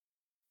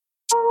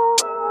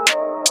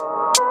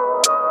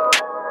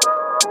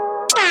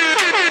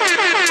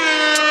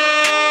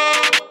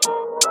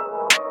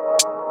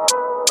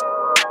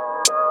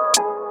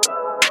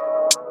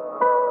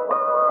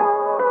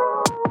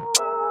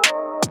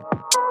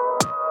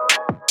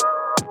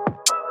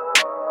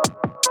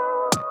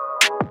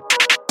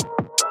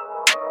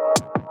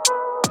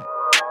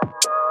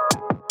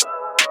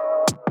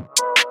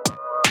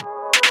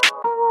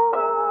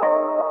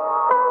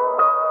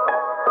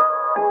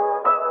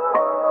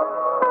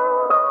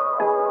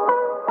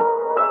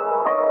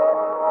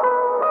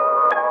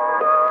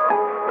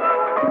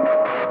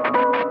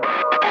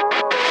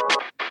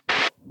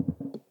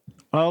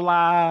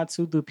Hola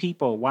to the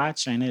people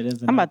watching. It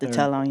is. I'm about to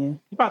tell on you. You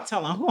about to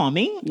tell on who? On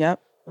me?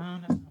 Yep. Oh,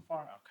 that's not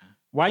far. Okay.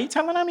 Why are you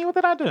telling on me? What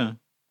did I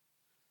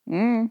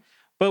do?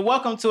 But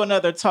welcome to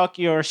another Talk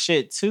Your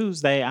Shit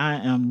Tuesday. I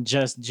am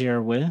just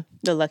Jerwith.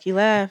 The Lucky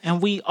Laugh.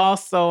 And we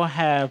also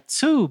have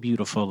two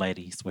beautiful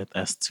ladies with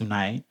us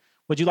tonight.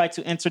 Would you like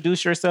to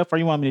introduce yourself or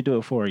you want me to do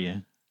it for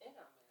you?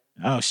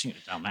 Oh, shoot.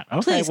 It don't matter.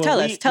 Okay, Please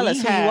tell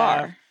us who you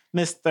are.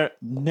 Mrs.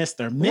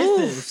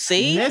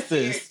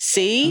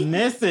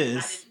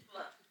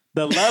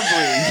 The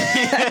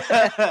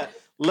lovely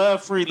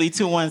Love Freely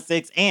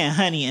 216 and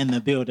Honey in the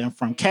building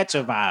from Catch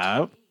a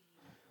Vibe.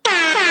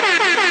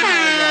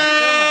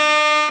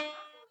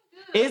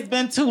 It's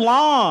been too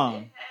long.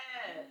 It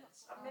has.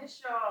 I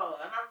miss y'all,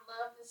 and I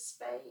love this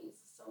space.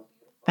 It's so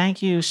beautiful.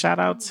 Thank you. Shout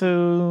out to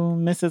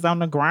Mrs. On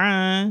the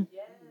Grind.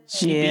 Yes.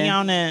 She be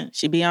on it.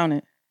 She be on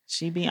it.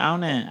 She be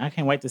on it. I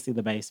can't wait to see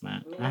the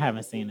basement. I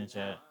haven't seen it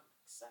yet.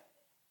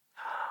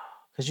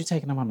 Because you're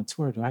taking them on a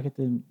tour. Do I get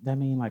that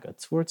mean like a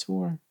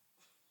tour?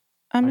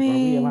 I mean, are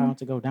we allowed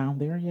to go down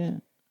there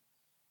yet?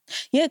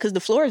 Yeah, because the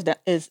floor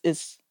is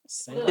it's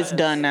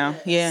done now.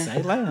 Yeah.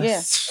 Say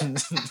less. Yeah.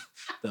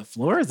 The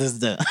floors is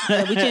done.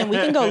 Yeah, we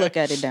can go look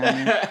at it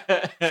down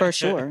there. For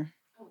sure.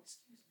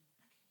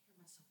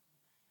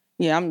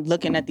 Yeah, I'm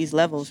looking at these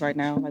levels right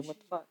now. Like, what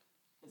the fuck?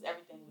 Because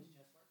everything was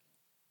just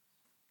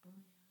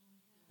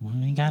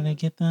working. We gotta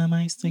get the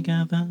mics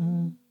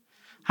together.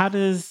 How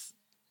does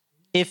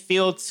it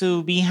feel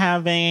to be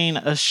having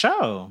a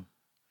show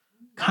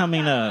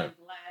coming up? I'm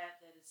glad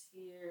that it's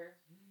here,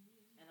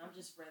 and I'm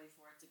just ready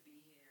for it to be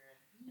here.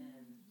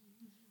 And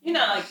you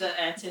know, like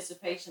the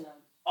anticipation of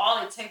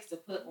all it takes to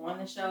put on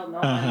the show.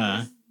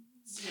 Nobody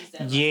sees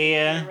that.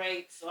 Yeah.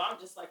 So I'm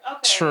just like, okay,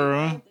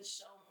 true. put the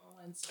show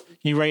on. So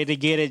you ready to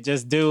get it?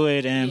 Just do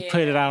it and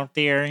put it out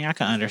there. I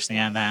can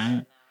understand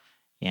that.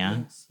 Yeah.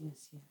 Yes.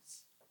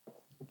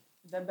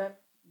 Is that better?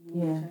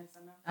 Yeah.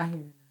 I hear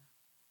it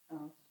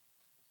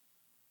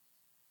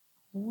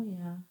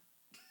now.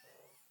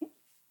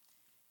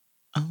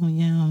 Oh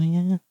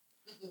yeah.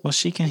 Well,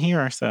 she can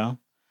hear herself.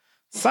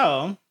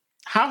 So,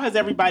 how has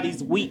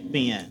everybody's week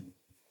been?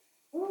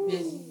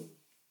 Busy.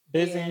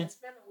 Busy? Yeah, it's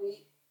been a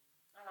week.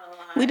 I don't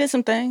know. We did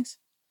some things.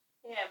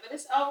 Yeah, but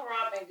it's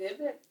overall been good.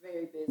 Been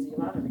very busy. A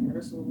lot of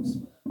rehearsals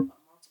with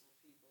multiple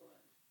people.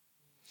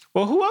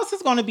 Well, who else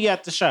is going to be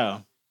at the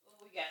show?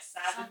 We got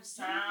Sadu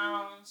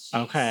Sounds.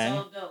 She's Okay.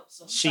 so dope.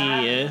 So She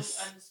Sadu is.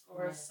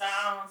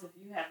 _Sounds. If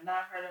you have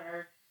not heard of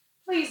her,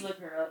 please look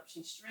her up.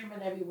 She's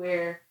streaming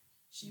everywhere.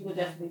 She will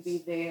definitely be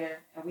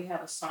there. And we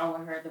have a song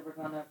with her that we're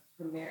going to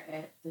premiere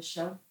at the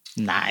show.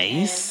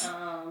 Nice.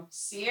 And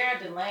Sierra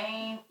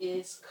Delane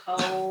is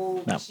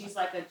cold. Nope. She's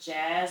like a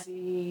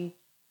jazzy.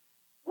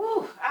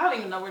 Woo, I don't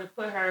even know where to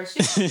put her.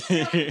 She can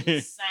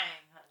sing.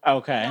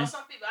 Okay. You know,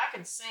 some people I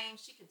can sing.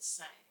 She can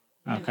sing.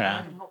 Okay.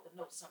 I can hold the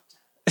note sometimes.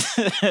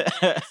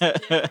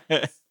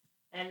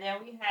 And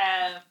then we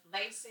have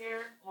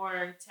Lacier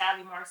or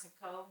Tally Marks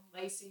 & Co.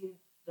 Lacey,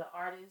 the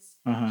artist.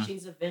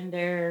 She's a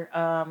vendor.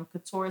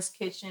 Couture's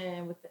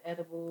Kitchen with the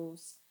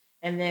edibles.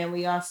 And then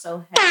we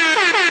also have...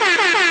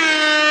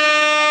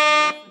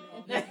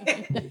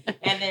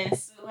 and then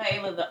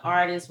Suhaila, the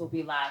artist, will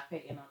be live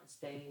painting on the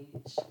stage.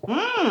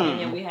 And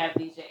then we have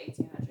DJ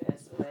 1800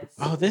 SOS.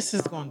 Oh, this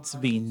is going to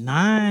be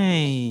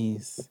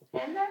nice.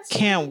 And that's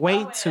Can't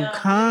wait to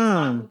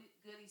come.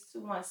 Goodies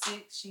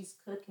 216, she's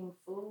cooking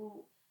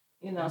food.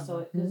 You know, so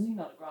because you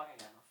know the girl ain't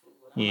got no food.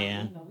 Yeah.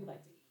 Like, you know, we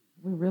like to eat.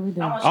 We really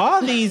do.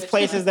 All these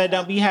places that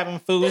don't be having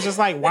food, it's just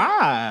like,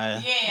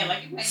 why? Yeah,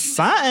 like you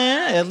something.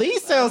 At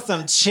least sell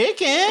some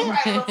chicken.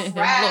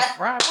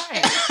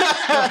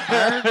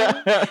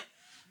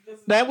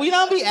 That we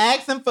don't be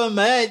asking for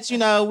much, you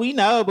know. We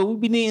know, but we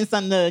be needing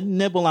something to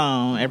nibble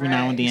on every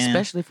now and then.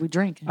 Especially if we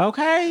drink.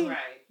 Okay. Right.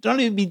 Don't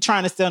even be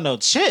trying to sell no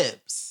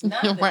chips.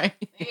 Nothing. Right.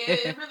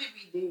 It really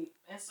be deep.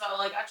 And so,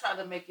 like, I try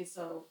to make it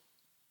so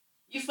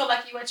you feel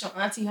like you at your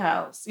auntie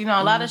house. You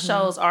know, a lot of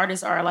shows,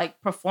 artists are like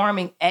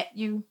performing at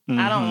you.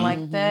 I don't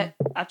like that.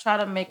 I try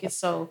to make it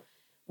so,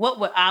 what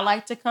would I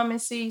like to come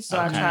and see? So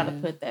I try to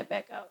put that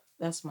back out.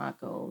 That's my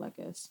goal, I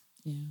guess.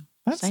 Yeah.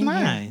 That's Same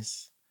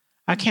nice.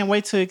 I can't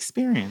wait to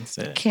experience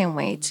it. Can't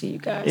wait till you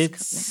guys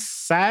It's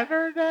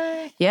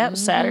Saturday? Yep,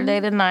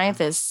 Saturday the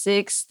 9th at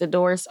 6. The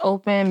doors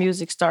open.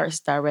 Music starts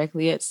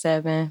directly at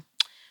 7.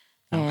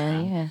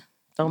 And yeah,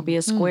 don't be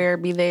a square,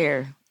 be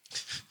there.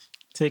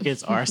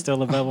 Tickets are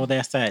still available.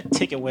 That's at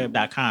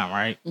ticketweb.com,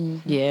 right?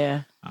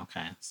 Yeah.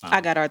 Okay. So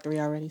I got our 3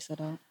 already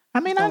set up. I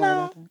mean, I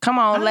know. Come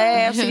on,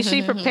 laugh. See,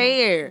 she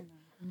prepared.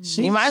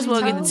 You might as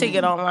well get the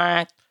ticket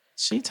online.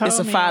 She told It's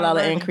a me $5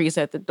 already. increase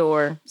at the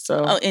door.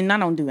 So Oh, and I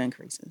don't do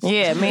increases.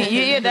 yeah, I mean,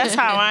 yeah, that's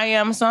how I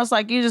am. So it's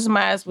like you just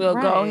might as well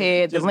go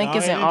ahead. The Just link go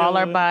is in ahead all and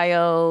our do it.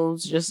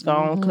 bios. Just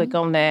go and click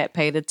on that.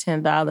 Pay the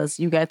 $10.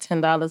 You got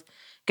 $10.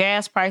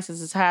 Gas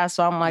prices is high,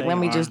 so I'm like, They let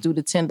me are. just do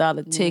the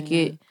 $10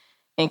 ticket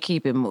and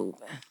keep it moving.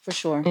 For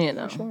sure. You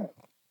know, For sure.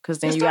 because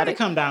then It's you starting got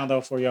to come down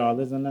though for y'all,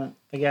 isn't it?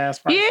 The gas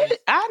prices. Yeah,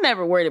 I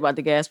never worried about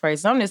the gas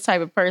prices. I'm this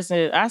type of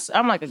person.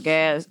 I'm like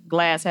a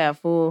glass half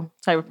full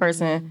type of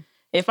person.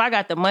 if I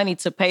got the money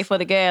to pay for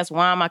the gas,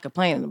 why am I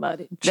complaining about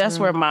it? That's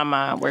where my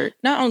mind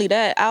worked. Not only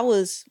that, I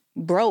was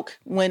broke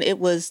when it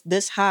was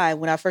this high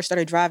when I first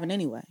started driving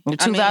anyway. In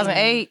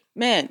 2008?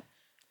 Man,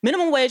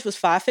 minimum wage was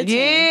 $5.15.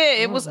 Yeah,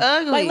 it was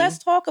ugly. Like, let's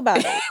talk about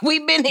it.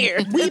 We've been here.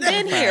 We've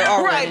been here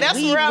already. Right, that's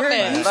where I'm we're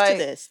at. used Like, to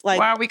this. Like,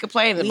 why are we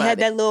complaining about it? We had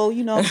that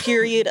little,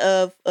 period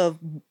of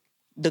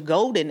the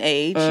golden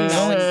age,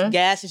 and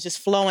gas is just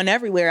flowing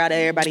everywhere out of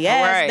everybody's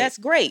ass. Right. That's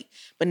great.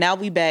 But now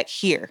we back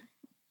here.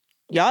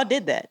 Y'all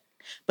did that.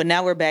 But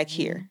now we're back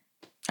here.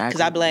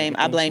 Because I blame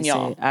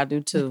y'all. I do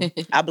too.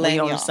 I blame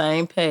y'all. We on the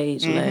same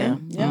page,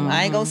 man. Yeah,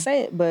 I ain't gonna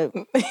say it, but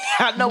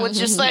I know what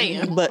you're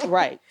saying. But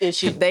right,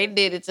 they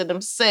did it to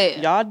themselves.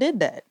 Y'all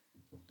did that.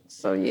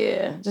 So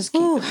yeah, just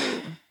keep it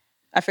moving.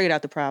 I figured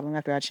out the problem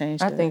after I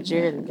changed it. I think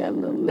Jared got a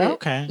little lit.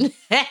 Okay.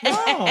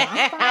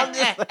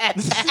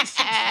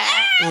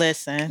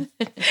 Listen.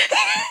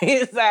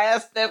 His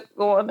ass kept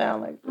going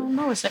down like, oh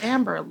no, it's an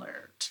Amber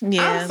Alert.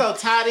 Yeah. I'm so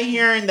tired of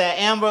hearing the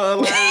Amber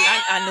Alert.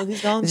 I knew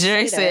he's going to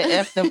Jerry say said, that.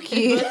 F them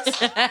kids.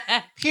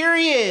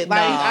 Period. Like,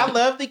 I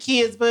love the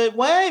kids, but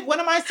what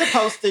am I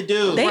supposed to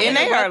do? They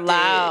are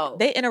loud.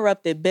 They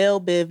interrupted Belle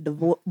Biv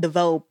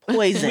DeVoe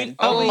Poison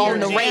on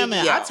the radio.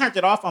 I turned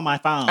it off on my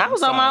phone. I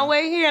was on my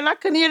way here and I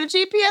couldn't hear the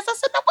GPS. I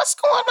said, no, what's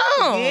going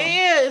on?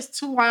 Yeah, it's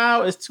too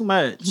loud. It's too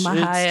much. My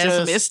It's high ass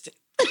just- missed it.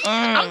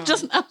 I'm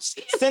just now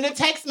seeing it. Send a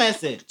text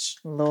message.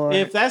 Lord.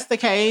 If that's the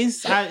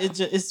case,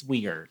 it's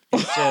weird.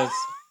 It's just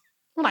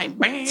Like,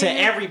 bang, to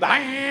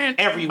everybody, bang,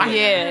 everywhere.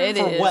 Yeah, it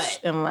For is. what?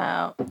 And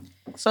loud.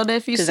 So that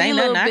if you 'Cause see ain't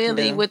little nothing I can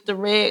Billy do. with the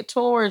red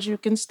Taurus, you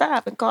can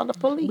stop and call the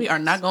police. We are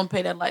not going to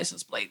pay that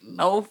license plate.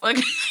 No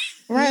fucking...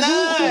 Right, who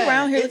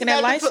around here It's looking at not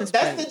the license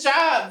That's plates? the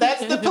job.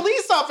 That's the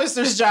police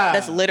officer's job.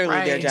 That's literally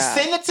their Right. job.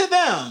 Send it to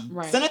them.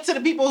 Right. Send it to the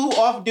people who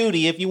off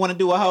duty if you want to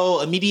do a whole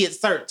immediate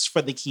search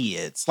for the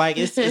kids. Like,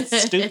 it's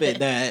stupid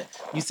that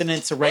you send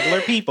it to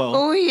regular people.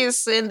 Who he is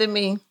sending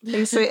me?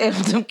 He said,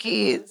 F them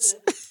kids.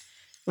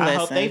 I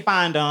hope they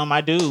find them. I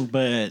do,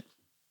 but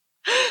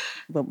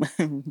But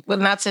But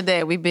not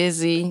today. We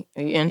busy.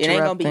 We interrupting.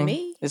 ain't gonna be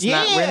me. It's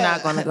not. We're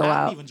not going to go I don't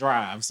out. even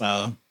drive,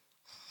 so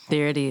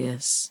There it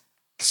is.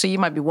 So you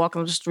might be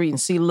walking up the street and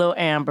see little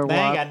Amber they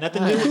ain't walk. got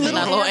nothing to do with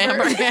Not me. little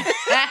Amber.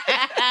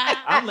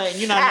 I'm letting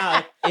you know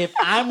now. If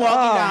I'm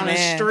walking down the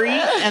man. street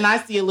and I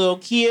see a little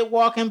kid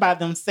walking by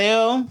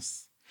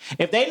themselves,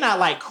 if they not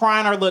like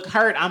crying or look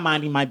hurt, I'm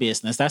minding my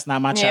business. That's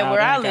not my child. Yeah, where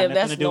That I ain't got live, nothing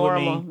that's to do with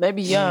me. normal. They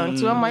be young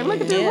too. I'm like,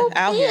 look at Yeah, this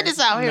out kid here. is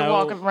out here No.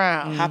 walking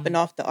around. hopping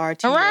off the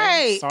RT.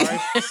 Right.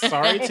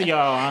 Sorry to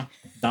y'all.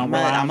 Don't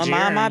rely I'm on gonna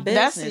mind my Jerry.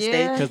 That's- business.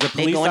 yeah. Because the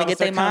They police going to get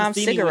officer their mom's come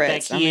see me with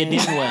cigarettes. that I kid, mean-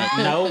 then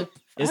what? No.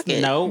 It's Fuck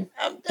it. no.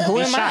 Who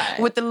Be am shot.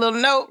 I? With the little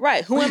note.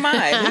 Right. Who am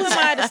I? Who am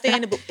I to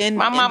stand in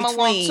My mama in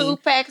want between 2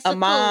 packs a of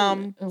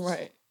mom,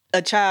 Right.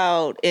 a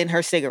child, and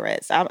her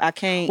cigarettes? I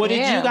can't. Well, did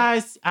Yeah. you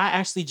guys? I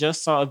actually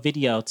just saw a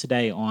video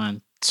today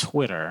on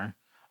Twitter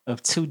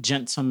of 2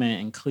 gentlemen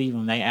in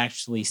Cleveland. They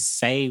actually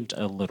saved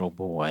a little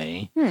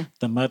boy.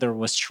 The mother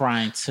was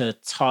trying to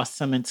toss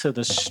him into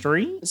the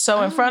street.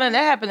 So in front of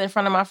that happened in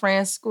front of my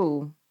friend's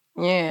school.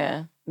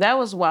 Yeah, that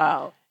was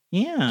wild.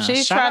 Yeah,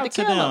 She shout tried out to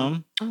to kill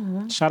them.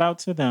 him. Shout out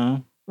to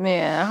them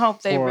Yeah, I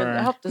hope they For- really.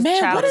 I hope this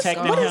Man, child what is is-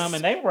 protecting gone. him,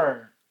 and they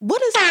were.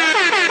 What is?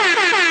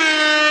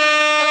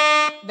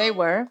 They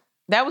were.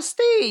 That was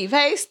Steve.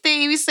 Hey,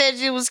 Steve. He said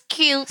you was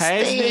cute.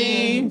 Hey,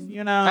 Steve.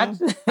 You know,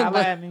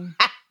 holla at me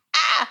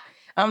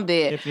I'm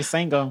dead. if you're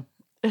single.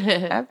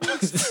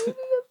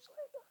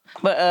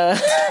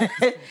 But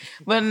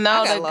but no,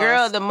 got the girl,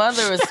 lost. the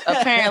mother is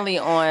apparently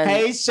on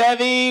Hey,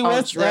 Chevy, on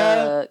what's up?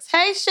 drugs.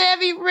 Hey,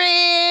 Chevy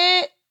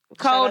Red,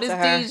 coldest to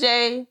her.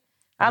 DJ.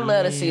 I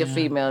love to see a Yeah.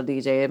 female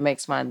DJ. It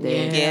makes my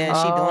day. Yeah,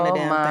 she doing the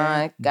damn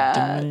my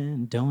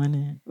God, Doing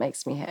it.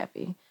 makes me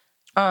happy.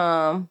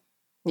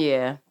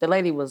 Yeah, the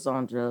lady was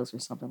on drugs or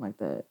something like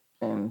that,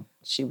 and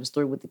she was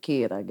through with the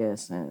kid, I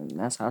guess, and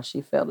that's how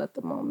she felt at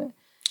the moment.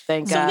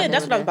 Thank So God. yeah, they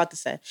that's were what I was there. about to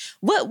say.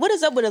 What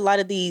is up with a lot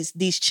of these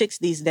chicks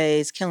these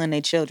days killing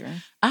their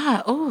children?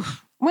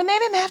 When they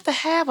didn't have to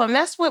have them,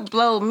 that's what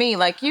blowed me.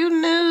 Like, you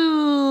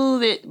knew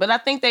that, but I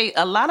think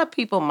a lot of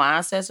people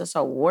mindsets are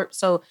so warped.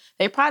 So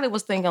they probably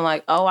was thinking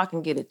like, oh, I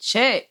can get a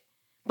check.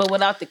 But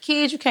without the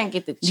kids, you can't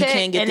get the check.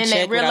 can't get and the then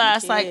check they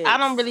without the realize like, I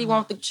don't kids. really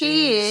want the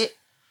kid.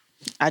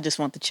 I just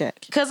want the check.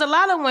 Because a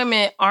lot of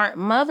women aren't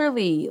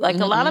motherly. Like,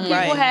 a lot of people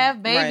Right.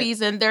 have babies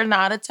and they're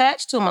not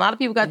attached to them. A lot of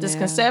people got this Yeah.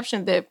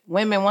 conception that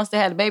women, once they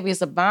had a baby,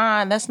 it's a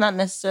bond. That's not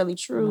necessarily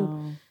true.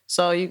 No.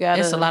 So you got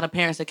It's a lot of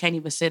parents that can't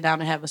even sit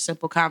down and have a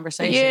simple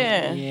conversation.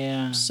 Yeah.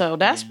 Yeah. So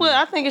that's what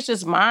I think. It's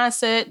just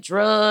mindset,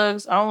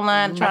 drugs,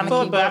 online, trying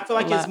to keep But up I feel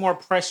like a it's lot. more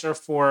pressure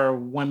for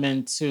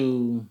women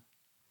to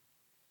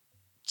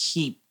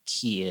keep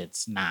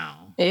kids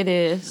now. It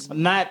is.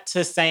 Not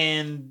to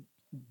saying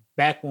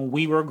back when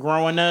we were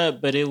growing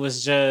up, but it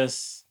was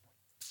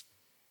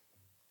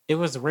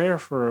rare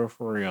for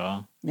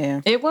real.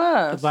 Yeah. It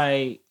was.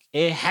 Like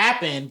it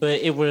happened,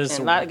 but it was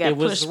And a lot got it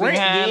was pushed rare.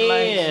 behind, Yeah.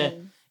 like-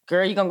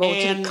 girl, you gonna go to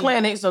And- the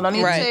clinic, so don't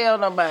need Right. to tell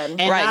nobody.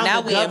 And Right,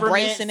 now the we government,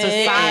 embracing it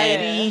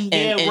society,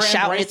 and we're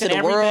shouting it to the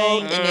embracing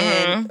world, everything.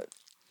 and then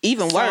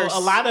even So worse, a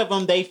lot of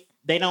them, they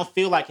don't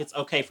feel like it's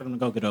okay for them to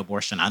go get an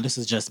abortion. Now, this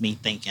is just me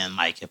thinking,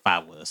 like, if I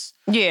was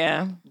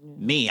Yeah.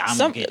 me, I'm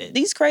gonna get it.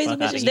 these crazy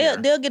Fuck outta bitches, here.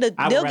 they'll get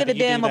I would a rather you do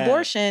damn that.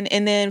 abortion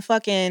and then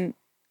fucking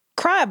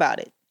cry about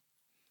it.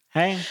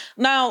 Hey,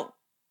 Now,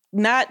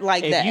 not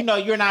like if that. you know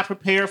you're not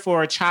prepared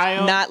for a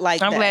child, Not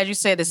like I'm that. glad you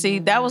said it. See,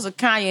 that was a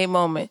Kanye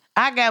moment.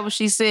 I got what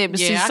she said, but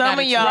Yeah, see, I some got of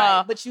it too. y'all,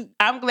 Right, but you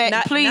I'm glad.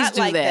 not, Please not do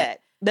like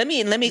that. Let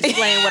me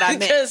explain what I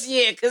meant.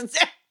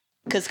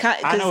 Because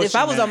I know what If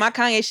I you was meant. on my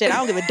Kanye shit, I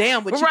don't give a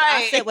damn what you. I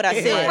Right. said what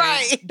I said.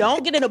 Right.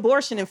 Don't get an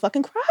abortion and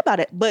fucking cry about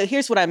it. But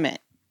here's what I meant.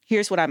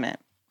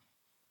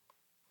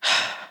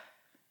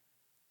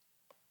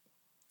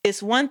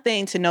 It's one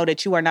thing to know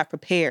that you are not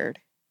prepared.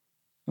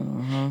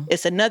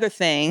 It's another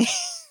thing.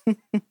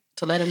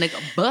 To let a nigga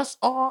bust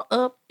all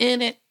up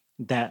in it.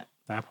 that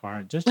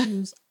part just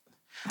use.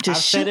 I've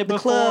Just said shoot it the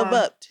club before.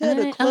 up. Tear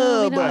the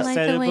club up.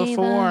 said it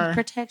before.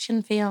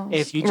 protection feels.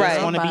 If you just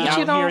Right. want to be But out you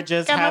here don't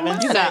just got no having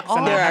money. sex You got and all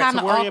not have kind to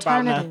of worry about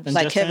alternatives. nothing,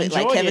 Like just Kevin enjoy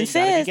it. You gotta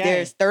says, be gay.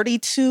 there's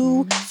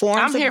 32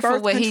 forms I'm of here for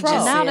birth what he just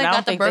control. said. now they I don't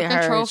got the think birth they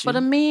heard control for you.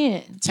 the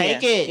men.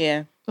 Take Yeah, it.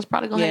 Yeah. It's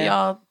probably gonna have Yeah.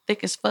 y'all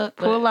thick as fuck.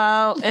 but- Pull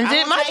out. And I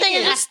then will my take thing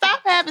is it. just stop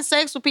having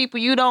sex with people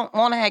you don't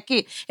want to have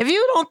kids. If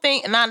you don't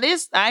think, now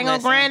this, I ain't gonna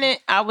Listen. grant it,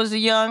 I was a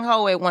young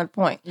hoe at one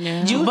point.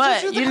 Yeah. You-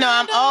 But, just use you a know,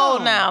 I'm condom.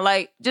 old now.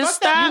 Like, just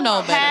Fuck that. stop You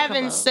know better. having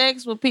Come on.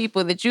 sex with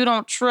people that you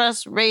don't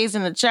trust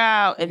raising a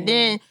child. And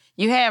then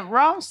you have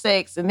raw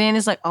sex. And then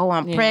it's like, oh,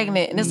 I'm Yeah.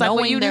 pregnant. And it's like, well,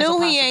 Knowing you there's a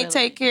knew he ain't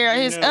possibility. take care of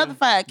his You knew. other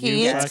 5 You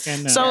kids.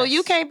 fucking know. So Yes.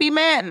 you can't be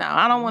mad now.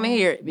 I don't want to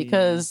hear it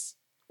because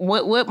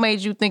what made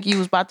you think you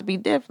was about to be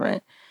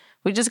different?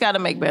 We just got to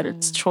make better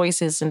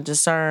choices and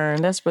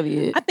discern. That's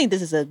really it. I think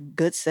this is a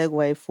good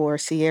segue for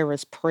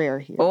Sierra's prayer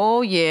here.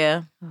 Oh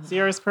yeah.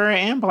 Sierra's Prayer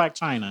and Black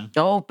China.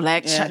 Oh,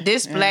 Black Yeah, China.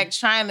 This yeah. Black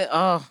China.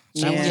 Oh,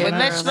 Yeah. Jesus. But Yeah. let me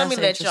That's let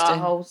y'all interesting.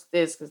 host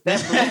this because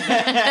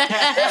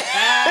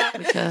that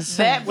Because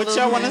that What blew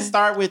y'all want to me.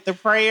 start with, the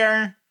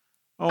prayer?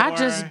 I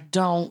just or-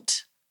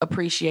 don't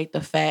appreciate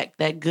the fact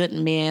that good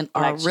men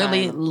are Black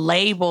really China.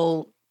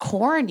 labeled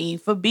corny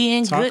for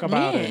being Talk good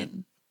about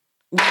men.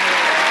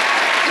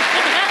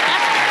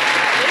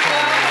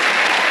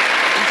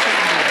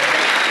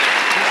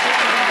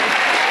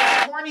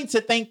 It's corny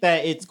to think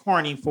that it's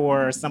corny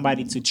for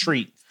somebody to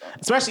treat,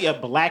 especially a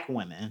black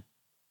woman.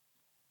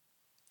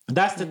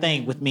 That's the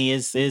thing with me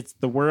is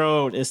the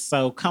world is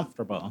so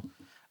comfortable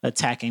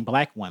attacking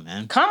black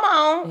women Come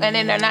on, and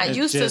then they're not It's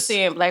used to just-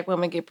 seeing black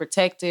women get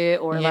protected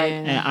or like.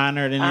 and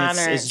honored, and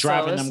Honored, it's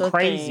driving so it's them a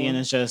crazy, thing. and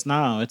it's just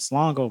no, it's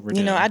long overdue.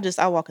 You know,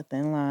 I walk a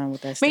thin line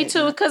with that Me statement.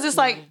 too, because it's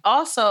like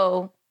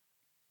also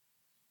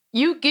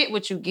you get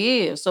what you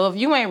give. So if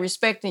you ain't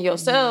respecting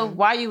yourself,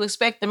 why you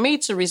expecting me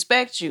to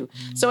respect you?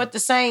 So at the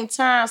same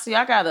time, see,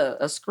 I got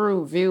a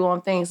screwed view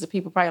on things that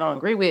people probably don't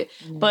agree with.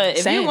 But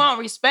if Same. you want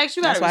respect,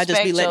 you That's gotta why I just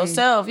respect be letting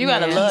yourself. You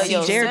gotta Yeah. love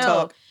PC Jared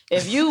yourself. talk.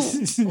 If you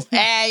Respect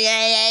yeah,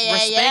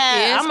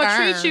 is I'm gonna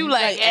treat earned. you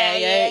like Like,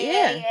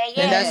 yeah.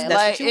 And that's what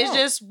like you it's want.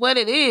 just what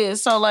it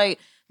is. So like,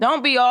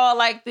 don't be all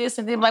like this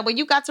and then like, well,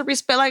 you got to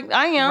respect like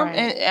I am Right.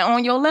 and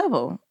on your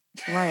level.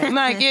 Right. I'm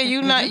like, yeah,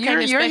 you not You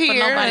can't you're expect for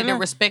here. nobody and to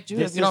respect you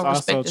this if you is don't also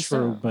respect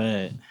true,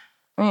 yourself.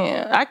 but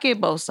yeah, I get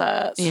both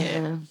sides.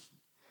 Yeah.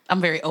 I'm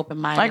very open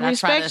minded. Like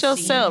respect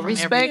yourself,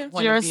 respect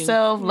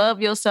yourself,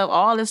 love yourself,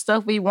 all this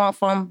stuff we want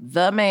from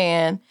the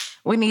man.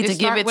 We need It to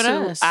give start it with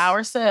to us.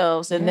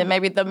 ourselves, and then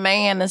maybe the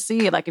man to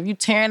see it. Like if you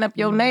tearing up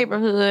your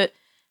neighborhood,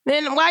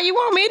 then why you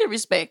want me to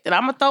respect it?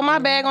 I'm gonna throw my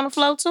bag on the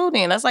floor too.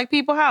 Then that's like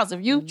people's house.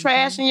 If you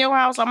trash in your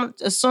house, I'm gonna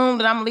assume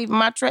that I'm leaving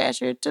my trash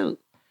here too.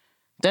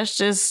 That's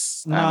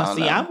just I no. don't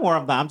See, know. I'm more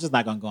of the. I'm just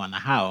not gonna go in the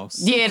house.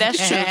 Yeah, that's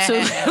true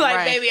too. Like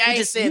Right. baby, I You ain't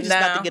just sitting about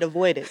to down. get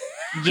avoided.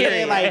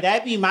 Yeah, like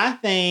that'd be my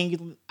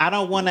thing. I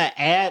don't want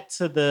to add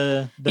to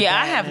the Yeah,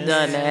 I have badness.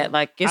 done that.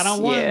 Like it's, I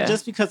don't want yeah.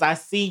 just because I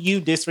see you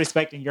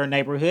disrespecting your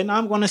neighborhood, and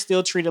I'm going to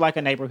still treat it like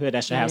a neighborhood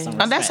that should have some Oh,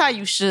 respect. that's how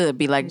you should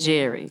be, like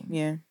Jerry.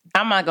 Yeah.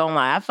 I'm not gonna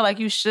lie. I feel like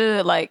you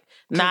should like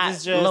not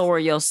it's just- lower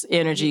your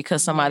energy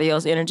because somebody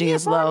else's energy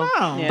is low.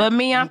 Yeah. But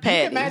me, I'm You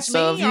can petty. match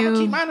So me, if I'm gonna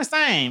you, keep mine the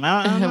same.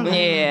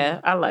 yeah,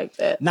 I like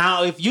that.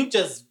 Now, if you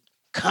just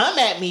come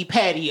at me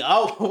petty, You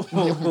asking for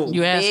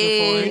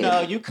Big. it. you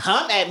know, you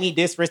come at me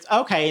disrespect.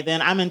 Okay,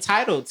 then I'm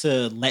entitled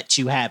to let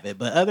you have it.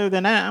 But other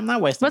than that, I'm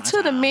not wasting. But my to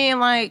the time. men,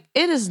 like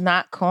it is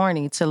not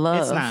corny to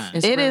love. It's not.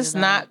 It's It really is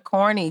not. not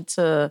corny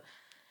to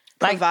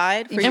like.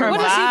 Provide for And your And what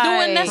is he Provide.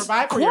 doing that's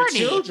provide for corny?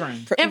 your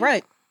children. And-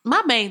 right.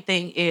 My main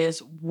thing is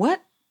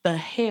what the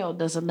hell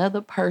does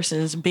another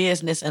person's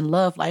business and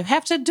love life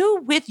have to do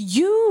with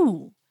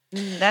you?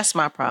 That's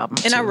my problem.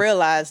 And I too.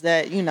 realized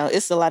that,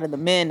 it's a lot of the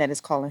men that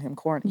is calling him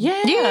corny.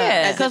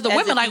 Yeah. Because the As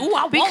women if like, you- ooh,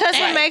 I want Because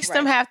that. it makes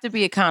them have to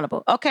be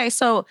accountable. Okay,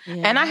 so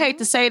and I hate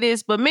to say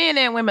this, but men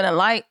and women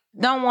alike,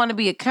 don't want to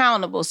be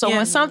accountable. So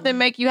when something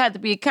make you have to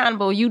be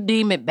accountable, you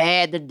deem it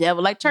bad, the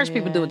devil. Like church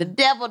people do it. The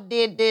devil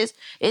did this.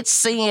 It's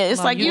sin.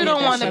 It's like you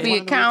don't want to be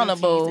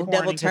accountable. The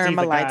devil turned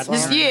my lights on.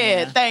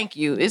 Thank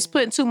you. It's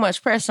putting too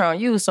much pressure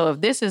on you. So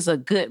if this is a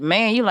good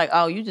man, you're like,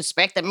 oh, you just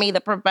expected me to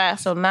provide.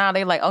 So now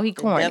they like, oh, he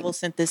corny. The devil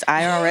sent this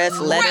IRS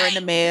letter in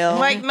the mail.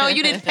 Like, no,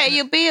 you didn't pay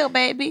your bill,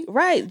 baby.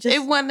 Right. Just it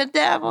wasn't the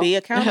devil. be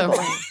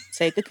accountable.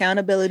 Take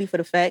accountability for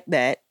the fact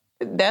that.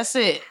 That's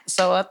it.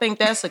 So I think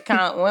that's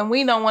when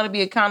we don't want to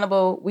be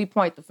accountable, we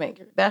point the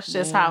finger. That's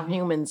just how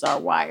humans are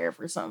wired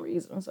for some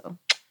reason. So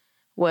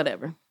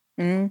whatever.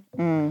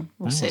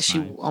 Said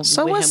she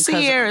so what's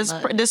Sierra's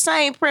the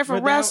same prayer for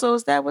Russell?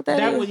 Is that what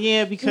that is?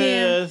 Yeah,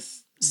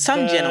 because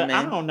some gentleman.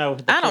 I don't know.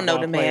 I don't know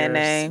the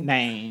man's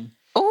name.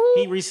 Ooh.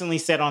 He recently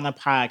said on the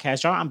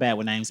podcast, y'all, I'm bad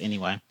with names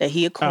anyway. That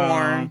he a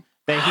corn.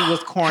 That he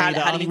was corny.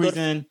 The only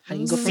reason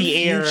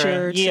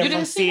Sierra,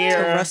 from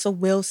Sierra to Russell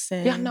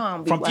Wilson. Yeah, no,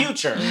 I'm from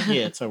Future,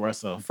 to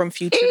Russell. From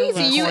Future to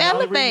Russell. You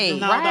elevate,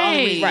 the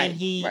only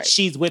reason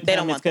she's with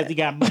him is because he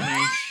got money.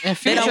 And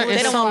Future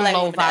is so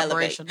low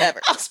vibration ever.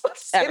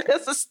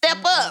 It's a step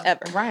up,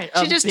 ever. Right?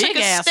 She just took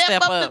a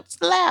step up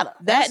the ladder.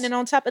 That and then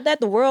on top of that,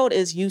 the world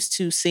is used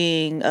to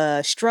seeing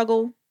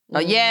struggle. Oh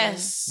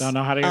yes, don't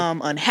know how to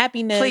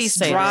unhappiness,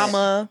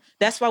 drama.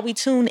 That's why we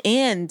tune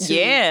in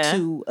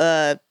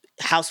to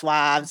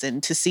Housewives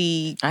and to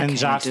see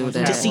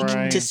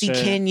to see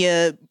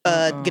Kenya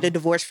get a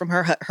divorce from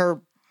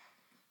her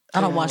I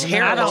don't watch.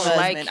 I don't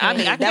like. I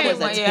mean, that was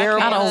a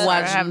terrible. I don't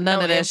watch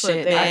none of that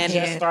shit. I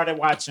just started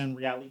watching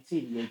reality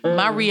TV.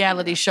 My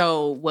reality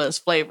show was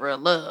Flavor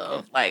of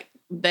Love, like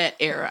that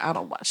era. I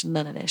don't watch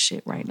none of that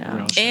shit right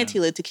now. And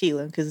Tila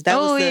Tequila, because that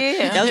was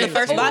the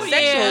first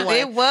bisexual one.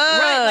 It was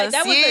right. Like,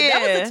 that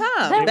was the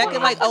time. Back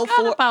in like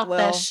 04, about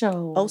that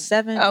show.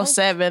 07,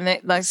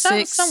 07, like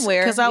 6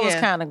 somewhere. Because I was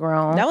kind of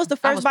grown. That was the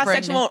first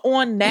bisexual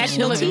on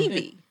national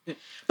TV.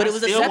 But it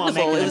was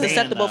acceptable. It was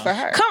acceptable for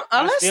her.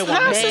 Let's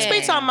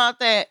be talking about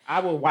that. I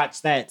will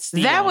watch that.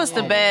 That was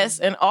the best.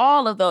 And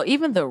all of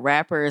even the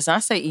rappers, I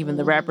say even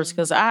the rappers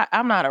because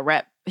I'm not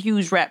a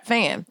huge rap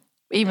fan,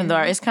 even though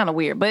it's kind of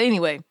weird. But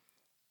anyway,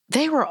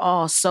 they were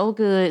all so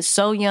good,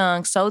 so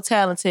young, so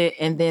talented.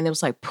 And then it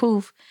was like,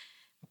 poof,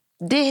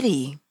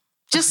 Diddy.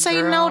 Just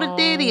say no to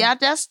Diddy.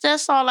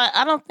 That's all.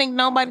 I don't think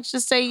nobody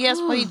should say yes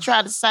when he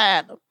tried to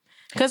side them.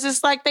 Because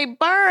it's like they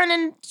burn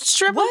and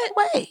strip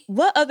away.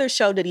 What other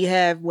show did he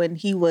have when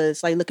he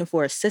was like looking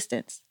for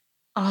assistance?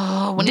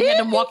 Oh, when he had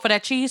them walk for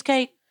that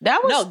cheesecake?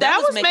 That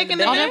was making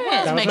the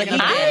difference.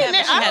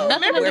 I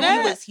don't remember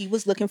that. He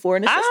was looking for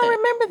an assistant. I don't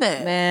remember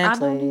that. Man,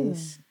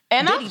 please.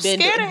 And I'm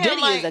scared of him.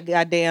 Diddy is a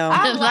goddamn.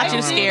 I'm not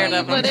too scared of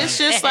him. But it's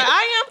just like,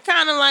 I am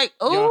kind of like,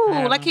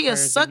 ooh, like he a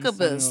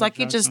succubus. Like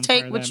he just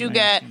take what you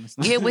got,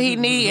 get what he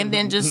need, and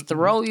then just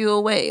throw you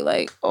away.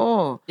 Like,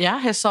 oh. Yeah, I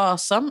had saw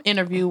some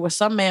interview where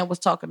some man was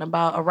talking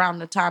about around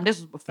the time, this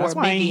was before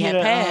Biggie had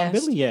passed.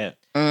 Billy yet.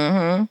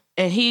 Mm-hmm.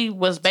 And he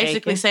was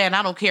basically saying,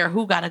 I don't care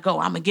who got to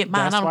go. I'm going to get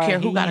mine. I don't care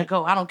who got to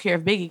go. I don't care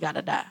if Biggie got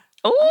to die.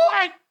 Ooh.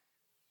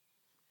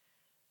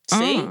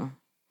 See?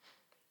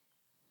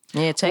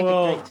 Yeah, take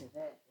it.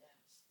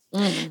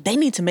 They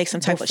need to make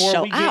some type of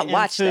show. I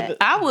watch that.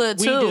 I would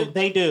too.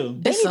 They do.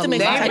 They need to make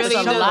some type of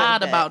show. A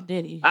lot about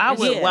Diddy. I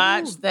would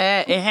watch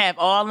that and have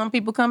all them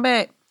people come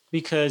back.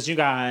 Because you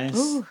guys,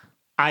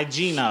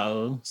 IG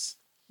knows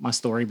my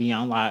story be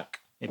on lock.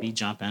 It be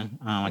jumping.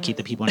 I keep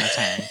the people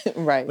entertained.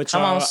 Right. But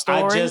y'all,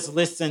 I just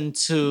listened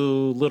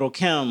to Lil'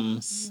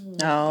 Kim's my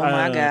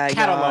God,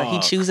 catalog. Y'all. He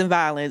choosing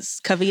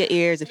violence. Cover your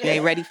ears if you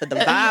ain't ready for the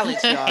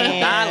violence, y'all.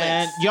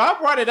 And y'all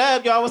brought it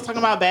up. Y'all was talking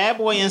about Bad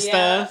Boy and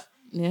stuff.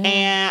 Yeah.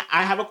 And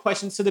I have a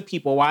question to the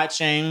people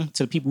watching,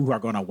 to the people who are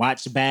going to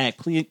watch back.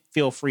 Please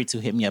feel free to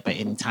hit me up at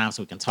any time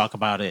so we can talk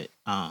about it.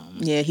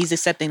 He's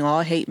accepting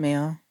all hate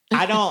mail.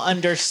 I don't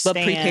understand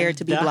but prepared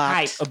to be the blocked.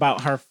 hype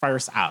about her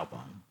first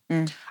album.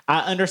 I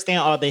understand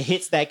all the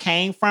hits that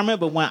came from it,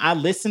 but when I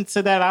listened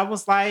to that, I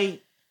was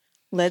like,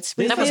 let's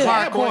be that was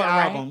Bad Boy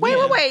album. Wait.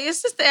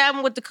 Is this the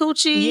album with the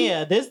coochie?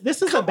 Yeah, this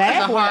is a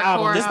Bad Boy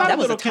album. This is not a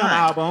Lil' Kim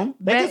album.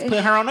 They just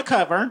put her on the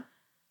cover.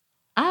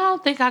 I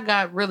don't think I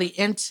got really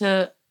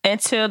into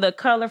the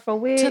colorful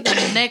wig to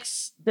the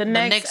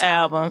next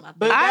album.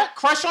 But that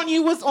Crush on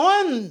You was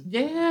on.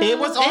 Yeah, it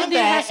was on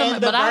that,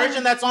 and the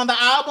version that's on the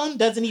album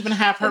doesn't even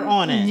have her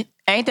on it.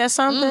 Ain't that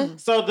something?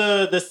 So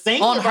the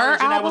single on her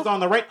version album? that was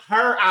on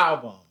her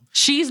album.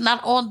 She's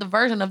not on the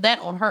version of that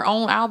on her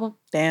own album.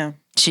 Damn,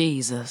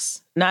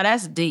 Jesus. Now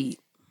that's deep.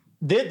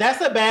 That's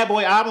a Bad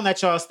Boy album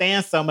that y'all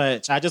stand so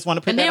much. I just want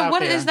to put that out there. And then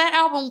what is that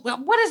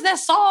album? What is that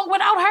song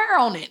without her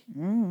on it?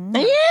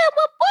 Yeah,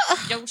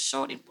 but Yo,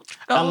 shorty.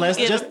 Unless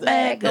the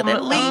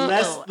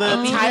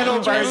title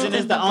version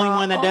is the only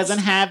one that doesn't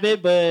have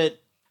it, but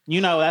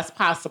that's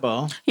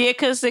possible. Yeah,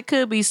 because it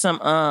could be some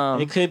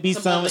it could be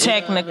some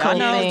technical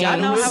things. Y'all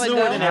know how it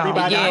goes. And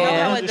everybody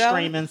knows the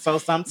streaming, so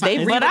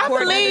sometimes but I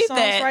believe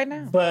that right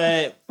now.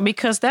 But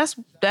because that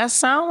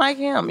sound like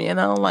him,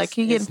 like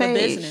he getting paid.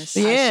 Business.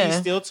 Yeah, she's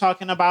still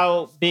talking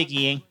about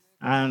Biggie.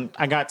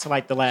 I got to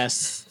like the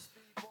last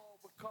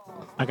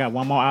I got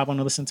one more album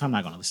to listen to. I'm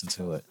not going to listen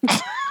to it.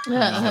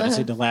 I'm going to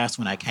see the last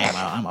one that came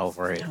out. I'm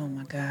over it. Oh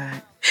my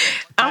God.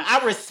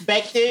 I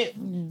respect it.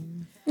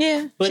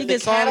 Yeah. But the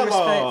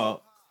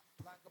catalog,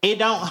 it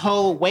don't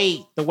hold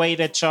weight the way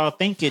that y'all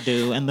think it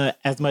do, and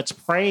as much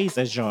praise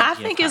as y'all. I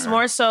think it's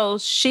more so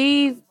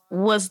she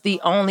was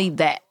the only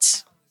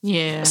that.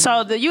 Yeah.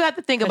 So you have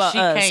to think about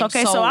us.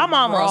 Okay, so I'm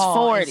almost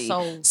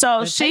 40.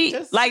 So she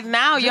like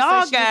now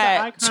y'all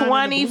got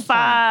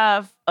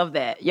 25 of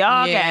that.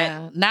 Y'all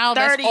got now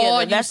 30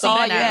 of it. That's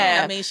all you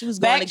have. I mean, she was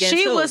going against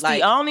She was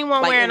the only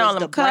one wearing all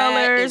them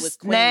colors. It was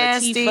Queen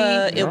Nasty.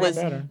 Latifah. It was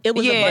a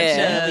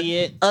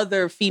bunch of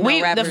other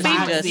female rappers.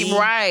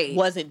 Right.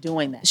 Wasn't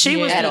doing that. She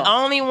was the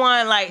only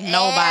one like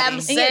nobody.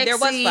 Sexy. There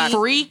was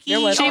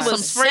freaky. She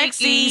was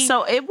freaky.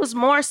 So it was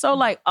more so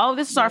like, oh,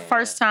 this is our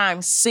first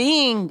time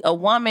seeing a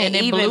woman and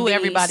it even blew be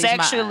everybody's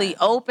sexually mind.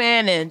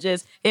 Open, and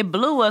just it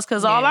blew us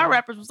because all our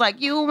rappers was like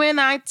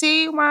UNIT,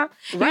 you know,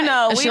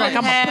 we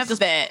didn't have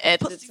that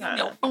at the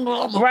time.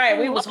 Right,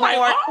 we was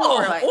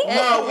hardcore.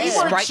 No, we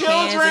were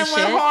children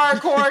when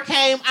hardcore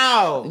came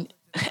out.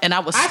 And I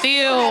was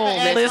still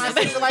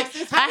listening.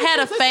 I had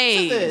a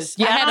phase.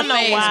 Yeah, I had don't a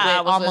phase know why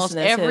with almost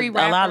every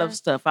rapper. A lot of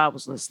stuff I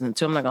was listening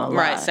to. I'm not gonna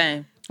lie. Right,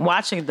 same.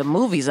 Watching the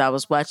movies I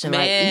was watching,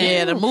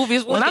 the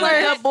movies. When I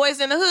learned up Boys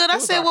in the Hood, I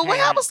said, "Well, when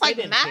I was like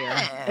 9,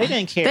 they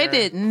didn't care. They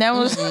didn't. That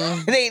was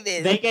they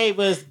did. They gave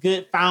us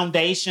good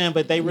foundation,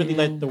 but they really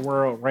let the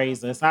world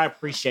raise us. I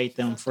appreciate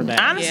them for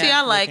that. Honestly,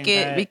 I like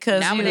it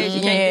because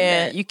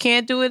nowadays you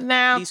can't do it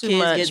now These too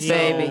kids much, get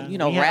baby.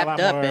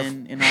 Wrapped up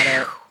and all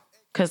that.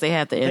 Because they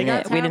have the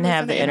internet. We didn't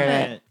have the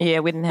internet. Yeah,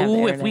 we didn't have the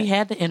internet. If we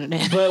had the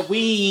internet. But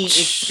we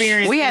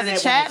experienced We had the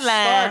chat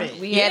line.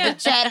 We had the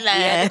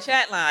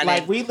chat line.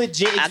 Like, we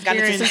legit I got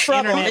into some experienced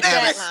trouble internet on the when it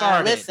chat line.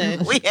 started.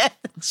 Listen, We had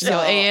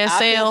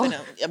ASL.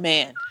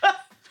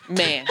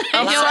 Man.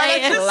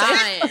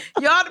 Lying.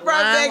 Y'all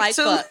brought back like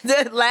to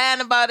the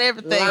lying about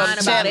everything on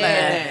the chat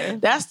line.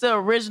 That's the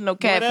original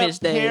Catfish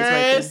days right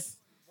there.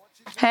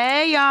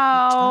 Hey,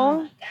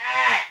 y'all.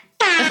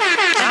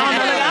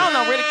 I don't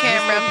know where the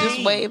camera. I'm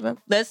just waving.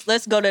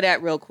 Let's go to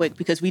that real quick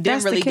because we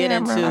didn't really get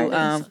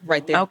into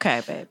right there.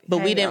 Okay, baby. But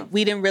we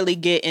didn't really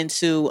get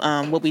into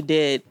what we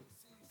did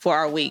for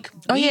our week.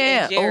 Oh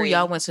yeah. Oh,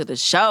 y'all went to the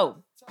show.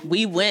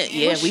 We went.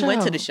 Yeah, we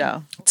went to the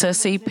show to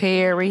see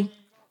Perry.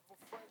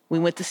 We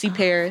went to see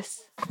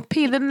Paris.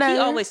 Peter Nerd. He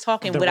always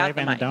talking without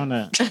the mic.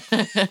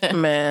 Donut.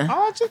 Man.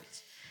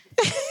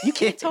 You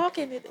keep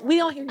talking. We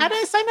don't hear you. I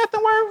didn't say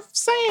nothing worth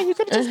saying. You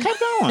could have just kept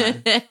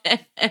going.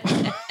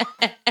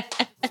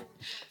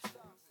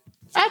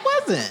 I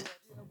wasn't.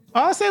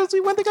 All I said was we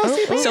went to go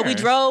see Paris. So we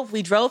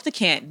drove to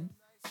Canton.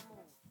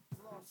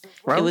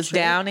 It was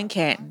down in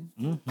Canton.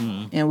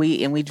 Mm-hmm.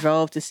 And we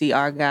drove to see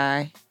our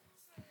guy.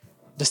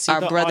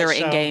 Our brother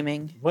in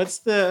gaming. What's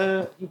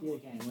the he did a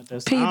game with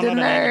us? P the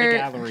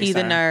Nerd. P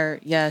the Nerd.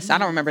 Yes, I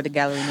don't remember the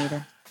gallery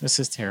neither. This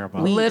is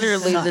terrible.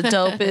 Literally the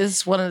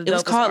dopest. One of the dopest. It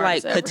was called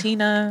like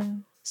Patina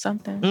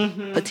something.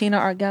 Mm-hmm. Patina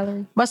Art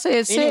Gallery. But say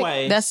it's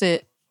anyway, That's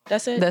it.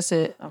 That's it. That's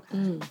it.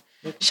 Okay.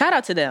 Shout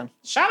out to them.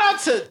 Shout out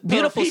to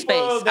beautiful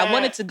space. I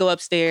wanted to go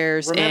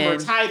upstairs.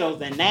 Remember titles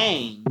and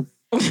names.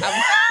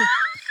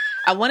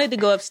 I wanted to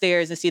go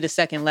upstairs and see the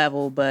second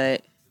level,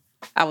 but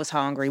I was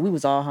hungry. We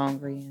was all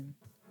hungry and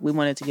we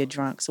wanted to get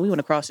drunk, so we went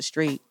across the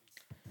street.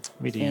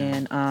 We did.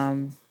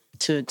 And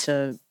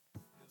to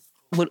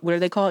what are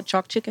they called?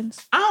 Chalk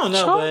chickens? I don't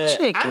know, but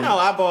chicken.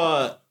 I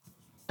bought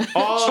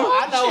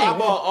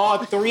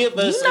all three of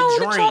us a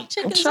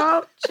drink.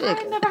 Chalk chicken.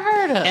 I never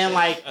heard of. And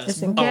like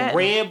a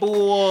Red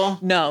Bull.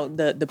 No,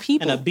 the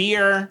people and a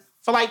beer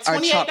for like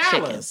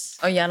 $28.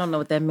 Oh yeah, I don't know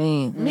what that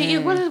means.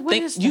 What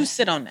is that? You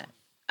sit on that.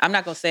 I'm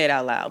not gonna say it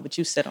out loud, but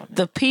you sit on that.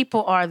 The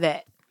people are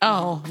that.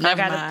 Oh,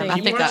 never mind. I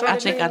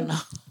think I know.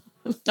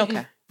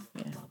 Okay.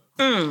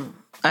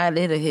 Yeah.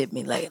 It'll hit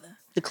me later.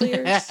 The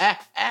clears,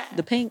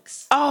 the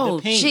pinks. Oh,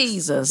 the pinks,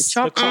 Jesus. The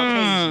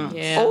chocolate.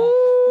 Yeah.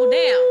 Ooh. Well,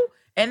 damn.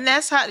 And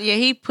that's how,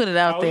 he put it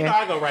out there.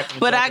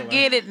 But I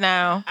get it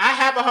now. I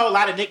have a whole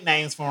lot of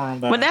nicknames for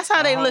them, though. But that's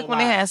how they look when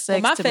they have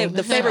sex. Well,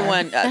 the favorite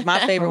one, my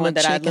favorite one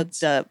that I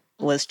looked up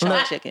was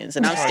Chalk chickens,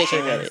 and I'm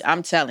sticking with it.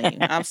 I'm telling you,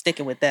 I'm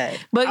sticking with that.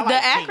 But the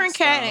Akron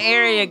Canton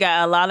area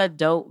got a lot of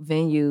dope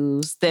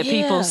venues that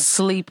people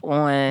sleep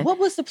on. What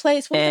was the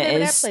place? What was the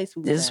name of that place?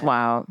 It's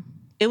wild.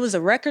 It was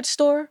a record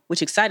store,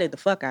 which excited the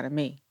fuck out of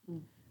me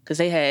because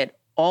they had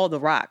all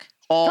the rock.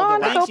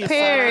 Look,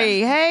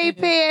 Perry. Hey,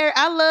 Perry.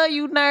 I love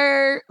you,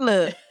 nerd.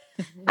 Look,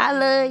 I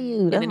love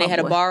you. And then they had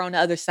a bar on the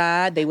other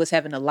side. They was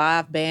having a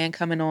live band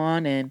coming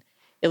on, and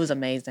it was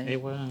amazing.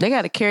 They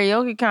got a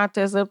karaoke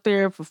contest up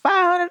there for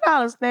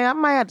 $500 now. I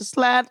might have to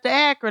slide to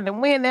Akron and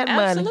win that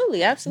money. Absolutely.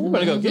 You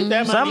better go get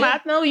that money.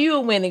 Somebody know you a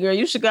winning, girl.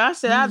 You should go. I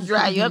said I'll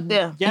drive you up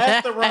there.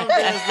 Yes, the room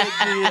does look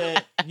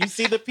good. You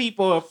see the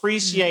people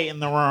appreciating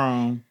the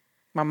room.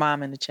 My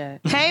mom in the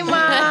chat. Hey,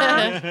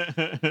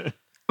 Mom.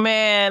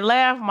 Man,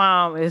 Laugh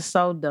Mom is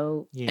so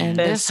dope. Yeah. And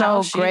that's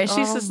so great.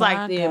 She's just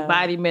like the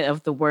embodiment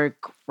of the word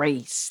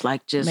grace.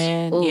 Like just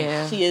man,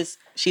 she is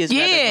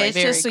yeah,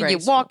 it's just so you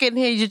walk in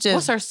here, you just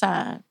what's her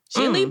sign?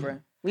 She a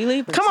Libra. We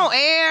Libra. Come on,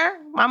 air.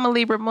 I'm a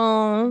Libra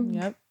moon.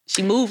 Yep.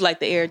 She moved like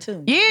the air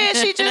too. Yeah,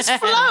 she just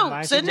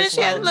floats, and then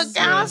she had to look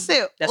down.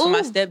 Said, that's what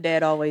my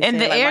stepdad always said.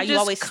 And the like, air why you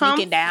always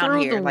sneaking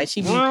down here? Like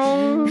she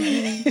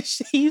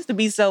used to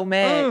be so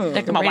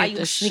mad. Why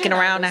you sneaking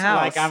around the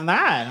house? Like I'm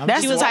not.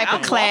 That's the type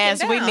of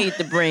class we need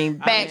to bring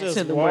back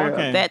to the world.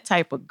 That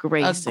type of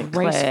grace and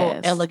graceful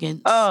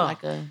elegance.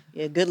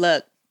 Good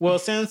luck. Well,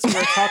 since we're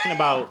talking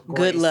about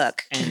good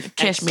luck, and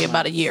catch me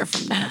about a year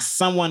from now.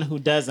 Someone who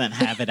doesn't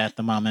have it at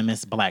the moment,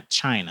 Miss Blac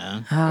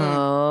Chyna.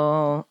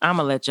 Oh, I'm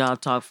gonna let y'all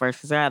talk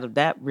first because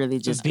that really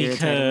just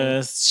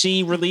because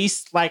she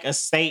released like a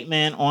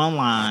statement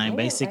online,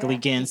 basically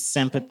getting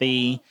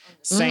sympathy,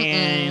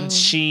 saying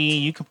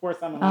you can pour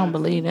some. I don't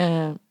believe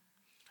that.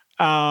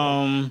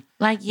 I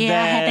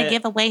had to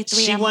give away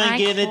 3 she of my cars.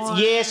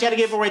 Yeah, she had to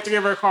give away 3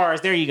 of her cars.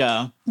 There you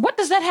go. What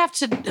does that have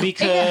to do?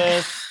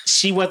 Because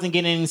she wasn't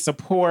getting any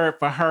support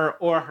for her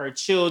or her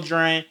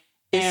children.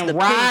 And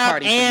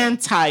Rob and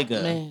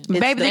Tyga.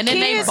 Baby, and then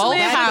they both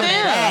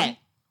commented.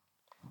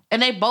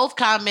 And they both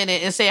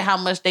commented and said how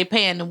much they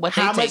pay and what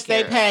how much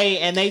they pay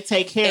and they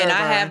take care of her. And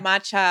I have my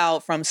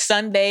child from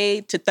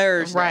Sunday to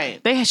Thursday.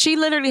 Right. She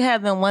literally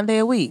had them 1 day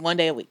a week. 1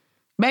 day a week.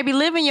 Baby,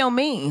 live in your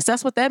means.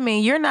 That's what that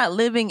means. You're not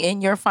living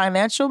in your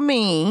financial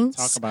means.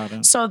 Talk about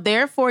it. So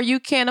therefore, you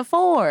can't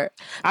afford.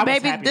 I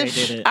was happy they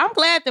did it. I'm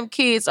glad them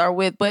kids are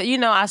with, but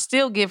I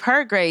still give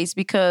her grace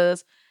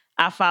because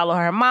I follow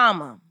her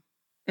mama.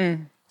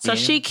 So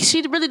she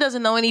really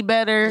doesn't know any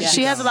better. Yeah,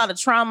 she has a lot of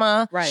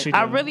trauma. Right.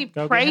 I really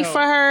pray for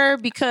her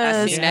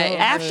because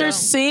after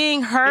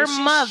seeing her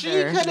mother, she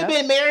could have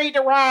been married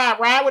to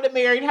Rob. Rob would have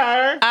married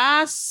her.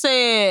 I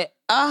said,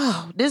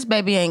 oh, this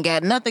baby ain't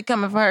got nothing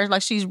coming for her.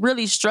 Like she's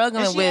really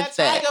struggling with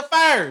that.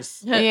 Tyga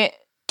first. Yeah,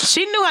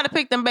 she knew how to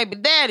pick them baby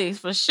daddies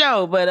for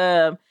sure,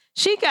 but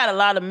she got a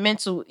lot of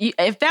mental.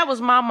 If that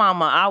was my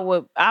mama,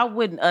 I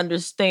wouldn't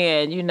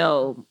understand,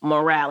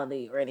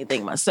 morality or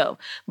anything myself.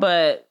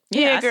 But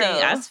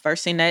I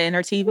first seen that in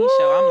her TV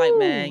show. I'm like,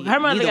 man, her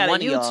mother got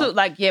a YouTube.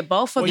 Like,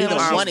 both of them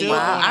are one of y'all.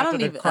 I don't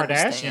even Kardashians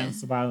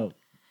understand about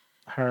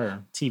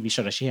her TV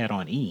show that she had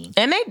on E.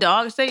 And they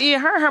dogs.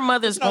 Her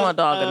mother's going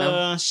dogging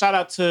them. Shout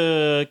out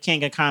to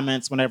King of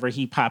Comments. Whenever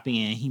he pop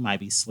in, he might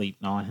be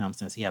sleeping on him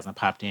since he hasn't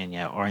popped in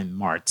yet. Or in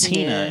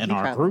Martina in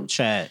our group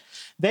chat.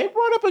 They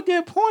brought up a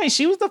good point.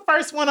 She was the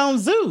first one on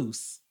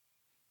Zeus.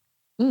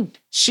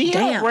 She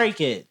helped break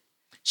it.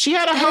 She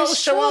had a whole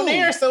show on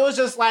there, so it was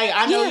just like,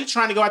 I know you're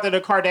trying to go after the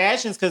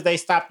Kardashians because they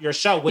stopped your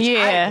show, which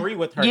I agree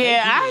with her.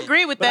 Yeah, I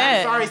agree with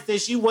that. I'm sorry,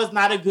 sis, you was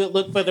not a good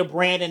look for the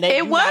brand, and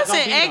it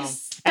wasn't.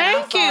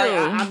 Thank you.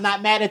 I'm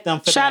not mad at them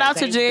for Shout that. out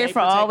to Jared for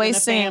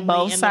always saying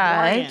both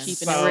sides.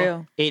 Keeping it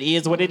real. It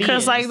is what it is.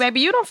 Because, like,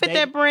 baby, you don't fit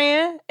that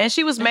brand. And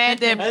she was mad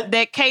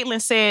that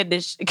Caitlyn said that.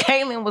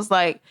 Caitlyn was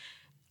like,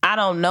 I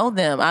don't know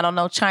them. I don't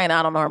know Chyna.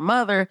 I don't know her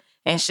mother.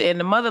 And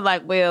the mother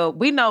like, well,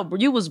 we know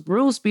you was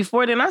Bruce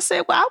before then. I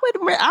said, well, I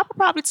would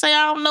probably say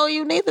I don't know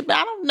you neither, but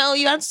I don't know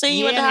you. I've seen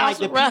you at the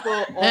house. Like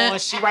the people on,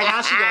 she going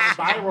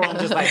viral and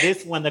just like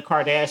this when the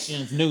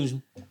Kardashians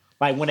knew,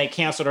 like when they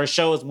canceled her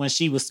shows when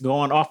she was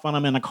going off on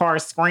them in the car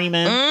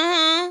screaming,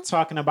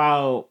 talking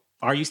about,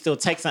 are you still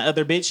texting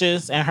other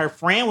bitches? And her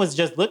friend was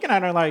just looking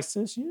at her like,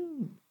 sis,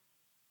 you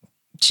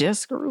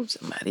just screwed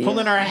somebody.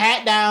 Pulling her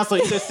hat down. So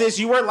either sis,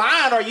 you were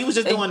lying or you was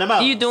just doing the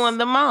most. You doing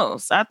the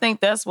most. I think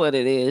that's what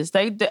it is.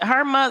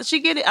 Her mother,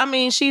 she get it. I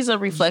mean, she's a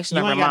reflection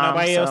of her mom. You ain't got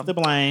nobody else to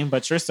blame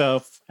but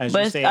yourself. As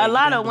but you said, a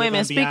lot of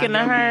women, speaking to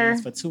her,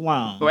 for too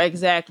long.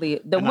 Exactly.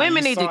 The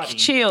women need to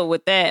chill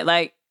with that.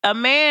 Like, a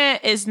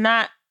man is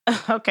not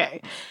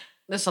okay.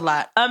 That's a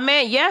lot. A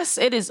man, yes,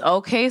 it is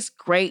okay. It's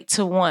great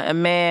to want a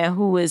man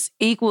who is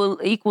equal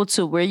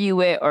to where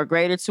you at or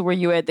greater to where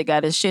you at that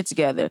got his shit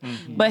together.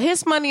 Mm-hmm. But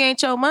his money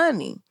ain't your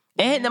money.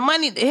 And the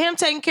money, him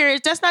taking care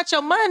of, that's not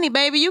your money,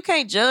 baby. You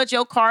can't judge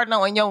your car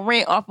note and your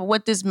rent off of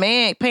what this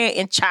man paying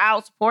in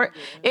child support.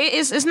 Yeah.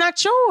 It's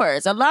not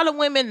yours. A lot of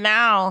women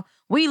now,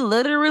 we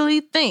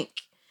literally think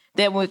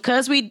that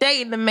because we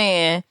dating the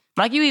man,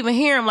 like you even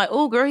hear him like,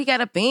 oh, girl, he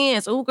got a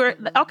Benz. Oh, girl.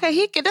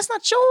 Okay, that's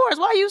not yours.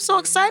 Why are you so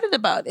excited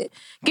about it?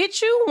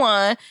 Get you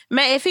one.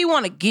 Man, if he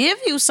want to give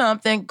you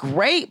something,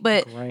 great.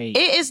 But it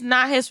is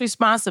not his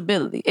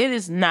responsibility. It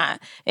is not.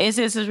 It's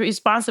his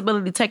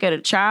responsibility to take care of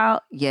the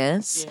child.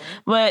 Yes. Yeah.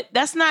 But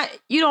that's not,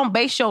 you don't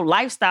base your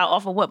lifestyle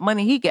off of what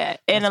money he got.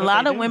 And a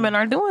lot of women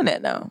are doing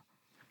that now.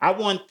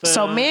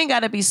 So men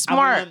got to be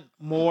smart. I want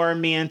more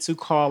men to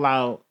call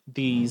out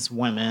these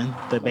women,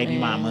 the baby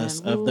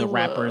mamas of the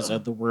rappers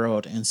of the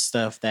world and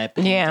stuff that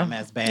paint them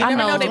as bad. I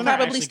know they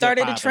probably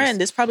started a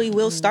trend. This probably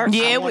will start.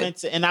 Yeah,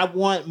 I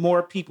want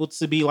more people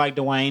to be like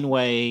Dwayne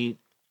Wade.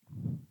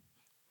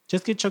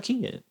 Just get your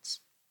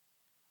kids.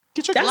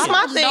 That's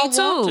my thing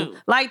too.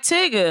 Like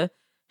Tigger.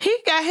 He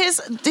got I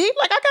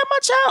got my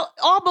child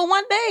all but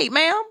 1 day,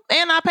 ma'am.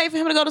 And I pay for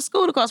him to go to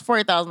school. It costs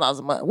 $40,000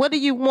 a month. What do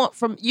you want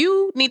from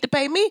you? Need to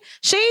pay me?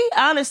 She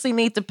honestly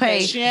need to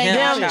pay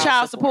them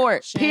child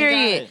support.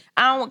 Period.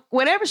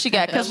 whatever she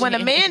got. Because when the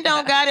men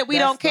don't got it, we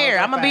don't care.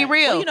 I'm gonna be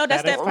real. Well,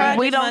 that's that project.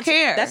 We don't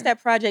care. That's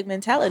that project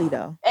mentality,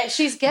 though. And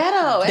she's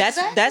ghetto.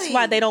 That's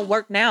why they don't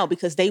work now,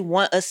 because they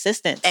want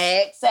assistance.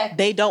 Exactly.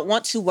 They don't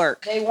want to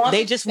work.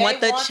 They just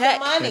want the check.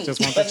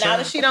 But now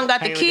that she don't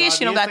got the kids,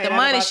 she don't got the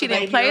money. She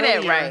didn't play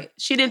that right.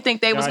 She didn't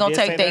think they was gonna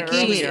take their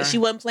kids. She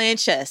wasn't playing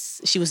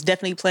chess. She was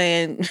definitely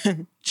playing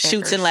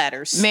shoots and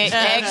ladders.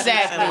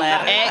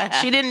 Exactly.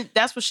 She didn't.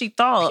 That's what she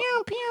thought.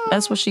 Pew, pew.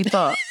 That's what she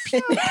thought.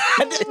 Do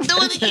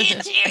it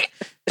again, Jerry.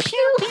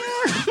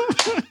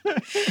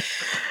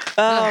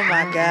 Oh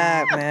my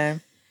God,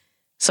 man.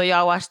 So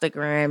y'all watched the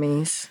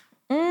Grammys.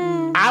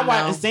 I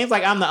watched. It seems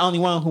like I'm the only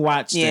one who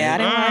watched it. Yeah, I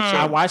didn't watch it.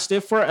 I watched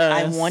it for us.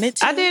 I wanted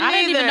to. I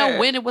didn't even know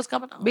when it was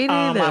coming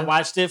on. I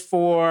watched it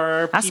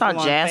for people I saw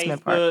on Jasmine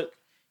Facebook. part.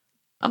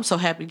 I'm so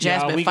happy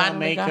Jasmine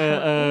finally got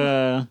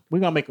her. We're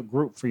gonna make a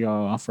group for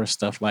y'all for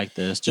stuff like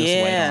this. Just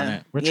wait on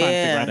it. We're trying to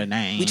figure out a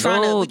name.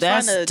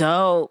 That's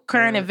dope.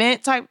 Current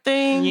event type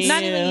thing. Yeah.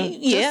 Not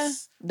even,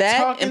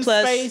 that and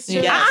plus,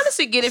 I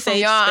honestly get it from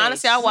y'all. Safe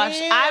Honestly, I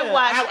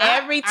watch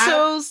every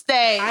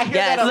Tuesday. I hear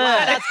that a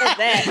lot.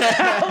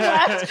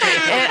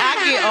 And I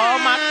get all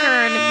my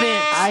current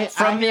events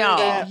from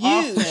y'all.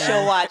 You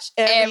should watch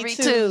every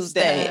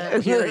Tuesday.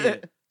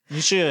 Period.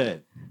 You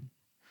should.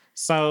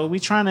 So we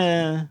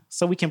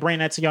can bring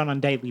that to y'all on a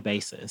daily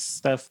basis.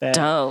 Stuff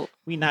that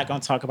we not gonna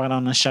talk about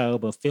on the show,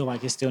 but feel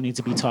like it still needs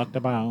to be talked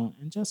about,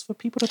 and just for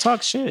people to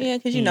talk shit. Yeah,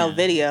 because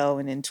video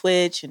and then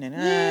Twitch and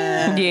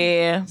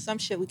then some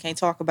shit we can't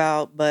talk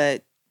about,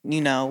 but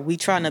we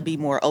trying to be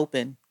more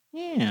open.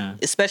 Yeah,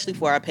 especially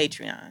for our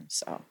Patreon.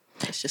 So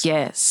it's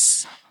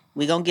just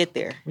we gonna get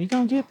there. We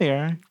gonna get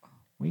there.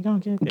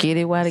 Get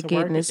it while the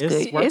getting is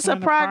good. It's a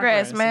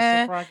progress,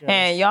 man.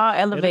 And y'all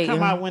elevating. It'll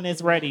come out when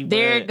it's ready.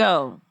 There it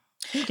go.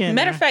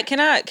 Matter of fact, can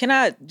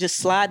I just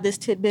slide this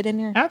tidbit in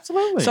there?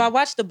 Absolutely. So I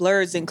watched the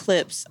blurs and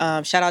clips.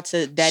 Shout out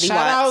to Daddy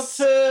Watts.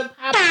 Shout out to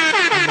Papa. I'm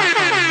not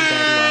calling him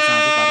Daddy Watts.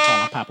 I'm just about to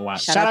call him Papa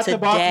Watts. Shout out to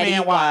Boss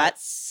Man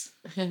Watts.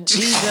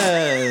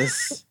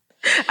 Jesus.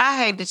 I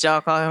hate that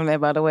y'all call him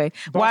that, by the way.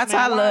 Watts,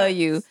 I love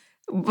you.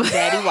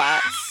 Daddy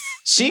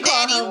Watts. She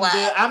called him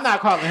good. I'm not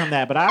calling him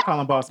that, but I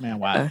call him Boss Man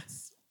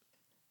Watts.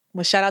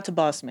 Well, shout out to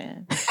Boss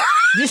Man.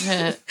 She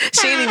didn't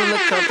even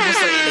look comfortable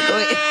saying it. Go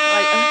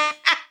ahead.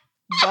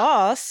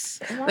 Boss.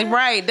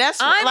 Right. That's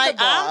I'm like, the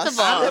boss. I'm the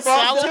boss. So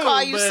I will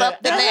call you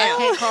something now. I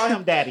can't call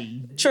him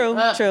daddy. True.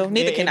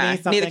 Neither can I.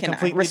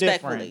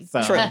 Respectfully.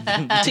 So. True.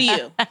 To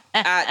you.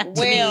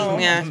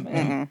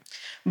 Yeah.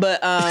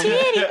 But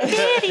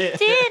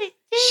Daddy.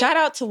 shout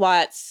out to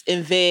Watts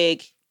and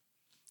Vig.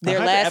 Their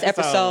last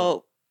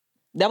episode.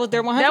 That was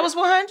their 100? That was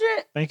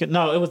 100?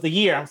 No, it was the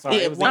year. I'm sorry.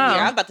 Yeah, It was 1 year.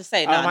 I was about to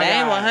say, no,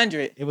 that ain't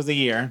 100. It was a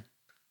year.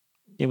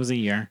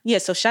 Yeah,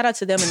 so shout out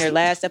to them in their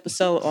last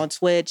episode on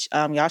Twitch.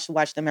 Y'all should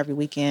watch them every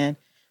weekend.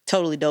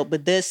 Totally dope.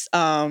 But this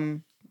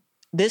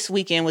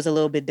weekend was a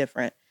little bit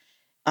different.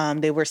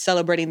 They were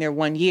celebrating their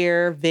 1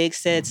 year. Vig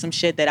said some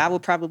shit that I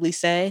would probably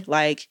say,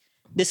 like,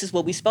 this is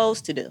what we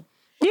supposed to do.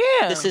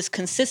 Yeah. This is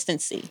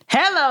consistency.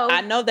 Hello.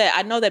 I know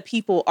that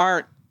people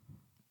aren't,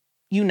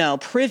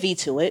 privy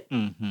to it,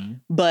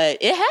 but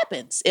it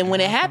happens. And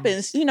when it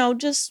happens,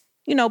 just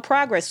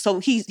progress. So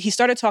he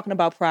started talking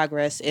about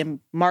progress, and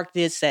Mark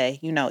did say,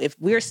 if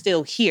we're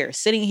still here,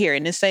 sitting here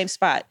in this same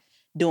spot,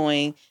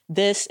 doing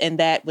this and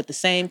that with the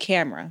same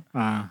camera,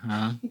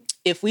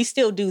 if we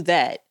still do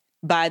that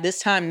by this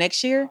time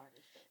next year,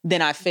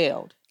 then I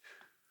failed.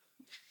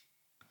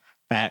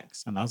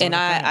 Facts. And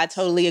I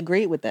totally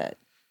agreed with that.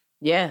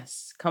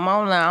 Yes. Come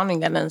on now. I don't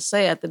even got nothing to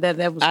say after that.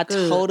 That was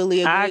good.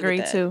 Totally agree. I agree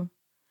with that. too.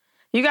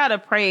 You got to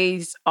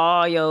praise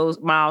all your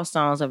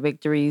milestones and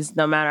victories,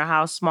 no matter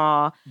how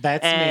small.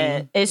 That's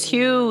and me. It's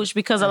huge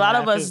because a lot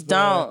of us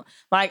don't.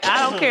 Like,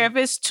 I don't care if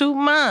it's 2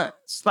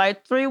 months,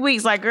 like 3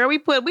 weeks. Like, girl, we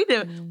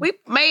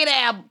made an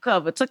album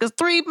cover. Took us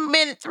 3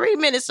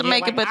 minutes to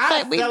make it, but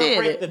we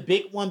did it. The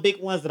big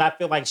ones that I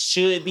feel like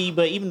should be,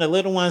 but even the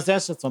little ones,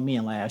 that's just for me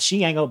and Laugh.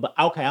 She ain't gonna,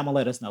 okay, I'm gonna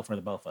let us know for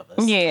the both of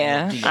us.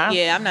 Yeah.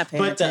 I'm not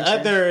paying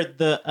attention. But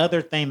the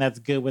other thing that's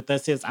good with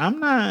us is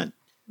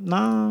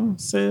no,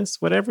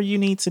 sis, whatever you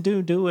need to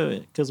do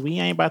it. Because we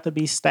ain't about to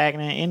be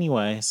stagnant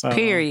anyway. So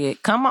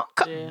period. Come on.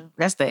 Yeah.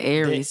 That's the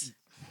Aries.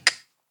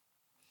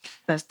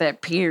 That's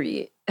that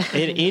period.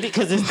 It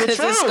because it's the truth.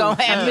 It's going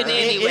to happen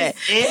anyway.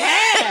 It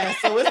has.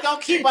 So it's going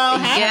to keep on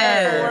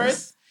happening for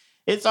us.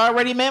 It's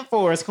already meant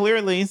for us,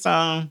 clearly. So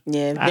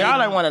yeah,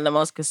 y'all are one of the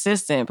most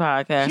consistent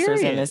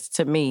podcasters in this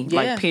to me.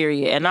 Yeah. Like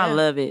period. And I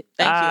love it.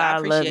 Thank you. I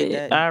appreciate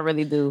that. I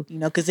really do.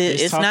 Because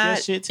it's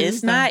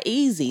not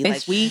easy.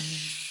 Like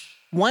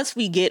once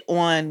we get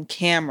on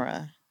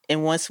camera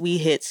and once we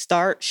hit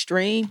start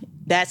stream,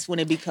 that's when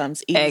it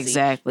becomes easy.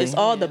 Exactly. It's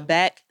all the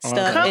back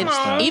stuff.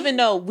 And even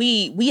though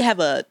we have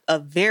a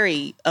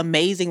very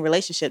amazing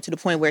relationship to the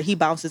point where he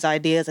bounces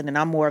ideas and then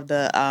I'm more of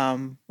the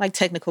like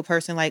technical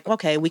person, like,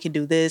 okay, we can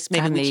do this.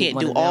 Maybe we can't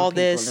do all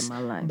this,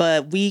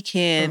 but we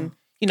can,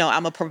 I'm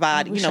gonna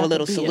provide, a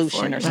little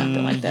solution or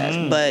something like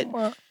that.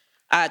 But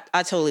I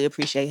totally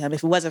appreciate him.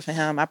 If it wasn't for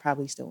him, I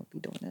probably still wouldn't be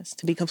doing this,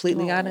 to be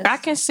completely honest. I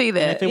can see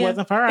that. And if it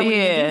wasn't for her, I wouldn't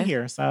even be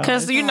here. So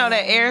Because you know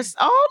that airs.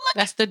 Oh, look,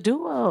 That's the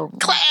duo.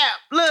 clap.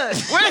 Look.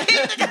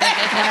 Hit the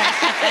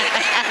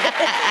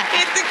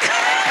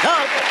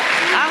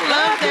I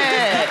love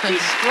that.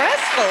 It's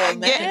stressful,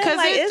 man. Because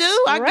Like, it it's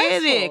do. I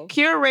get it.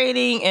 stressful.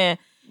 Curating and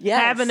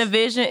having a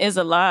vision is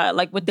a lot.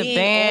 Like with the Being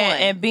band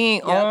on. and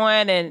being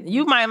on, and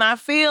you might not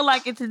feel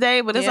like it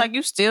today, but it's like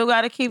you still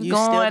got to keep You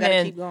going. still gotta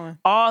And keep going.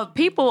 all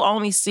people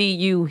only see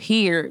you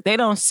here. They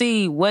don't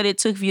see what it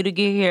took for you to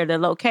get here, the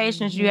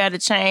locations you had to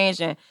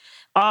change, and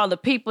all the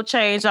people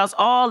change,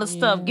 all the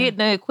stuff, getting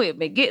the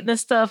equipment, getting the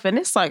stuff, and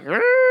it's like,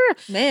 Man.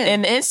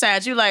 and the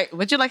inside you like,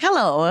 but you're like,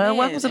 hello,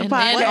 welcome to the And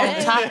then podcast.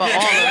 on top of all of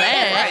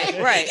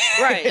that,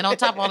 right. and on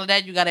top of all of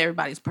that, you got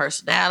everybody's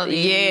personality.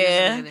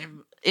 Yeah.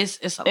 It's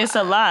a lot. It's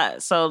a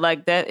lot. So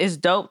like that, it's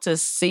dope to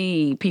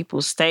see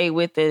people stay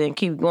with it and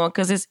keep going,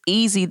 because it's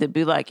easy to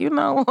be like, you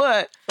know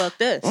what, Fuck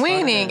this. we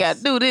ain't even got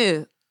to do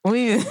this.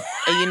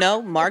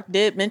 And Mark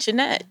did mention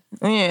that.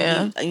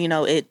 Yeah.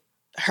 It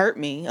hurt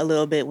me a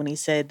little bit when he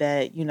said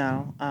that,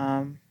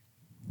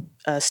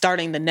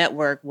 starting the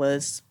network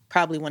was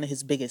probably one of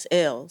his biggest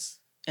L's.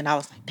 And I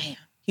was like, damn.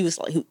 He was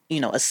like,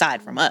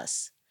 aside from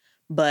us.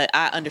 But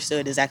I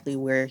understood exactly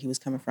where he was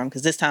coming from,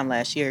 because this time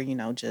last year,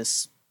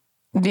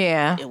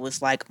 Yeah. it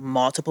was like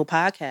multiple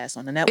podcasts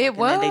on the network. It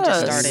was. And then they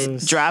just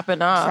started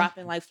dropping off.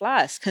 dropping like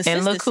flies.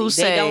 And look who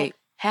Consistency. They say- don't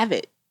have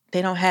it.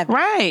 They don't have it.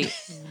 Right.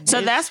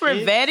 So that's where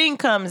vetting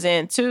comes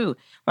in too.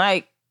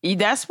 Like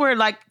that's where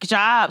like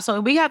jobs. So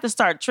we have to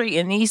start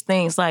treating these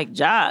things like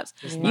jobs.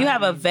 You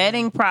have a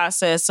vetting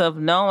process of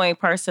knowing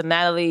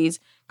personalities.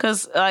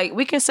 Cause like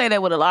we can say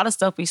that with a lot of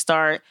stuff we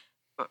start.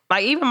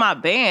 Like even my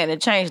band,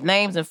 it changed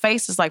names and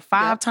faces like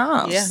 5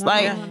 times. Yeah.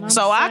 Like Yeah.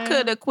 so I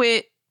could have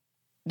quit.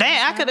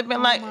 Damn, I could have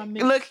been like,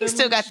 look, he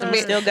still got the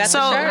bit. Still got the So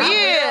shirt.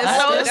 yeah,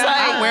 so it's like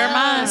I wear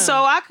mine. So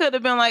I could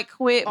have been like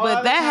quit, All but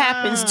the that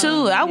happens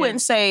too. time. I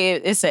wouldn't say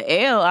it's an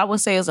L. I would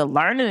say it's a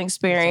learning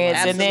experience,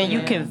 and then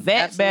you can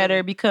vet Absolutely.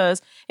 better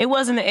because it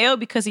wasn't an L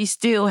because he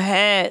still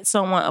had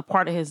someone a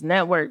part of his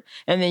network,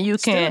 and then you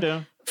can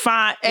do.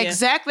 find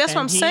exactly. That's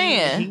what I'm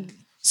saying.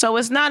 So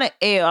it's not an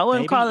L. I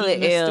wouldn't call it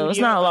an L. It's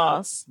not a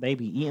loss. They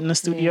be eating the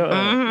studio up.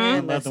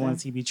 Mhm. And the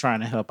ones he be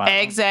trying to help out.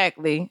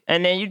 Exactly.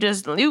 And then you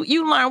just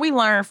you learn. We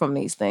learn from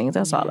these things.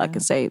 That's all I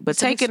can say. But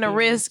taking the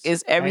risk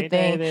is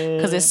everything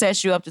because it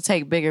sets you up to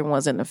take bigger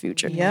ones in the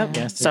future. Yep.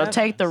 Yes, So it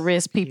take the does.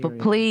 risk, people.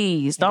 Period.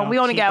 Please don't. We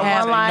only keep got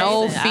having one life.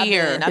 no Listen, I've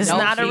fear. been- It's no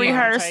not a fear.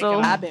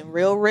 rehearsal. I've been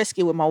real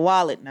risky with my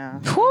wallet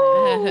now.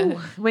 Whew.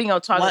 We ain't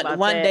gonna talk about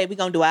One that. day we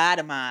gonna do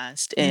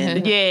itemized,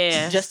 and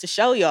Yeah. just to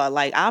show y'all,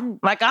 like I'm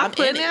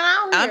putting in it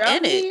out here. I'm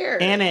in it. here.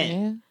 In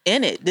it.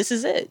 In it. This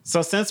is it.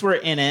 So since we're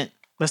in it,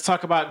 let's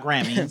talk about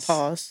Grammys.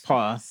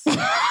 Pause.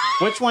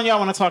 Which one y'all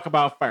want to talk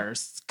about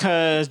first?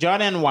 Because y'all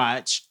didn't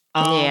watch.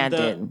 Yeah, I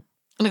didn't.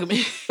 Look at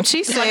me.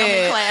 She Like I'm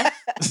in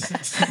said,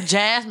 class.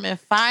 Jasmine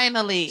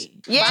finally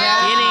Yeah.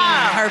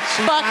 getting her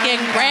fucking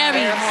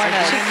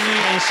Grammys.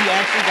 And she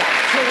actually got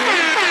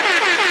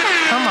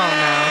come on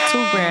now, 2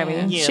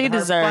 Grammys. Yeah, She her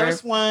deserved.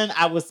 First one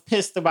I was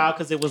pissed about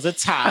because it was a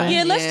tie.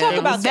 Yeah, let's talk it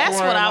about was- that.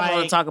 That's what I want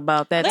like- to talk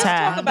about. That Let's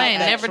time. talk about They ain't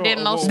that. never did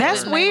no That's That's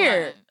split in their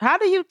weird. life. How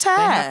do you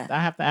tie? I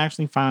have to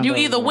actually find. You the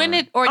either win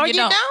award. it or Or you you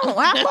don't.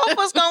 How both of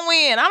us gonna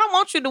win? I don't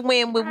want you to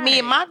win with me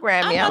and my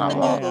Grammy. I I'm about to don't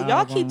want. Google.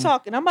 Y'all keep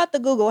talking. I'm about to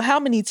Google how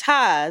many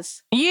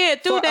ties Yeah,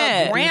 do for a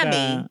that.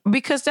 Grammy.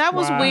 Because that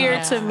was Wow.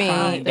 weird to me.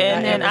 Find And it.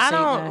 I then never I seen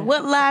don't. that.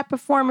 What live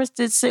performance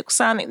did Silk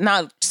Sonic?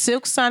 No,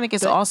 Silk Sonic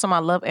is awesome. I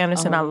love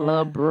Anderson. I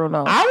love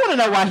Bruno. I want to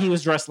know why he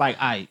was dressed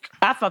like Ike.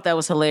 I thought that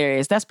was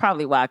hilarious. That's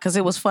probably why, because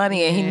it was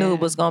funny and he knew it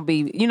was gonna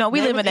be. You know,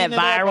 we They live was in that eating it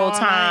up viral all night,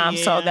 time,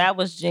 so yeah. that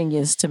was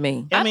genius to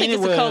me. I mean, think it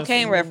it's a was-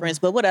 cocaine reference,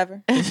 but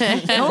whatever. It's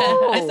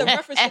a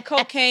reference to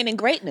cocaine and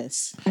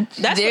greatness.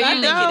 That's There what I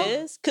you think go. it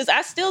is. Because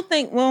I still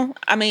think, well,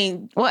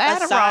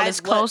 Adderall aside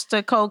is what- close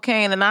to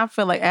cocaine, and I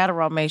feel like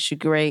Adderall makes you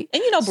great.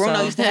 And Bruno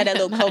So- used to have that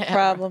little coke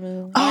problem.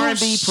 And,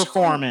 R&B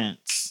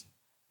performance.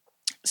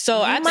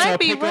 so I might think,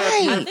 be pick up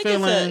right. your I think it's a-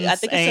 feelings I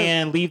think it's a-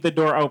 and leave the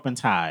door open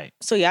tight.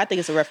 so yeah, I think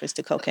it's a reference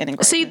to cocaine and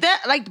greatness. See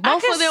that, like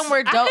both of them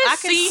were dope. I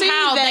can see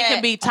how that. they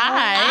can be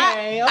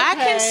tied. I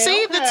can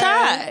see the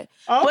tie,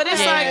 but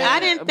it's like I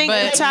didn't think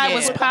the But tie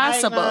was yeah.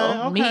 possible.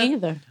 Okay. Me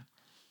either.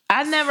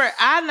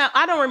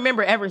 I don't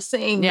remember ever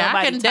seeing. Yeah, I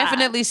nobody can tie.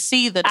 definitely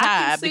see the I can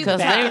tie see because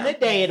the Back tie. in the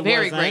day, it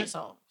very wasn't. great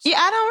songs. Yeah,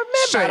 I don't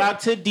remember. Shout out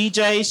to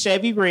DJ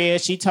Chevy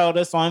Red. She told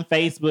us on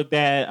Facebook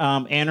that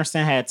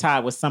Anderson had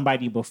tied with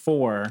somebody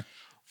before.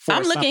 for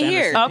I'm looking something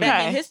here. else.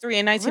 Back in Okay. history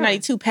in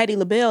 1992, Patti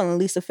LaBelle and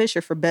Lisa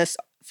Fisher for best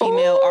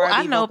female Ooh, R&B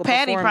I know vocal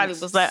Patty probably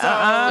performance. was like, So,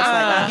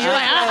 it's You're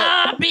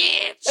like,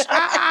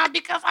 bitch.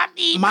 Because I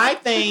need My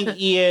thing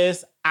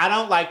is, I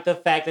don't like the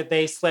fact that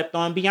they slept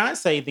on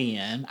Beyonce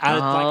then. Like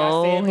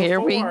I said here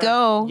we before,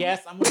 go.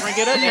 Yes, I'm going to bring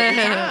it up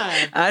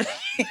every time.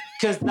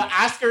 Because the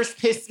Oscars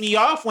pissed me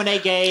off when they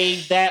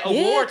gave that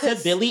award to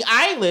 'cause- Billie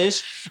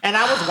Eilish. And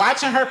I was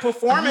watching her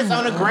performance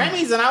on the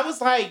Grammys, and I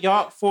was like,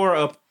 y'all, for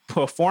a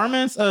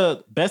performance,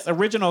 best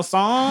original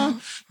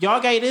song.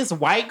 Y'all gave this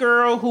white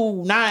girl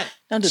who not.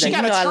 Don't do she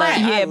that. got a I love- track.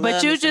 Yeah, I but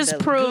love you me some just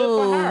Billie. proved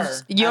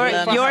Good for her. I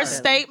love your her.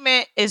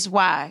 statement is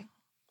why.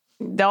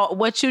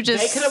 What you They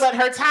just could have let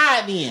her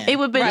tie then. It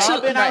would've been Y'all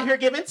too- been out here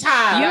giving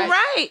ties. You're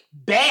right.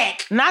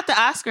 Back. Not the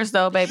Oscars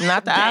though, baby.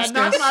 Not the Back. Oscars.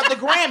 No, not the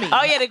Grammy.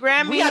 Oh yeah, the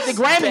Grammys. We got the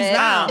Grammys Back.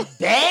 now.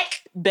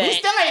 Back. We Back.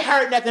 still ain't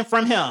heard nothing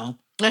from him.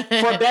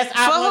 For best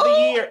album of the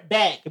who? year,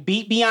 Back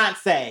beat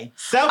Beyonce. Oh, I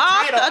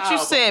Self-titled thought you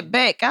album. said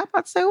Beck. I was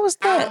about to say, what's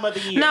that? Album of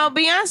the year. No,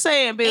 Beyonce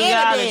and Billie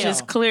And Eilish Adele.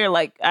 is clear.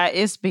 Like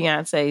it's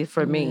Beyonce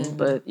for me,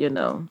 but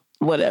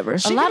whatever.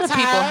 A lot of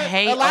people tied.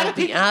 hate A lot on of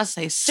people-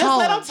 Beyonce so Just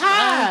let them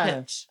tie.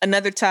 much.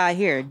 Another tie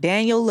here.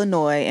 Daniel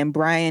Lanois and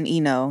Brian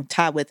Eno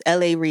tied with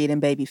L.A. Reid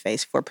and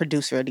Babyface for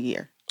Producer of the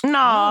Year. No,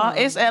 Oh.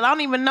 it's I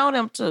don't even know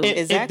them two. If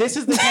Exactly. this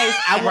is the case,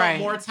 I want Right.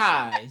 more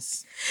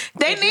ties.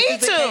 They If this need is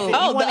the case, to. if you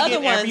Oh, the wanna other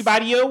give ones-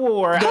 everybody an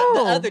award. The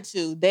Oh. other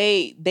two,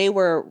 they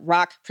were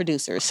rock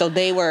producers, so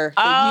they were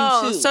the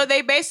Oh, U2. so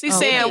they basically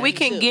Okay. saying we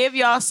can U2. give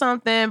y'all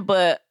something,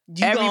 but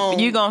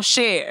you gonna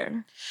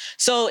share.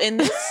 So in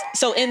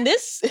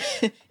this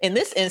in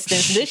this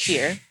instance this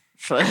year,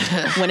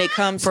 when it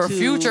comes For to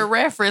future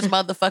reference,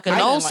 motherfucker, I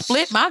don't didn't like-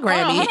 split my hold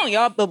Grammy. on,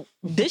 y'all. But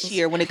this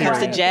year, when it comes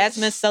to Right.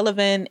 Jasmine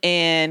Sullivan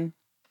and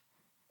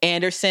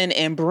Anderson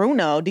and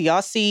Bruno, do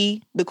y'all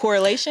see the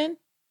correlation?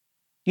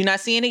 You not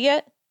seeing it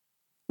yet?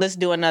 Let's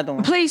do another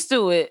one. Please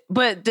do it.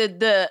 But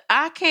the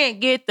I can't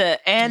get the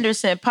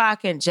Anderson,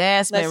 Pac, and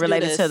Jasmine Let's do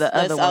related this. to the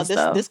other ones this,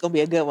 though. This gonna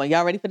be a good one.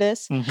 Y'all ready for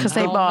this? Because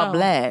I they don't all know.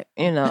 black.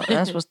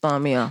 That's what's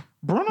throwing me off.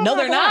 Bruno No,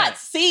 they're black. not.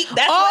 See,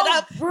 that's Oh,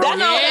 what I'm. Bruno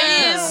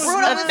that's is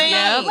Bruno a is thing.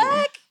 not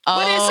black.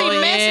 But is he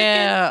Mexican?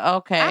 Yeah,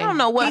 okay. I don't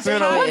know what He's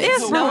Bruno Italian.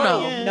 is. He's Bruno.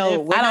 Italian. No,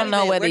 we're I not don't know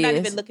even, what we're he not is.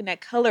 even looking at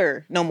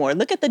color no more.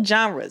 Look at the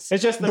genres.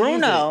 It's just the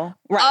Bruno,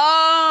 right?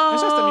 Oh,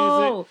 It's just the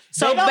music.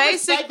 So They don't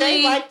respect- basically,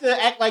 they like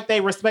to act like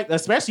they respect,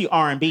 especially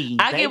R&B.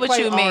 I They get what play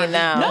you mean R&B.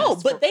 now. No,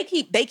 but they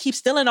keep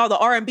stealing all the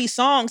R&B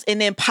songs and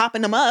then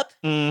popping them up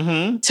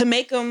Mm-hmm. to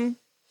make them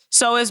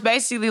so it's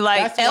basically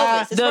like That's why-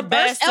 Elvis. It's the reverse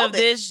best of Elvis.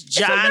 this It's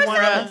reverse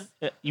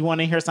genre. You want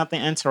to hear something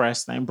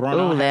interesting?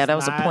 Bruno Ooh, has that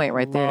was a not point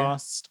right there.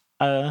 Lost,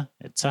 to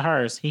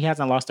hers. He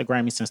hasn't lost a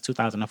Grammy since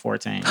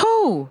 2014.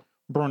 Who?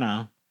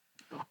 Bruno.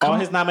 All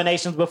his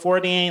nominations before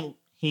then,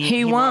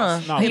 He won.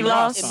 lost. No, He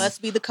lost. It them.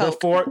 must be the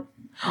coke. Before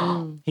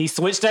he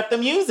switched up the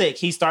music,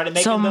 he started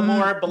making So the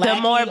more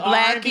blacky,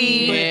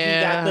 blacky. but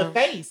he got the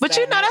face. But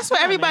you know, that that's what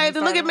matched him, everybody and did.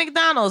 he Look at started-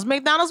 McDonald's.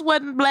 McDonald's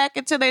wasn't black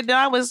until they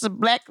done was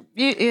black.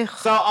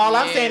 So all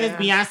I'm saying is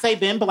Beyonce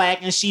been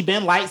black and she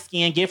been light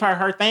skinned. Give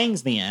her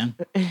things then,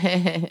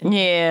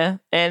 Yeah,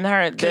 and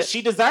her. because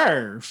she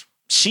deserve.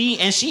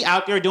 She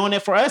out there doing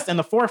it for us in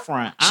the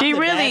forefront. I'm She the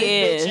really baddest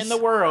bitch is. in the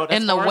world. as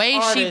And the far as way she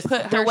artists.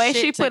 put her the way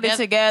shit she put together, it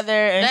together,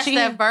 and that's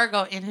that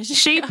Virgo energy.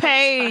 she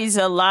pays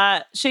a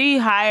lot. She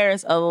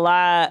hires a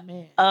lot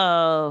Man.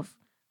 of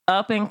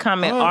up and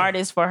coming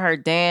artists for her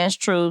dance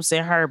troops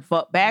and her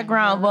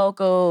background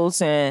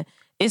vocals, and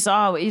it's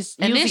always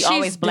And then usually she's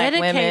always black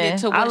dedicated women.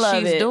 to I what love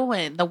she's it.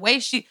 doing. The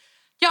way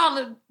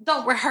y'all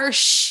don't rehearse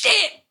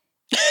shit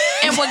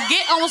and will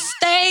get on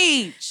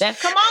stage.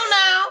 Come on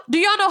now. Do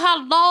y'all know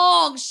how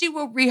long she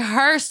will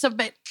rehearse to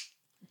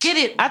get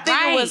it I think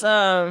right? it was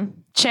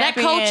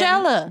Champion.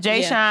 Coachella.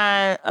 Jay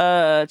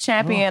Shine,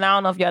 Champion. I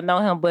don't know if y'all know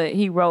him, but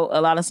he wrote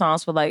a lot of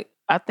songs for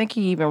I think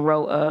he even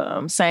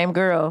wrote Same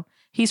Girl.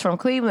 He's from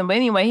Cleveland. But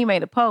anyway, he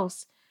made a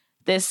post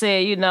that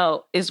said,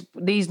 it's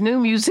these new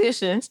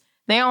musicians,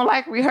 they don't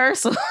like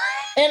rehearsal.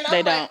 And I'm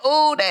They like,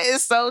 oh, that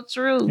is so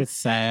true. It's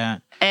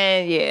sad.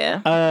 And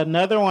yeah.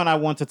 Another one I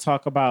want to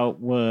talk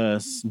about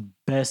was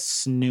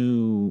Best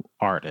New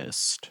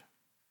Artist.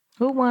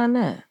 Who won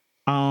that?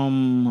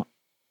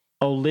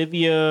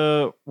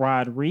 Olivia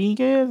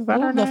Rodriguez. Is that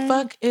her Who the name?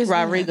 fuck is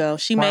that? Rodrigo.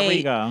 She made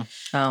Rodrigo.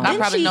 I Didn't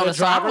probably she- know The the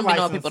song. I don't driver even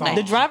know license people's song.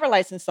 names. the driver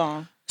license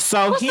song.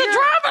 So What's here, the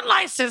driver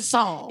license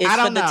song? It's I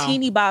for don't the know.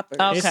 teeny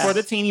boppers. it's Okay. for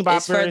the teeny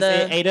It's for boppers.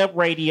 the- It ate up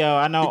radio.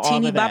 I know The all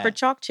teeny of that. bopper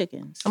chalk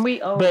chickens.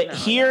 We old But now.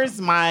 here's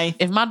my: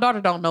 If my daughter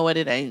don't know it,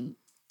 it ain't.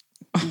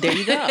 There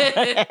you go.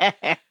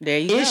 There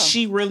you go. Is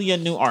she really a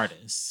new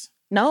artist?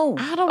 No.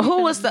 I don't. Who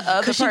even- was the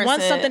other 'Cause she person?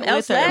 won something with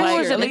else her? last Who year.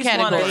 was at The least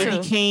one or category.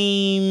 Baby two?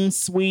 Keem,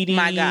 Sweetie,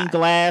 My God.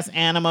 Glass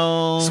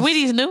Animals.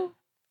 Sweetie's new?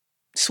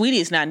 Sweetie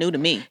is not new to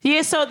me.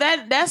 Yeah, so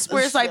that's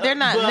where it's like they're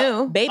not But-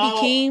 new. Baby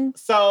Keem,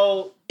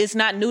 So, it's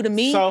not new to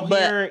me, So but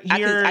here- I can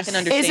here's-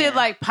 understand. Is it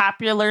like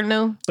popular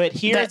new? but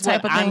here's That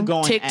type what of I'm thing?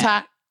 going TikTok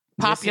at.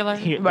 popular?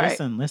 Right.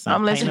 Listen. I'm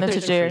Paint listening the to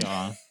picture Jerry. for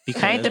y'all,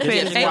 Paint the because picture.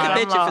 this is Paint the why-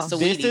 picture for lost.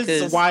 Sweetie. This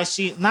is 'cause why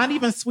she not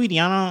even Sweetie.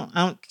 I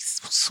don't.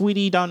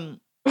 Sweetie don't.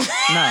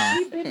 No.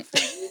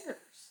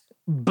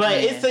 But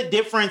it's a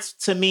difference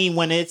to me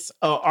when it's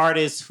an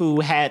artist who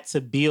had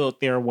to build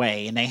their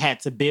way and they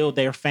had to build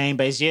their fan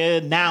base. Yeah,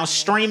 now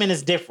streaming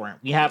is different.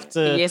 We have to.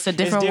 Yeah, it's a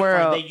different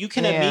world. That you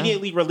can Yeah.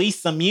 immediately release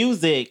some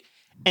music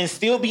and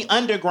still be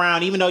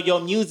underground, even though your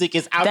music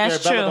is out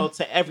That's there true. available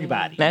to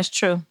everybody. That's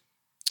true.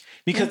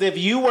 Because if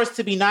you were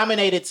to be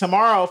nominated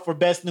tomorrow for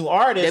Best New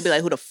Artist, They'd be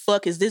like, who the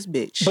fuck is this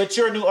bitch? but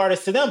you're a new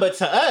artist to them. But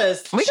to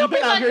us, We she's gonna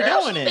been be out like, here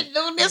girl, doing she it. been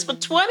doing this for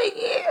 20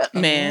 years.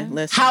 Man,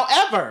 listen.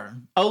 However,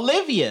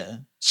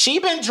 Olivia, she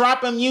been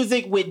dropping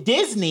music with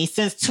Disney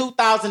since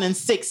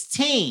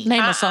 2016.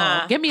 Name a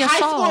song. Give me a High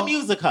song. School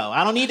Musical.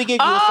 I don't need to give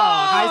you a song.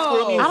 High School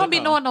Musical. I don't be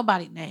knowing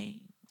nobody's name.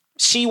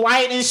 She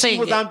white and she Sing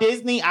was it. on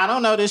Disney. I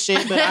don't know this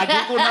shit, but I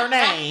googled her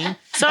name.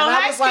 So and I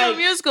High was School like,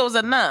 Musical was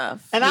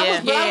enough. And I was,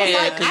 but I was Yeah,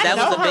 like, 'cause I that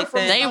know was a her big from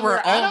thing. They were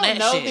somewhere. I on don't that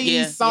know shit. these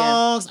Yeah,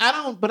 songs. I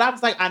don't. But I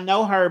was like, I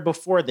know her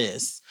before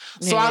this.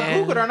 So I Yeah.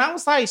 googled her and I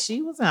was like,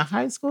 she was in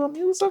High School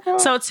Musical.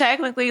 So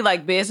technically,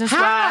 like business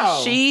How?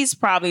 wise, she's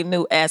probably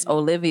new as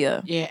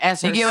Olivia. Yeah,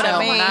 as You get what I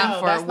herself, mean? not No,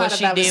 for that's what not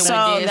she a valid did thing. with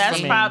So Disney.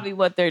 that's probably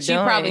what they're She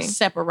doing. probably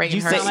separating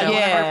you sound herself. like one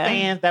of her Yeah.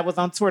 fans that was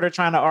on Twitter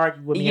trying to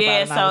argue with me Yeah, about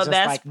it. And I so was just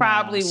that's like,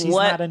 probably she's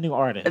what not a new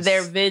artist.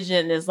 Their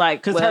vision is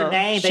like, Because well, her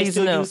name, they she's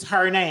still new. use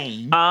her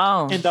name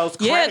Oh, in those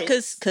Yeah,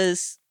 credits.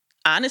 because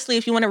honestly,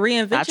 if you want to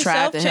reinvent I tried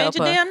yourself, to change help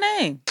your her. damn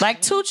name.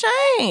 like 2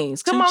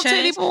 Chainz. Come 2 on, Chainz,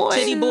 Titty Boy.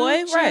 Titty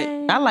Boy,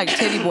 right. I like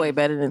Titty Boy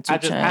better than 2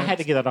 Chainz. I had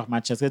to get that off my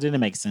chest. It didn't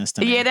make sense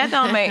to me. Yeah, that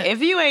don't make.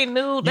 If you ain't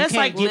new, You that's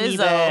can't like give me Lizzo.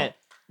 that.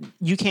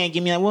 You can't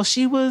give me that. Well,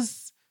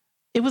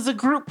 it was a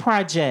group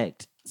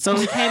project. So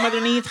it came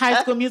underneath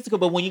High School Musical.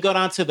 But when you go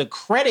down to the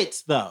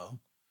credits, though,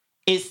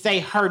 it say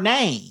her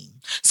name.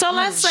 So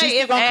let's She's say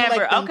still if gonna Amber,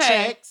 collect them okay,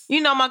 checks. you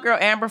know my girl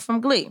Amber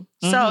from Glee.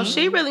 So Mhm.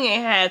 she really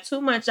ain't had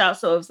too much out.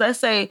 So if let's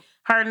say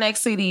her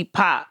next CD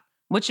pop,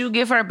 would you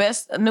give her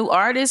best new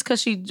artist?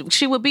 Because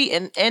she would be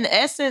in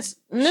essence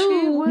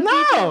new.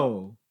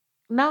 No.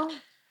 No,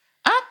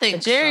 I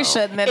think Jerry's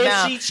so. shutting it If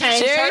down. she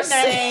changed Jerry her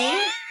said-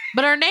 name,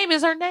 But her name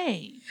is her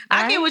name.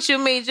 I right? get what you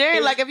mean, Jerry.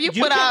 Like if you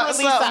put can out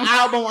release something, an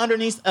album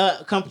underneath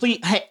a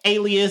complete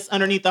alias,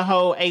 underneath the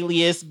whole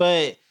alias,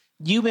 but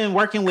you've been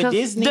working with 'Cause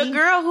Disney. the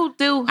girl who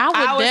do I would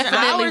hours and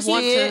definitely hours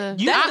want here, to.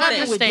 You I working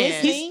with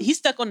understand. Disney? He's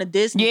stuck on the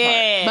Disney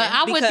yeah, But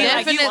I would Because,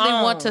 like, definitely you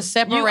own- want to you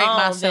separate own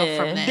myself it.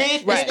 from that.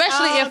 Did, Right.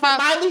 Especially if did I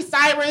Miley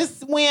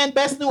Cyrus win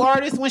Best New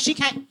Artist when she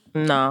came.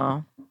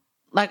 no,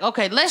 like,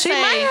 okay, let's she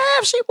say might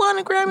have. She won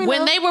a Grammy. when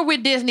though. they were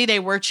with Disney, they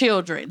were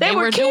children. They They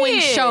were were doing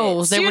kids.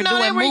 shows. They You were know,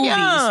 they doing were movies.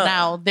 young.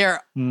 Now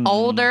they're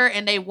older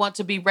and they want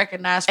to be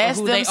recognized for As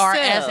who they are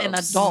as an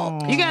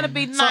themselves. adult. You got to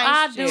be nice. So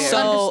I do Jerry. So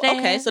understand.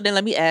 okay, so then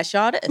let me ask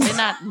y'all this. They're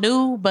not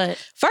new, but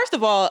First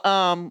of all,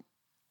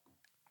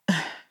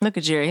 Look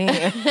at Jerry.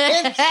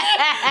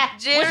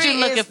 Jerry What you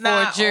looking is for,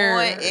 not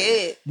Jerry? on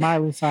it.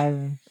 Miley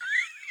Cyrus.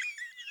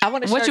 I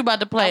want to. what you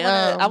about to play?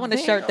 I want a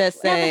shirt that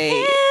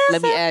say.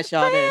 Let me ask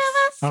y'all this.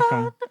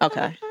 Okay.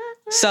 Okay.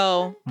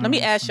 So let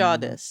me ask y'all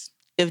this: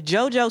 if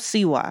JoJo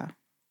Siwa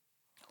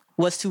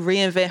was to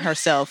reinvent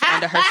herself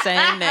under her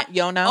same name, you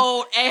don't know?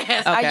 Old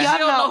ass. Okay. Y'all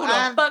don't know who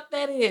I'm- the fuck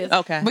that is.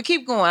 Okay. But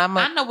keep going.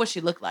 I know what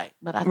she looked like,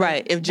 but I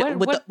Right. think- If Jo-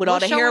 what- with all what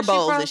the show hair was she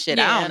bows from? and shit,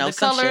 Yeah, I don't know, the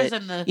some colors shit.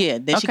 and the Yeah.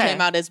 Then she Okay.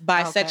 came out as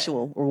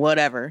bisexual or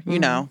whatever. You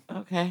know.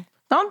 okay.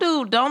 Don't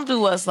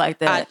do us like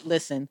that.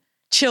 Listen,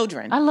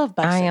 children. I love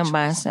bisexual. I am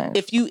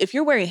bisexual. If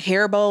you're wearing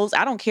hair bows,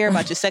 I don't care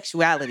about your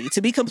sexuality.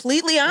 To be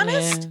completely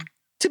honest,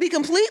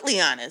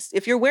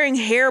 if you're wearing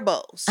hair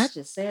bows, I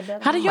just said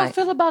that. How do y'all Like,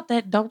 feel about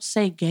that? Don't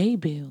say gay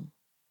bill.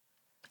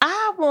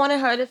 I wanted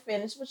her to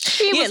finish, but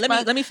she yeah,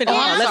 was. let me finish. Oh,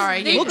 Hold on, I'm let's-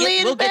 sorry. We'll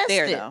Deeply get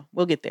there invested. though.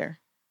 We'll get there.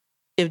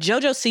 If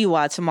JoJo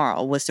Siwa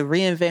tomorrow was to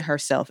reinvent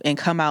herself and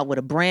come out with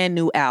a brand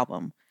new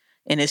album,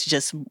 and it's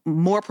just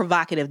more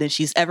provocative than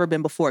she's ever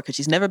been before, because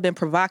she's never been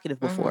provocative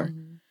before,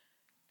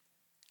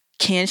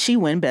 can she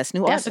win Best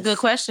New That's Artist? a good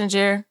question,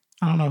 Jerry.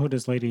 I don't know who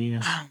this lady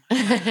is.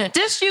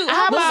 Just you. I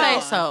How would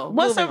about say so.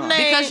 What's her Moving on.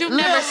 name? Because you've Lil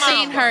never Mama.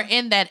 seen her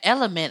in that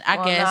element, I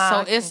Well, guess.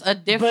 nah, So it's a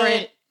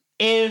different.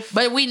 But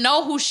But we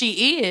know who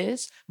she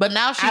is. But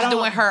now I she's don't-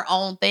 doing her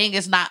own thing.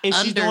 It's not if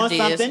under she's doing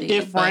something Disney,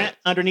 different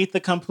underneath a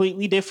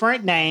completely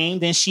different name,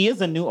 then she is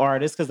a new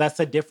artist because that's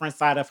a different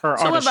side of her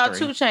So what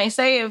artistry. about 2 Chainz?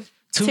 Say if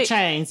Two Ti-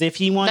 Chains. If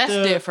he wanted That's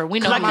to different. We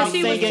know come who out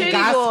he was. singing Titty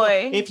gospel,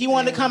 Boy. if he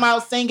wanted to come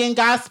out singing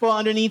gospel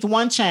underneath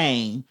 1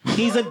 Chain,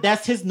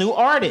 that's his new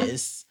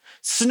artist.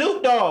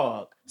 Snoop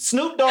Dogg.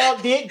 Snoop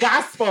Dogg did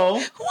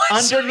gospel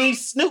underneath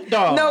Snoop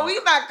Dogg. No, we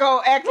not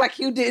gonna act like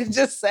you didn't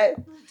just say.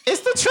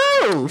 It's the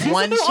truth. He's a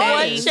 1 new Chain.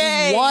 artist.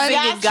 One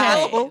Singing Chain.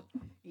 gospel.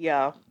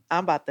 Yo,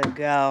 I'm about to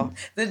go.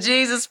 The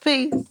Jesus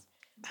piece.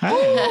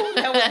 Hey.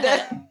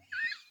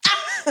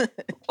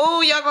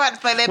 Oh, y'all gonna have to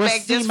play that Well,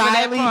 back see, just for that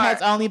Miley part.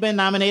 has only been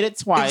nominated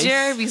twice.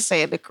 Jerry be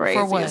saying the crazy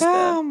For what? stuff.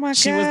 Oh my god.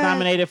 She was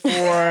nominated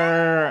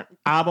for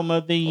Album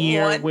of the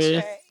Year 1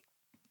 with Chain.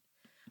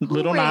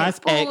 Little ran Nas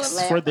full X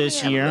of for laugh. this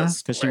Let me have year a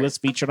because she squirt. was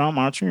featured on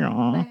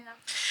Montreal.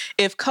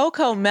 If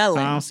Coco I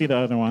Melon don't see the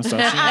other one, so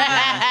she ain't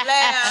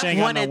got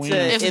no wanted win. to-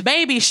 It's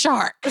Baby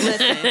Shark.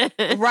 listen,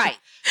 right.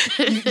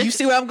 You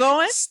see where I'm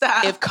going?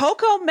 Stop. If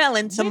Coco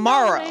Melon They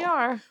tomorrow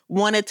are.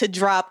 wanted to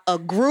drop a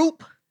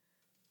group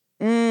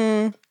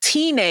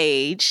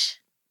teenage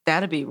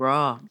That'd be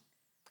raw.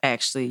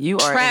 Actually, you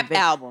are trap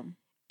album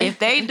If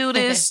they do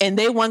this, and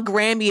they won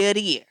Grammy of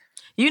the Year,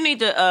 You need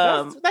to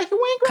Like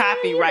you ain't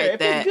copyright if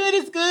that. It's good.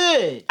 It's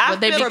good. I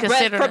Would they feel be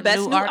considered for a best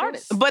new new artist?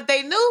 artist. but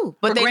they knew,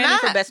 but For they Grammy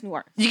not. for best new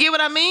artist. You get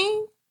what I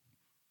mean?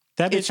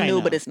 That It's bitch ain't new,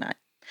 know. but it's not.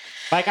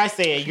 Like I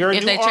said, you're a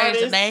If new they change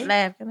artist. the name,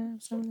 Laugh, can I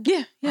have something?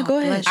 Yeah, go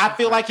ahead. bless I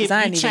feel like if 'Cause I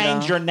you ain't even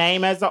change know. your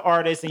name as an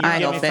artist and I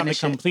you're ain't giving gonna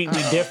something finish it.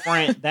 completely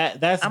different,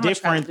 that's I'm gonna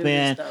try to different do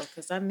than this, though,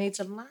 because I need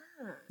to learn.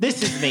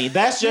 this is me.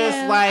 That's just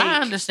Yeah, like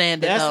I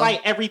understand it. that's though.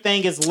 like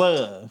everything is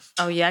love.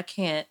 Oh yeah, I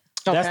can't.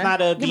 That's Okay.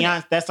 not a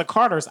Beyonce. That's a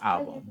Carter's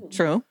album.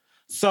 True.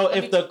 So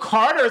if the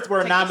Carters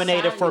were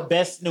nominated for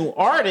Best New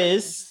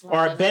Artist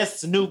or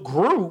Best New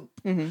Group,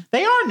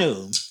 they are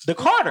new. The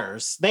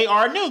Carters, they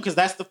are new because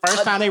that's the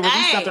first time they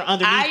released something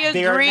underneath I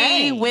their agree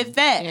name. with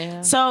that.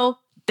 Yeah. So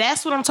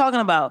that's what I'm talking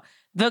about.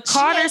 The She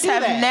Carters ain't do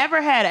have that. never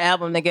had an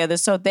album together,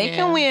 so they Yeah.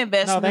 can win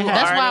Best No, they New haven't.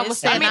 That's why I was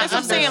Artist. saying. I mean, that's what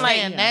I'm saying. Like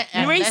understand that,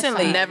 and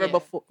recently. that's Never yeah.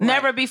 before.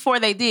 never before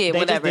they did They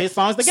whatever. just did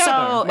songs together.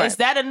 So Right. is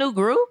that a new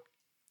group?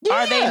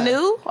 Are they Yeah.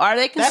 new? Are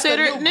they That's a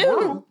considered new?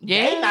 group.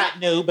 Yeah. They not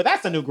new, but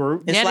that's a new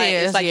group. It's That like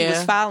is, it's like you was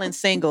yeah. filing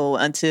single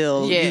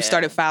until Yeah. you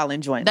started filing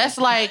joint. That's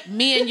like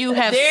me and you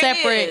have There it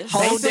separate. is.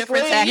 whole Basically,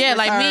 different Yeah, actors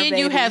like are, me and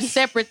you baby. have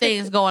separate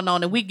things going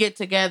on, and we get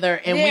together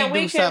and Yeah, we we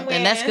do can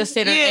something. That's win.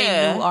 considered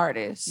Yeah. a new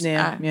artist. Yeah,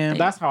 I yeah. think.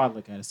 That's how I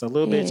look at it. So,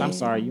 little bitch, I'm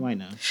sorry, you ain't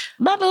know.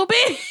 My little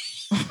bit.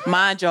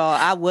 Mind y'all,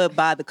 I would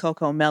buy the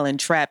Coco Melon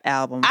Trap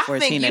album for I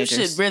think teenagers.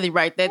 you should really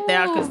write that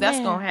down because that's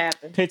man. gonna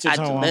happen. Picture I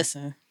to 'em.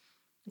 listen.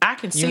 I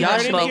can see You Y'all heard that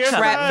it should smoke here be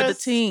coming. trap for the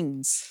first.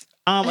 teens.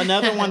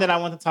 Another one that I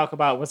want to talk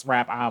about was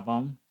rap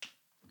album.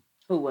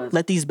 Who was?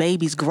 Let these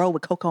babies grow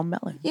with Coco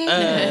Melon.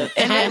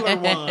 Taylor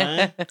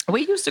one.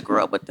 We used to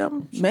grow up with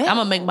them. Man, I'm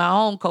gonna make my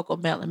own Coco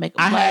Melon. Make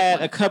a I black had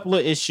one. a couple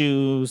of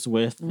issues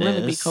with this.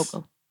 Really be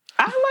Coco.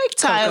 I like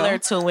Tyler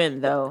to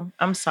win though.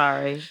 I'm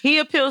sorry. He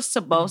appeals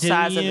to both Do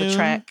sides of the you?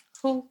 track.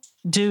 Who?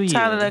 Do you?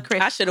 Tyler the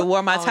Creator. I should have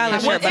wore my Tyler yeah.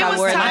 shirt, but it I was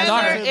wore it my my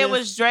daughter. Tyler. It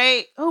was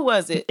Drake. Who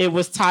was it? It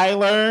was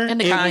Tyler.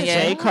 And the it was Kanye.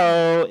 J.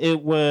 Cole.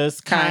 It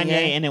was Kanye,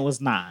 Kanye. and it was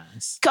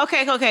Nas.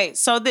 Okay.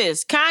 So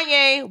this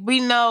Kanye, we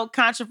know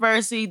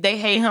controversy. They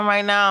hate him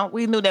right now.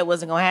 We knew that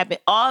wasn't gonna happen.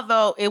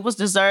 Although it was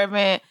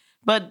deserving,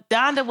 but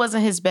Donda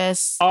wasn't his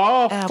best.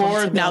 All Album four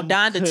to of Now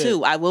them Donda could.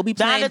 2. I will be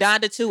playing Donda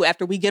Donda 2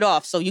 after we get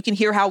off, so you can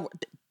hear how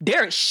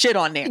there is shit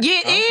on there.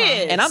 Yeah, it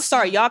is. And I'm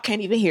sorry, y'all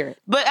can't even hear it.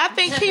 but I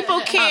think people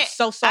can't. I'm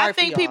so sorry. I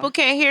think for y'all. people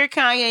can't hear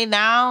Kanye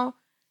now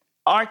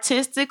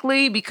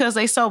artistically because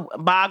they so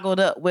boggled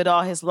up with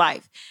all his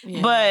life.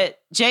 Yeah. But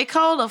J.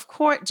 Cole, of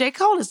course, J.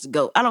 Cole is the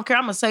GOAT. I don't care.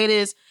 I'm gonna say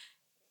this.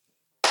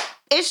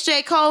 It's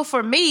J. Cole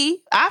for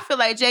me. I feel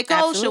like J. Cole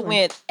should Absolutely.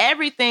 win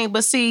everything.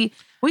 But see,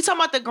 we talking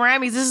about the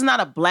Grammys. This is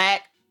not a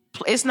black.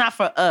 It's not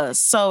for us.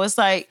 So it's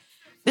like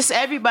this.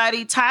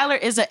 Everybody. Tyler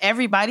is an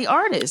everybody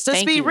artist. Let's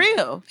Thank be you.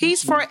 real.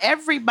 He's for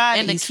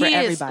everybody. And the He's for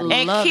kids everybody.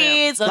 And love him.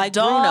 kids, Like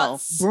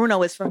adults.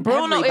 Bruno is for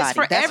Bruno everybody. is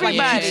for That's why he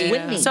everybody. keeps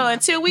winning. So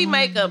until we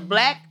make a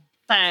black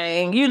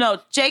thing, you know,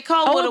 J.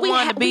 Cole would have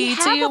won the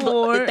BET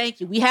award. Thank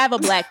you. We have a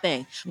black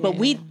thing, but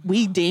we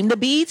deem the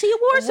BET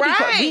awards to be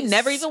Right. we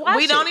never even watch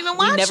We it. don't even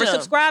watch We never them.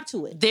 subscribe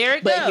to it. There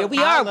it But go. here we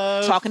I are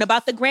love- talking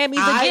about the Grammys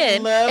I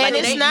again, love And the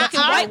it's ain't not nothing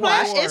our like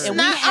place. watch. It's and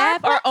not we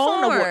have our own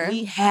platform. award.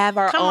 We have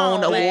our Come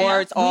own on, man.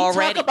 awards We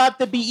already. talk about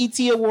the BET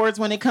Awards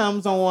when it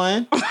comes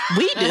on.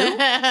 We do.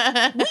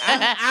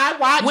 I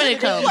watch When the it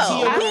comes BET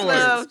on. I Awards.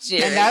 love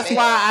Jerry. And that's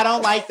why I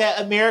don't like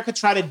that America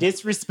try to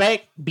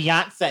disrespect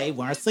Beyonce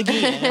once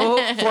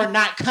again for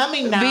not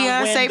coming now.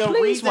 Beyonce, when the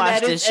please reason watch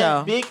that this it's show.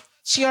 As big,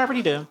 she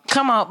already do.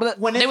 Come on, but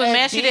When They it's was as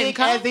mad she didn't big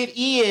come? as it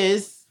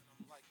is,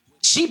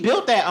 she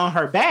built that on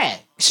her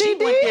back. She went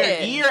there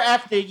did. year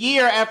after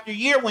year after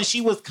year when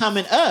she was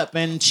coming up,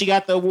 and she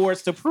got the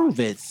awards to prove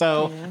it.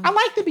 So I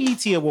like the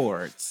BET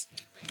Awards,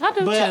 I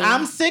do but too.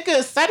 I'm sick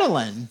of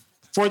settling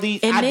for the.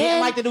 And I didn't then-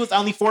 like that it was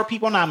only 4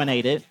 people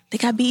nominated. They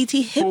got BET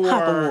Hip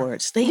Hop For-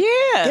 Awards. They,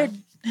 yeah, they're-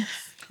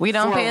 we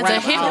don't For pay a the rap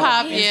hip attention. hop,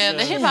 album. yeah,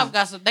 the hip hop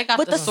got some. They got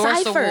But the the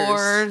Source ciphers.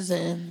 Awards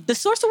and the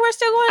Source Awards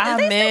still going. I Is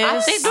they still-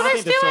 miss- they- I do don't they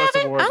think the still Source have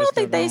it? Awards I is don't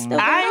think still they going. still.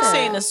 I ain't got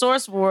seen it. the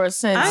Source Wars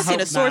since. I ain't seen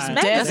hope a Source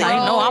not. magazine.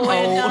 I know I'm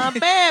and, old.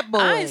 Bad Boy.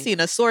 I ain't seen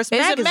a Source Is it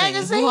magazine.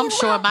 magazine? Ooh, I'm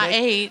sure my They-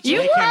 age. You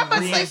They were can up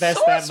and say reinvest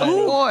Source that money.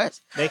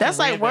 Awards. They can That's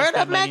like reinvest Word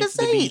that Up money into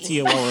magazine.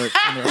 The BET Awards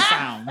and their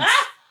sounds.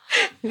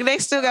 They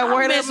still got I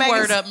Word Up miss magazine.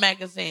 Word Up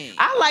magazine.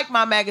 I like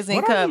my magazine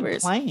What are you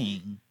covers.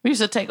 playing? We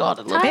used to take all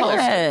the little Tyler,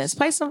 posters.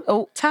 play some.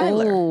 Oh,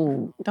 Tyler.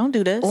 Ooh. Don't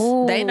do this.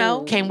 Ooh. They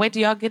know. Can't wait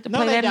till y'all get to No,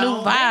 play they that new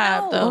don't.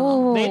 vibe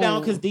though. Ooh. They don't,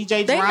 because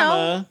DJ They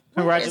Drama,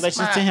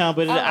 congratulations to him,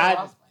 but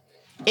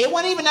it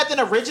wasn't even nothing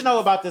original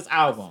about this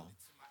album.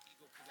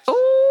 Ooh.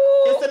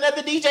 It's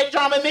another DJ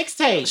Drama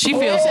mixtape. She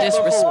feels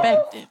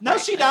disrespected. No,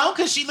 she don't,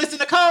 because she listened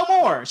to Cole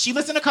more. She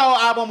listened to Cole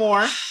album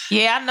more.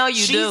 Yeah, I know you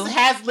She do.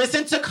 has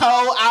listened to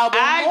Cole album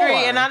I more. agree,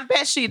 and I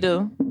bet she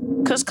do.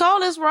 Cause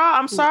Cole is raw.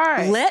 I'm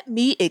sorry. Let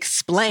me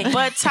explain.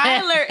 But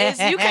Tyler is,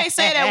 you can't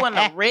say that one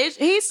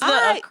original. He's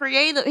the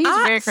creative. He's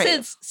very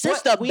creative.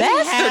 Since the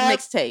Bastard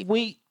mixtape.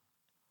 We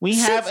We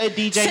have a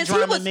DJ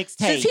Drama mixtape.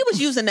 Since he was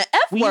using the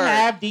F We word,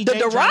 have DJ the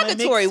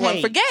derogatory Drama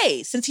one for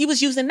gays, since he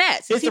was using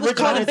that, since It's he was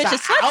original. calling It's bitches an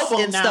sluts album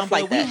and now, stuff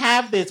but like we that.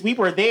 have this. We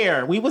were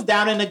there. We was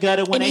down in the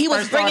gutter when And they he was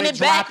first bringing started it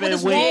back. dropping What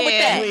is wrong with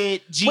that?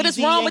 Jeezy, What is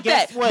wrong and with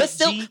guess that?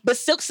 what? But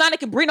Silk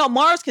Sonic and Bruno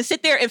Mars can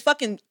sit there and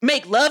fucking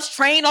make Love's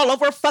Train all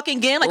over fucking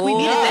again like we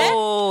needed that.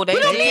 Oh, they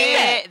We don't did. need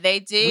that. They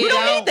did. We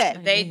don't need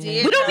that. They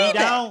did. We don't They need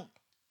that. don't.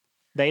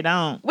 They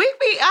don't.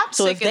 I'm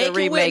So if sick they of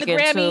the can win the remaking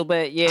Grammy, too,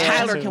 but yeah,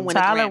 Tyler can win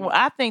the Grammy.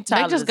 I think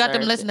Tyler They just got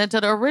them deserves listening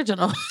to the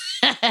original.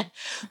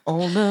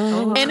 Oh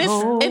no. And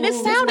it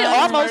sounded His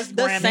almost first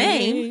the Grammy.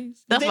 same.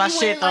 That's Then my you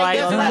shit went though. like I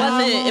ain't this. gonna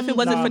lie. If it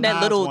wasn't No, for that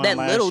Nas little won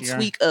last year.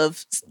 tweak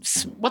of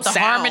With the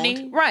sound,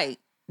 harmony? right?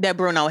 That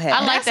Bruno had.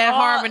 I like that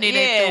harmony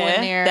they threw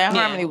in there. That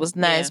Yeah. harmony was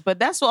nice, Yeah. but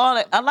that's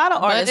what a lot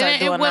of But artists are it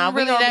doing now. wasn't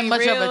We really gonna that be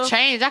much of real. a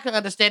change. I could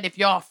understand if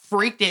y'all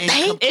freaked it and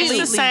Thank you. completely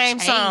It's the same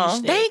changed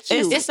song. it. Thank you.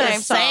 It's the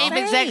same song. same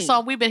exact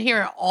song we've been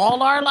hearing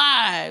all our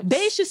lives.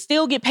 They should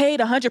still get paid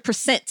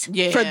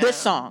 100% for this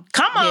song.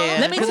 Come on. Yeah.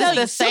 Let me 'Cause tell it's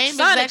you, the same Silk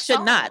Sonic exact should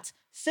song. not.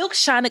 Silk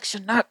Sonic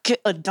should not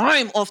get a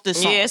dime off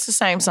this song. Yeah, it's the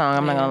same song.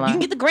 I'm not gonna You lie. can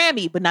get the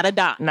Grammy, but not a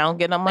dime. No, don't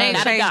get no They money. ain't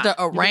Not a changed dime.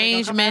 the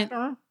arrangement.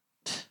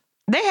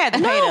 They had to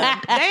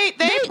pay them.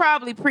 They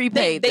probably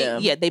prepaid them.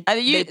 Yeah, they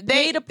paid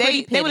a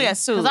pretty they would penny. have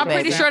sued. Because I'm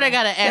pretty baby. sure they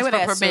got to They ask would for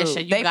have permission.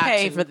 sued. You They got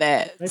paid to. for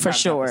that They for probably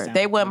sure. got the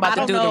They wasn't about I to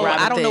don't do the know.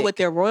 Robin I don't know Thicke. what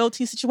their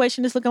royalty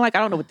situation is looking like. I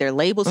don't know what their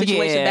label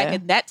situation Yeah. back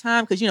at that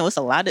time because it was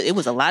a lot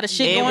of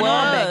shit It going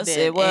on back was, then.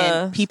 it was.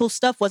 And people's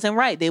stuff wasn't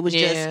right. They was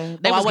Yeah.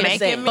 just They I was want to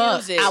making sing.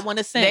 music. I want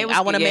to sing. They was-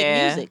 I want to yeah.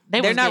 make music.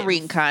 They They're was not getting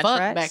reading fucked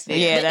contracts. back then.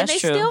 Yeah, and that's they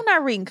true. still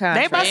not reading They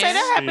contracts. about to say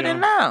that happening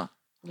now.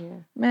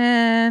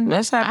 Man,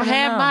 That's I happening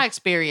had now. my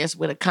experience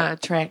with a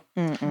contract.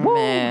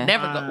 Man.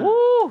 Never go.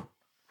 Woo.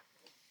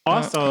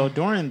 Also,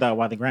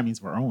 while the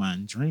Grammys were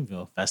on,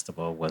 Dreamville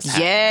Festival was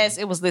happening. Yes,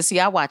 it was lit. See,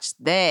 I watched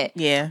that.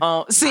 Yeah.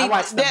 See, I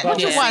watched that, both what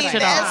you at the watch same it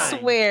time.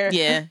 on? Where?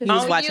 Yeah, he On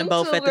was watching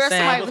both YouTube, at the girl,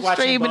 same. I somebody was was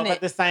watching streaming both it.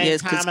 at the same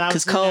Yes, time. and I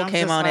was Cole sitting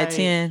there, came I'm on just at like,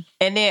 10.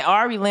 And then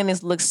Ari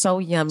Lennox looked so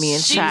yummy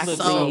and She chocolatey.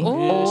 so good.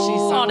 ooh,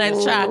 She's so all that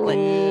good. chocolate.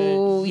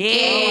 Ooh,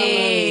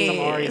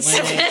 Yes.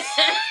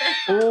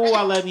 Oh,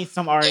 I love me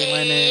some Ari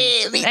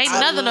Lennox. Ain't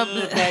nothing I of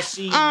love that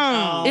she.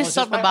 It's just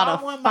something like, about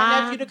I a want my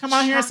fine nephew to come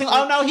out here and sing.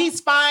 Oh no, he's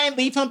fine.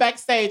 Leave him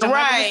backstage. I'm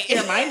Right. not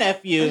gonna scare my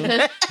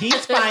nephew.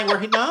 He's fine.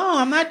 No,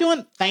 I'm not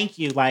doing. Thank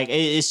you. Like,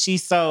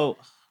 she's so.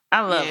 I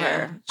love Yeah.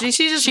 her. She's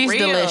She's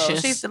real.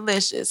 delicious. She's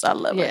delicious. I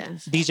love her.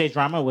 Yes. DJ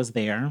Drama was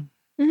there.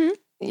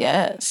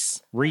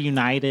 Yes.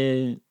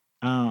 Reunited.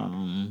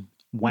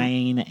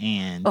 Wayne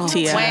and Oh,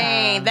 T.I.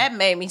 Wayne, that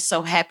made me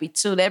so happy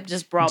too. That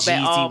just brought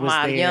back Jeezy all was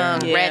my there.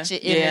 young Yeah,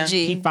 ratchet yeah.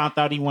 energy. he found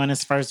out he won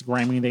his first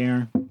Grammy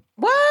there.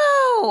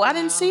 Whoa, I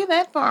didn't see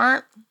that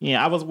part.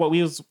 Yeah, I was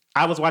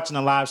watching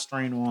a live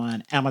stream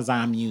on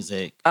Amazon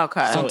Music.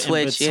 Okay. So On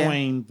Twitch, yeah. in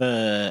between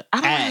the I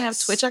don't acts, have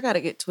Twitch. I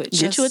gotta get Twitch.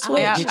 Get you a Twitch.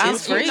 Yeah, Get I'm, you a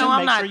Twitch. you know, I'm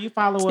Make not sure you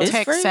follow us. It's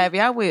tech free.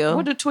 savvy. I will.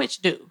 What do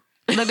Twitch do?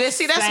 Look,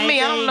 see, that's Same me.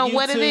 I don't thing know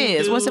what it YouTube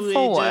is. What's it do,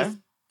 for? just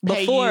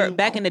pay Before, you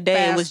back in the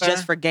day, it was faster.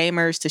 just for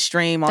gamers to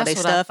stream all That's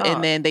their what I stuff. And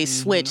thought. then they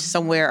switched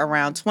somewhere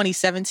around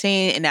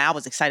 2017. And I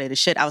was excited as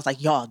shit. I was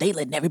like, y'all, they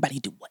letting everybody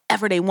do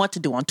whatever they want to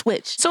do on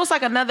Twitch. So it's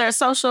like another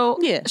social.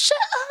 Yeah. Shut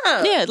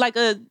up. Yeah, like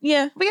We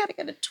gotta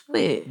get a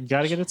Twitch. You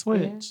gotta get a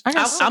Twitch. I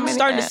got so I'm many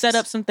starting to apps. set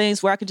up some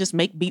things where I could just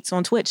make beats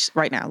on Twitch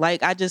right now.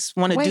 Like, I just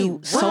want to Wait, do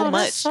what? so Oh,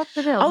 much. that's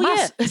something else. Oh, My-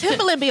 yeah.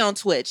 Timbaland be on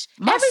Twitch.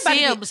 My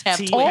Everybody Sims have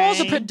T- Twitch. all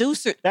the T-Pain.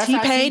 producers. That's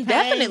how T-Pain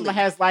definitely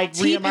has like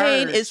T-Pain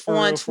reemerged is for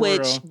on real, for Twitch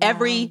real.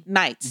 every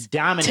night.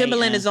 Dominating.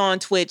 Timbaland is on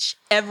Twitch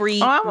every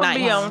Oh, I'm gonna night.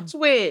 be on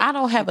Twitch. I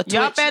don't have a Twitch.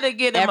 Y'all better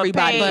get them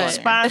Everybody a paid on.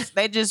 sponsor.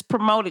 They just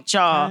promoted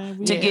y'all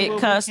we to do get what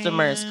we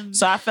customers. can.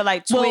 So I feel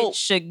like Twitch Well,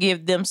 should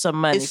give them some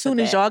money. As soon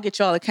for as that. y'all get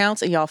y'all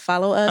accounts and y'all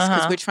follow us, because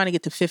Uh-huh. we're trying to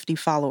get to 50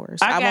 followers.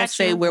 I I got won't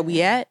say you. where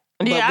we at,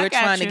 but Yeah, I we're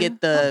got trying to you.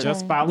 get the.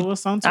 Just follow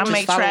us on I Twitch.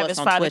 make follow Travis us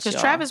on follow Twitch, because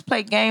y'all. Travis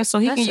play games, so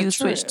he That's can the use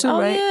truth. Twitch too, Oh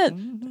right? yeah,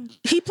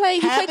 he play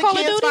Have the Call of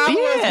kids Duty. follow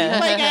us. Yeah. We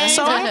play games.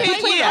 So I We can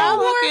play I'll Cold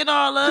War. look it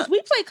all up. Because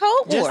we play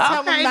Cold Just War. tell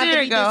Okay, him not there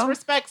to you be go.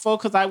 disrespectful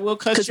because I will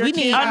cut 'Cause your we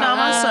need- kids Oh no, out.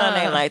 my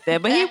son ain't like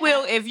that. But he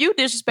will if you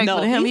disrespectful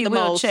No, to him, he's he the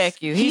will most.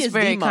 check you. He He's is the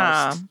very most.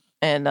 calm.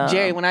 And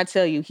Jerry, when I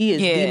tell you, he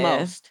is the yeah.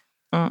 most.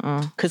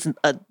 Because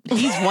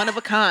he's one of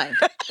a kind.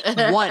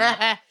 One.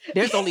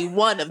 There's only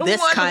one of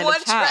this kind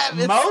of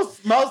child.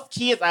 Most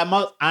kids,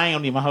 I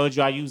ain't even hold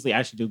you. I usually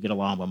actually do get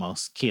along with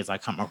most kids I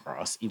come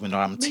across, even though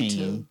I'm a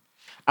teen.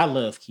 I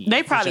love kids. they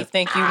It's probably just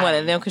think you one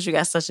of them because you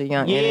got such a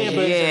young Yeah, energy.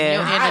 but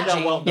Yeah. I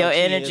don't want no Your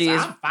kids. energy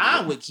is- I'm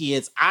fine with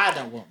kids. I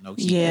don't want no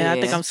kids. Yeah, I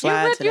think Yeah. I'm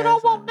sliding to You that.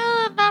 don't want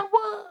none, not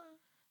one.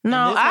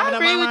 No, this I moment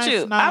of agree my with life,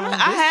 you. no. I have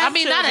I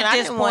mean, not children. at I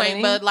this didn't want point,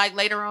 any. but like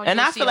later on. And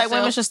you'll I see feel like women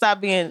yourself. should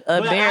stop being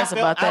But embarrassed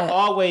about I've that.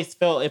 always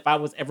felt if I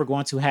was ever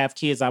going to have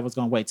kids, I was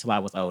going to wait till I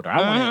was older.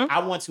 I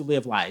want to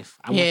live life.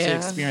 I want to Yeah.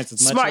 experience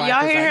as much Smart. life Y'all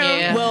as hear I him? can.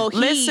 Yeah. Well,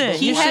 Listen,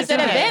 he you has should that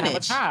do that.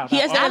 advantage. Child. He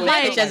has I've that always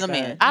advantage felt as a like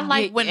man. that. I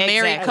like when married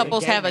Exactly.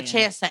 couples have a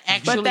chance to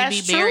actually But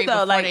that's be true married though.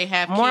 before Like they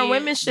have more kids.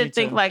 women should Me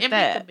think too. like and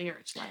that. make the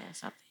marriage last.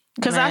 I think.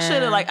 Because I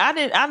should have,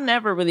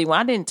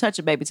 I didn't touch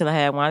a baby till I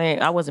had one.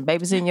 I wasn't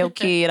babysitting your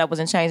kid. I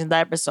wasn't changing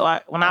diapers. So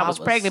when I was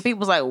pregnant, people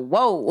was like,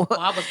 whoa.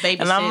 I was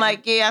babysitting. And I'm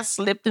like, yeah, I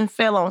slipped and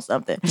fell on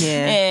something.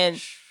 Yeah.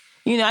 And,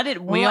 I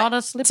didn't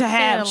want to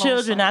have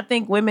children. I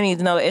think women need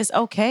to know it's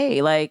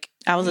okay. Like,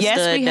 I was a yes,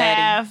 stud we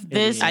daddy. have this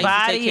I used to take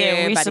body care of and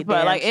we everybody support.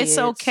 damn Like, it's kids.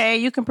 okay.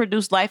 You can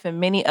produce life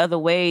in many other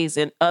ways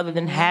and other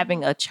than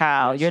having a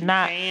child. You're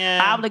not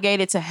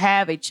obligated to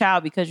have a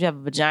child because you have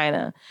a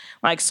vagina.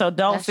 Like, so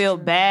don't feel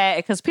bad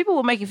because people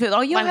will make you feel, oh,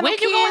 you don't have no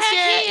kids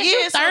yet. Kids?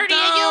 You 30 and you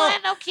don't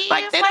have no kids.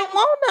 Like, they don't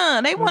want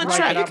none. They want to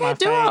try. You can't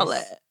do all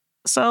that.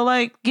 So,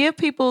 like, give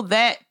people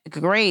that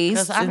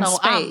grace I and know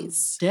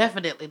space. I'm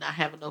definitely not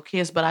having no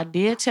kids, but I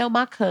did tell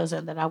my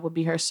cousin that I would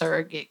be her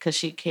surrogate because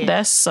she can't.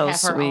 That's so have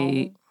her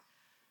sweet. own.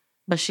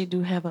 But she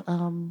do have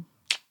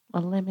a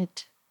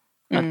limit.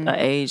 A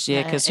age,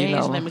 yeah, because age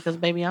limit. Because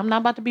baby, I'm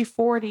not about to be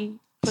 40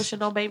 pushing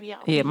no baby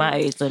out. Yeah, my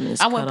age limit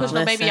is I wouldn't push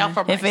no baby out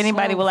for If anybody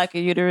myself. would like a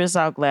uterus,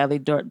 I'll gladly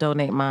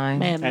donate mine.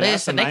 Man,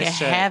 listen, they can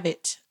have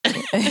it.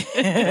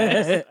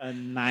 That's a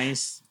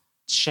nice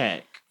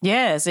check.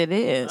 Yes, it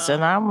is,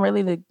 and I'm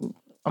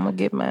gonna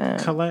get mine.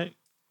 Collect.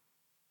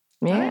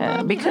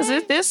 Yeah, because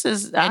this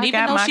is. And I even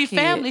got though my she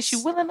kids. family, she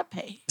willing to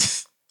pay.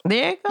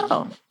 There you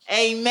go.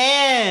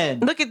 Amen.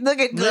 Look at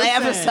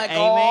Glavis like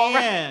all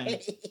right.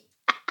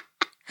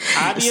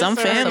 Some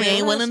family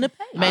ain't willing to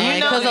pay. Man,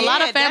 because a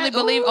lot of family that-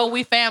 believe,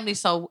 we family,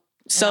 so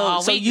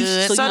So we you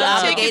good. so So you the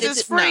obligated tickets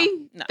is to- free.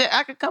 No. That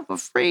I could come for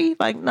free.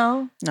 Like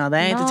no. No, that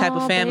ain't the type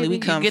of family we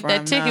baby, come you get from.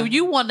 that ticket. no.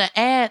 You want to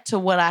add to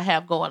what I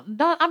have going.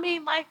 No, I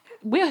mean, like,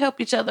 we'll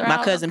help each other out.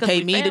 My cousin 'cause paid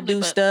we me to family, do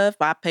but stuff.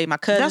 I pay my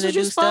cousin That's to what do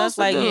you're supposed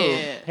stuff. to Like,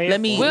 do. Yeah. let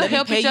me We'll let me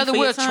help pay each you other. for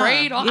We'll your time.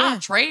 trade off. Yeah. I'll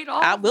trade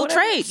off. I will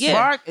whatever. trade.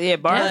 Yeah.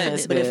 Bargain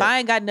is But if good. I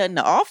ain't got nothing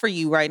to offer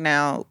you right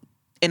now,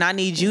 and I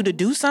need you to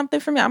do something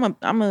for me, I'm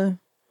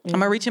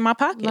gonna reach in my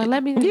pocket. Like,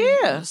 let me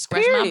scratch my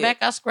period. back.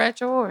 I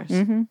scratch yours.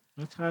 Mm-hmm.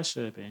 That's how it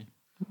should be.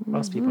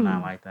 Most people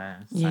not like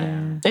that. It's Yeah.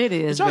 sad. It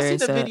is. Did y'all very see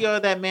the sad. video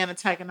of that man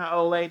attacking the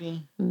old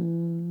lady?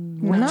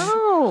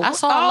 No, I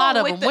saw a lot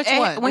of with them. Which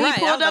one? When Right,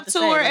 he I pulled was up about to to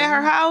say, her at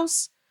her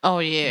house, Oh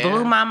yeah,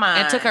 blew my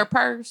mind. and took her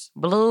purse.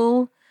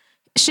 Blew.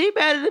 She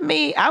better than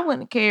me. I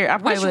wouldn't care. I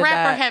probably Which would've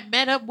rapper died. had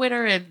met up with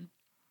her and?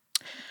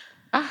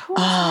 Who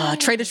was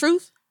Trey the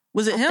Truth?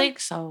 Was it I him? think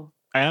so.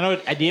 I know.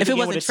 I did. If it begin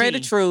wasn't with a Trey T.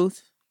 the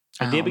Truth,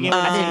 I did begin with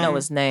I a didn't T. know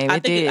his name. I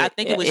It think it- did. I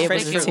think it was it Trey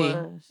was the a T.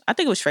 Truth. I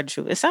think it was Trey the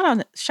Truth.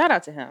 Shout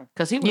out to him.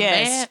 Because he was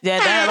Yes,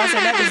 mad. that deserves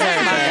That's my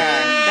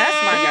that. guy.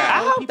 That's my guy.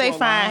 I hope People they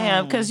find him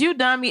alone. because you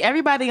dummy.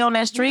 Everybody on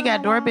that street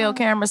got doorbell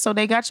cameras, so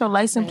they got your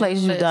license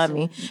plates, you listen.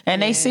 dummy,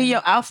 and they see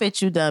your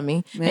outfit, you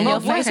dummy, Man, and your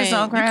you face is can't-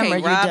 on you can't camera,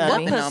 you rob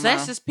dummy. nothing. What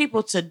possesses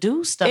people to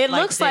do stuff? It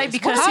like looks like this?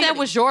 because What if he- that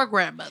was your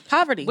grandmother?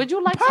 Poverty. Would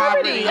you like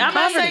Poverty. I'm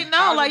not saying I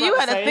no. was Like you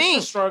about got to to say, it's a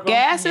think, struggle.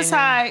 gas is Yeah.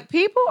 high.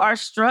 People are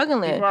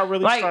struggling. People are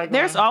really like struggling.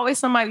 there's always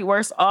somebody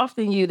worse off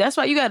than you. That's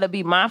why you got to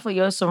be mindful of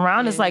your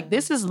surroundings. Like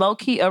this is low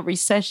key a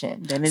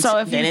recession. They didn't, So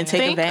if they you didn't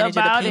take think advantage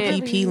about of the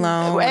it, PPP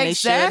loan when they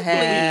should Exactly.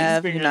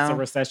 have. Experienced a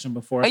recession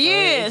before. So it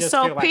Yeah, just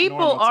so feel like people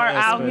normal to are us,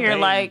 out but here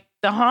they- like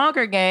the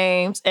Hunger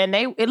Games, and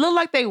it looked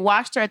like they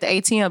watched her at the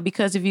ATM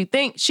because if you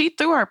think she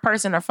threw her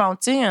purse and her phone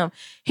to him,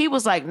 he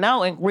was like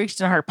no and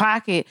reached in her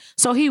pocket.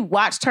 So he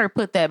watched her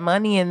put that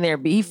money in there.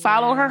 He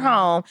followed her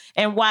home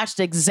and watched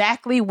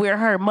exactly where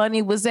her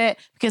money was at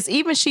because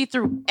even she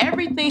threw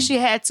everything she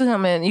had to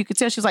him, and you could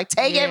tell she was like,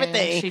 "Take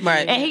everything." she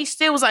Right. did. And he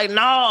still was like,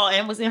 no,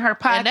 and was in her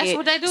pocket. And that's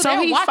what they do. So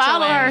They'll he watch your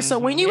followed her. ass. So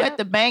when you at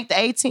the bank, the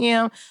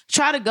ATM,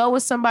 try to go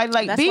with somebody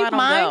like That's be why I don't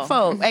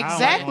mindful. go.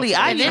 Exactly.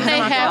 I I And don't then know. they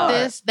Oh my have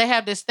God. they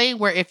have this thing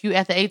where if you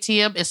at the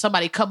ATM and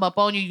somebody come up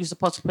on you, you're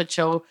supposed to put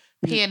your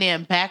pin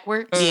in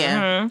backwards.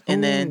 Yeah.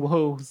 And then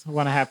who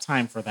want to have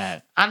time for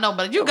that? I know,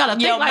 but you gotta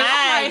think Your like,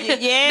 I'm mind,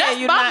 like, yeah, that's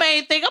you're my not-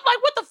 main thing. I'm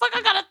like, what the fuck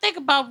I gotta think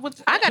about?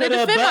 I gotta Put a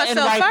defend button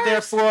myself right there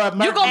first. for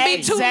a You gonna be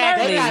too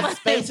Exactly. They got nervous.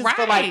 spaces for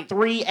Right. like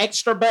 3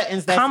 extra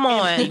buttons. That's Come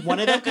on. empty. One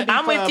of them could be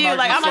I'm for with you.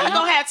 Like, I'm emergency. not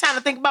gonna have time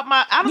to think about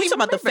my. I don't You even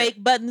talking about the remember.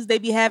 fake buttons they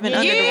be having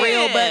under the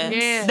real buttons?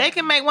 Yeah. They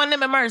can make one of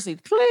them emergency.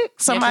 Click.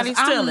 Somebody's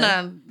I'm stealing.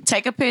 done.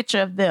 Take a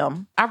picture of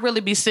them. I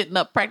really be sitting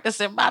up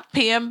practicing my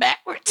pen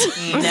backwards.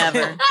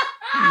 Never.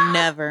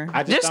 Never.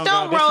 I Just go,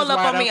 don't this roll is up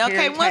why I on don't me. Okay,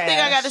 carry one thing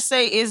I cash. gotta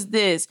say is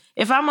this: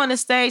 if I'm on the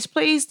stage,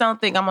 please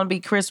don't think I'm gonna be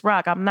Chris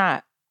Rock. I'm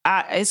not.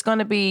 It's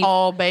gonna be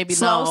Oh, baby,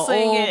 slow no.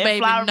 singing Oh, and baby,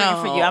 flower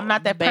no. for you. I'm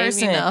not that Baby,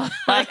 person. no.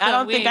 Like I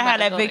don't We think ain't I had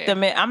about that to go victim.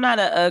 there. I'm not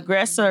an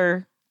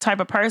aggressor type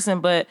of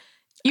person, but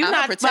you're I'm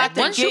not a about protector.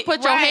 to Once you get,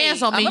 put your right.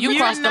 hands on me, I'm a you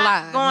protector. cross the You're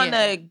line. not going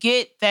Yeah. to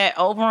get that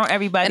over on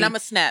everybody. And I'm a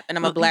snap and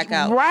I'm a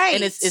blackout. Right.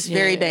 And it's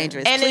very Yeah.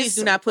 dangerous. And Please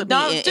do not put me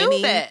don't in do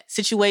any that.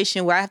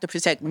 situation where I have to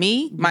protect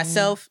me,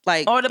 myself,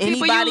 like or the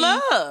people anybody.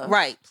 you love.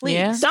 Right. Please.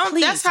 Yeah. Don't.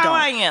 Please that's how don't.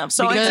 I am.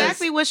 So Because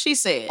exactly what she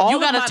said. All You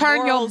of gotta my turn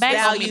your morals, back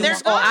on values, me. They're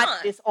gone.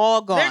 it's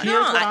all gone. They're Here's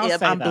gone. what I'll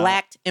say, I'm though.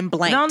 blacked and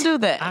blanked. Don't do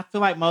that. I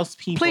feel like most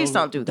people Please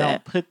don't do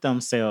that. put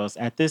themselves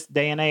at this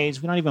day and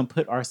age. We don't even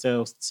put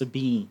ourselves to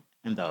be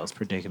in those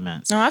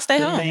predicaments. No, I stay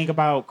The home. thing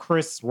about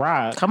Chris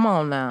Rock Come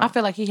on now. I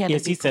feel like he had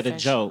is to be he said a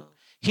professional. joke.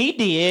 He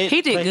did.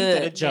 He did but good.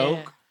 He said a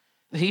joke.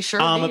 Yeah. He sure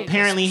did.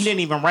 Apparently, he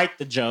didn't even write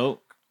the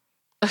joke.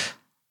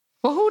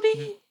 Well, who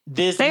did?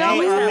 This They may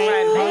always or have may,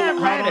 writers. They hold have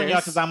on, writers. y'all,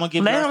 because I'm gonna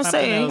give Let y'all him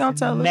something say it. He gonna else.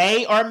 tell us.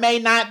 May or may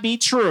not be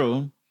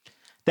true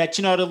that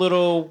the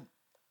little.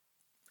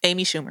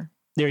 Amy Schumer.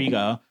 There you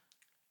go.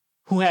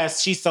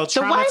 She's so wife?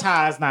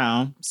 traumatized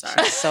now.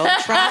 Sorry, so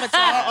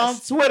traumatized. On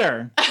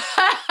Twitter.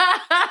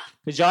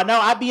 Because y'all know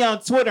I be on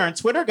Twitter, and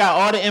Twitter got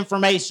all the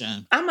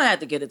information. I'm gonna have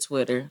to get a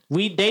Twitter.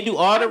 They do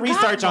all the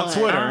research on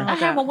Twitter. I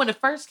had one when it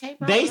first came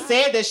out. They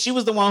said that she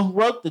was the one who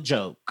wrote the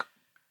joke.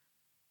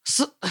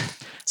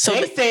 So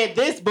They said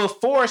this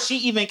before she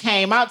even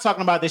came out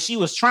talking about that she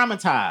was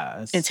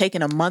traumatized. and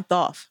taking a month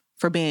off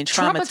for being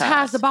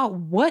traumatized. about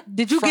what?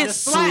 Did you From get the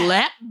slap.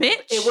 slapped,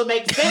 bitch? It would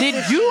make sense. Did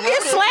if you she get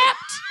wrote it.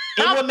 slapped?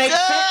 It would make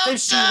sense if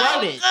she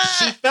wrote it.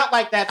 She felt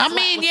like that. I slap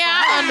mean, was yeah,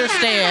 for I her.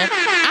 understand.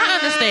 I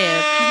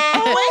understand.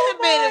 Oh, wait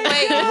a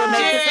minute. It would make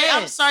Jerry, sense.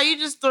 I'm sorry. You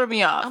just threw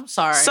me off. I'm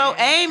sorry. So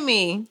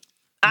Amy,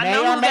 I May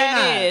know or who may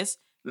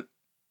that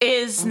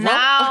is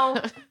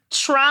now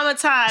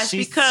traumatized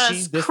She's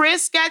because this-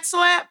 Chris got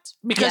slapped.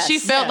 because she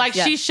Yes. felt Yeah. like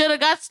she Yes. should have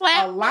got A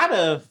slapped. lot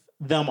of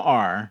them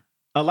are.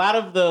 A lot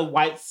of the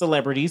white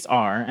celebrities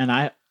are, and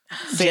I've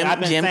been Jim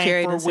saying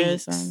Carrey for done said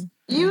weeks. something.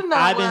 You know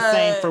I've been what?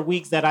 saying for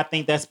weeks that I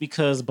think that's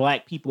because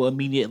black people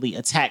immediately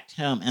attacked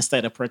him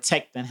instead of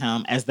protecting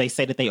him, as they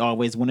say that they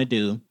always want to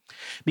do,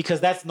 because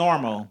that's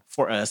normal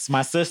for us.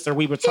 My sister,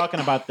 we were talking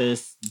about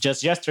this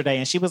just yesterday,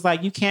 and she was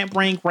like, "You can't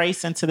bring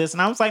race into this,"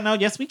 and I was like, "No,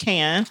 yes, we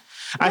can."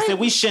 I said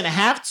we shouldn't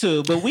have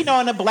to, but we know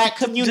in the black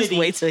Just community,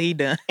 wait till he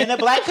done. in the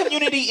black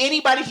community,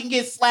 anybody can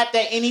get slapped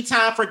at any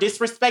time for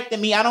disrespecting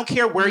me. I don't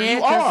care where Yeah, you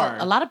 'cause are.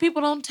 A lot of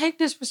people don't take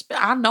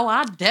disrespect. I know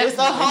I definitely It's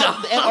a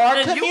whole in our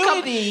don't.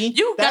 community.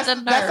 You got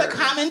the that's a nerve.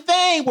 common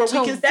thing where we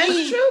So can That's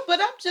see. true, but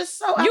I'm just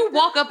so. You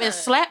walk up and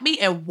slap me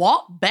and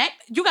walk back.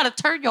 You got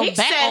to turn your He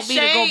back said on me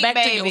to go shade, back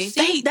to baby. your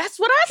seat. That's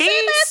what I said.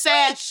 He last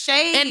said week.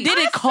 shade And did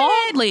I it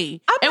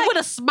calmly I'm and like- with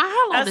a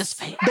smile on his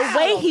face. The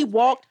way he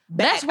walked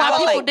back, That's why I was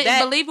people like, didn't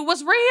that, believe it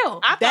was real.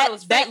 I thought that, it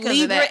was that fake 'cause of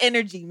Libra that.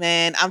 energy,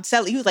 man. I'm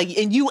telling you, he was like,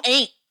 and you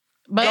ain't.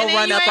 But Don't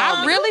run up on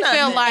I me. really feel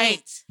Nothing.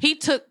 like he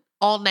took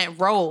on that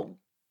role.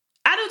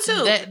 I do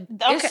too. That-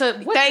 it's a-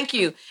 what- Thank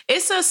you.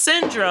 It's a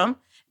syndrome,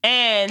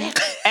 and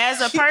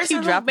as a He person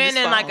who's dropped been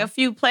his in like phone. a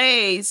few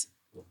plays,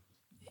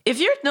 if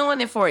you're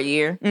doing it for a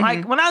year,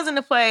 like when I was in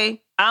the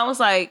play, I was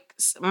like,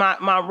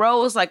 my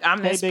role was like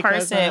I'm Hey, this big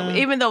person. cousin.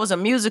 Even though it was a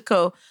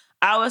musical,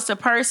 I was the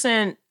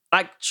person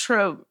like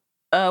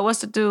what's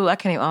the dude? I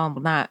can't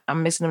even.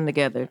 I'm mixing them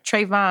together.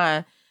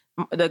 Trayvon,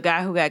 the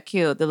guy who got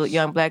killed, the little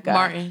young black guy.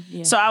 Martin.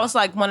 Yeah. So I was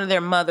like one of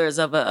their mothers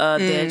of a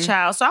dead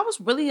child. So I was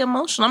really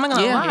emotional. I'm not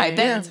gonna Yeah, lie. yeah,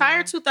 That yeah.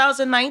 entire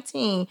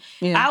 2019,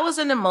 Yeah. I was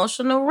an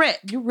emotional wreck.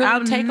 You really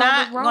I'm take on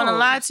not the role. gonna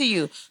lie to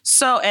you.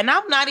 So, and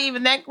I'm not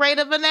even that great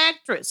of an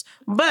actress.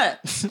 But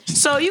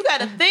so you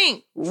got to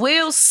think,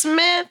 Will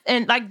Smith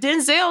and like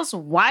Denzel's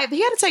wife,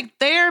 he had to take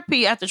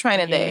therapy after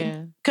Training Yeah.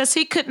 Day because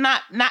he could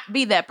not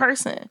be that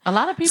person. A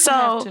lot of people So,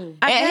 have to.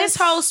 and his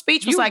whole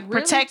speech was you like,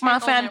 really "Protect take my on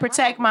family, that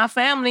protect role. my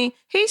family."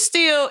 He's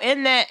still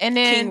in that, and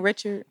then King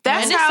Richard.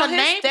 that's And it's how a his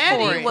name for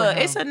daddy it. was.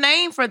 It's a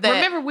name for that.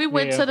 Remember, we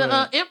went Yeah, to the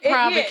but-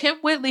 improv, Yeah. and Kim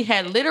Whitley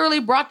had literally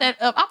brought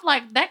that up. I'm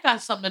like, that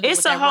got something to do It's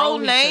with a that whole role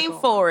he name took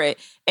on. for it,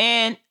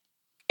 and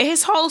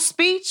his whole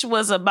speech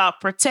was about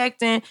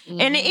protecting, and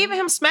then Mhm. even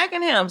him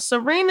smacking him.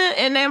 Serena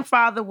and them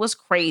father was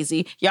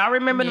crazy. Y'all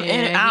remember them?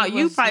 Yeah,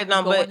 You probably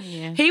don't, but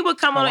he would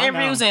come on Oh, I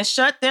interviews know. and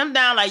shut them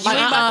down. Like, you Like,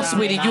 ain't about to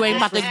sweetie, you ain't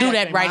about to do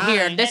that right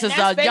here. This And is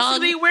that's a young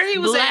basically where he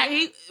was black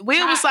at.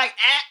 Will was like,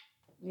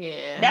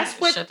 Yeah, that's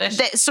what Shut that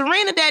that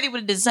Serena daddy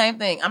would have did the same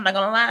thing. I'm not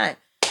gonna lie.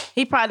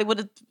 He probably would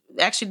have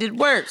actually did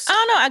worse. I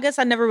don't know. I guess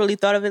I never really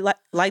thought of it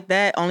like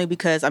that. Only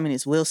because I mean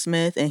it's Will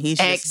Smith and he's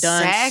just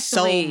done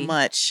Exactly. so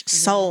much.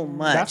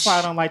 That's why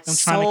I don't like them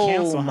trying to So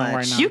cancel him right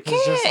much. now. You It's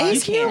just can't. like-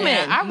 He's human.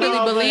 Yeah, I really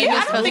No, believe but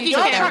it's because he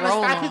y'all took trying that to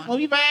role stop his on.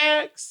 movie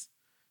bags.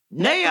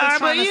 They Netflix are, trying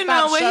but to you stop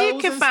know what? He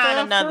shows can and find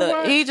stuff, another. for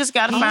what? He just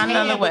got to He find can,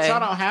 another but way. y'all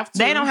don't have to.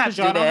 They don't have because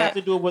to y'all do don't that. have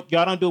to do it with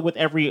y'all don't do it with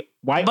every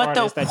white But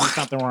artist the that do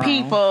something wrong.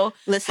 people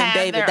Listen, have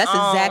David, their that's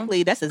own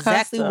exactly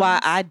why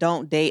customs. I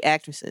don't date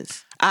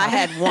actresses. I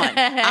had one.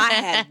 I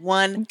had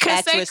one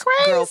 'Cause they actress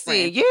crazy,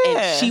 girlfriend, yeah.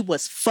 and she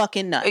was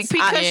fucking nuts.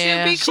 Because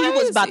Yeah. she'll be She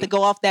was about to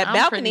go off that I'm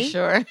balcony. pretty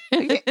sure.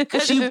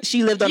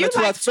 She lived on You the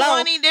 12th like floor.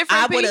 20 I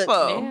different would've-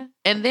 people. Yeah.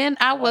 And then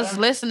I was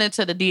listening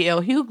to the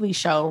D.L. Hughley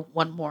show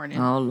one morning.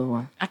 Oh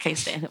Lord. I can't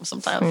stand him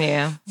sometimes.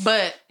 Yeah.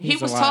 But he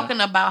He's a was lot.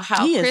 talking about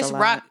how He is Chris a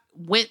lot. Rock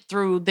went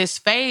through this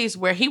phase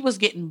where he was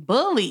getting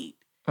bullied.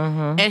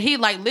 Mm-hmm. And he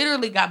like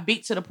literally got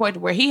beat to the point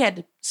where he had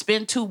to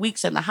spend 2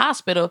 weeks in the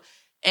hospital.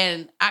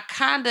 And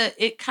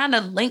it kind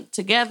of linked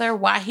together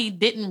why he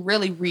didn't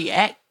really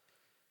react.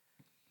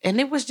 And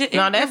it was just,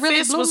 No, it that really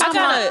fist blew was my too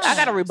mind. much. I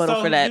got a rebuttal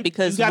So for that you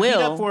because got beat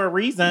up Will. for a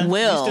reason.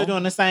 Will- You still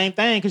doing the same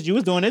thing because you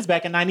was doing this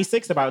back in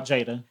 '96 about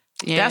Jada.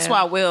 Yeah. That's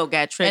why Will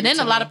got triggered. And then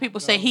a to lot me. of people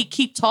say he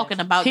keep talking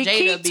about He Jada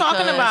keep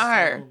talking because- about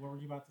her. What were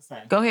you about to say?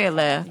 Go ahead,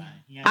 Lev.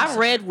 I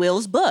read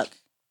Will's book.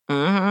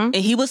 and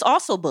he was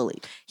also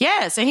bullied.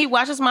 Yes, and he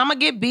watched his mama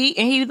get beat,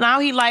 and he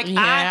like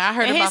I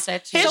heard about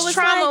that too. His So it's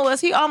trauma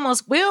like-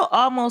 was Will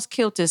almost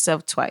killed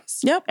himself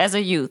twice. Yep. As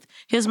a youth,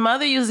 his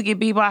mother used to get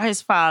beat by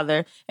his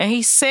father, and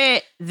he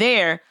said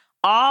there,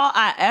 all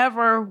I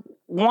ever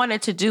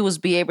wanted to do was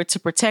be able to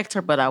protect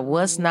her, but I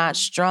was not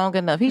strong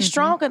enough. He's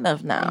strong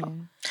enough now.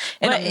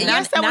 And But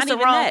yes, that was the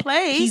even wrong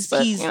place,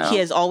 but, He you know.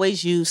 has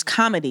always used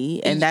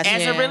comedy, and that's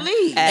As a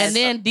relief. And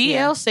then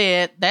DL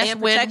said that's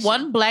And when protection.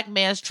 one black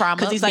man's trauma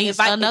because he's like, meets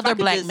if I another could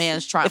black just-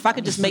 man's trauma. If I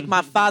could just make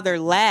my father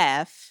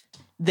laugh,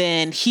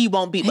 then he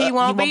won't beat my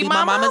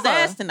mama's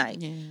ass tonight.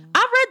 I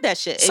read that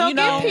shit. So and, you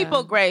know, give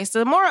people grace.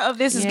 The more of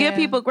this is give Yeah.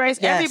 people grace.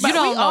 Yes. Everybody, You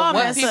don't we know all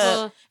what mess people-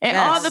 up. And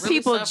Yes. all the really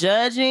people suffer.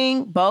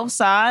 judging both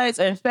sides,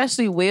 and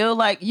especially Will,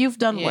 like, you've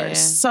done Yeah. worse.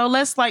 So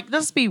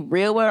let's be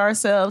real with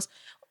ourselves.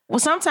 Well,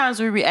 sometimes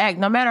we react,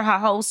 no matter how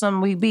wholesome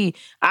we be.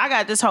 I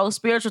got this whole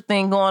spiritual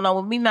thing going on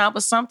with me now,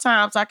 but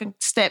sometimes I can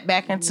step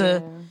back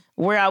into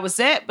where I was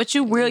at, but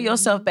you reel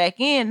yourself back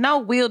in. No,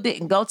 Will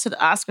didn't go to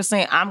the Oscar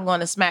saying, I'm going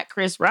to smack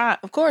Chris Rock.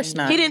 of course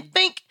not. He didn't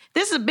think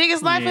this is the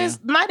biggest night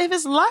of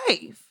his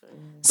life.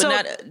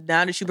 But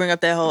now that you bring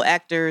up that whole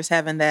actors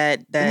having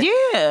that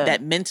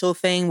mental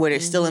thing where they're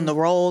still in the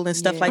role and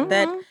stuff like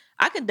that,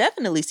 I could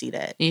definitely see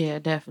that. Yeah,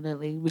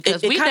 definitely.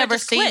 Because it we kinda never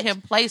just seen clicked.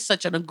 him play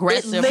such an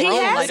aggressive literally- role.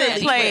 He like hasn't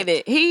that. played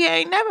it. He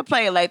ain't never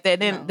played like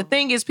that. Then the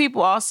thing is,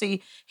 people all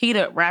see he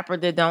the rapper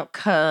that don't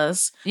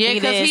cuss. Yeah,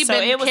 because this. he So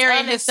been it was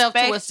carrying himself to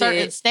a unexpected.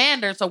 certain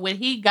standard. So when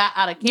he got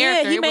out of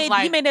character, Yeah, he it was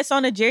like, made that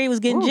song that Jerry was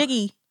getting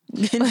jiggy.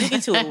 Getting jiggy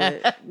to it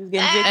with. He was getting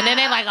jiggy. and then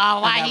they like, oh,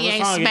 why he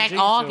ain't smack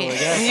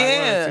August?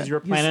 Yeah. Because you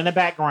were playing in the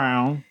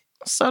background.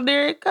 So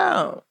there it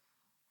go.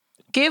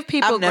 Give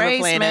people I'm never grace,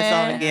 playing man.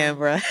 that song again,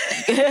 bro.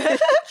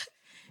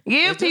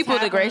 Give just people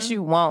the grace happens.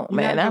 you want,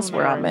 man. That's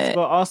where I'm at.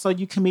 But also,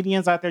 you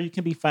comedians out there, you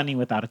can be funny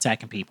without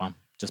attacking people.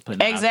 Just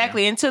putting it out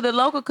Exactly. And to the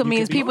local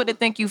comedians, be- people that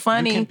think you there.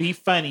 funny, You can be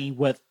funny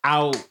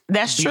without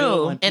that's true.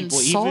 belittling people.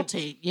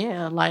 Insulting.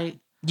 Yeah, like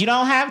You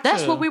don't have to.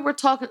 that's what we were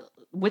talking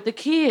with the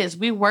kids.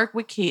 We work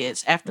with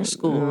kids after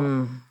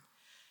school.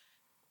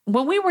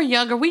 When we were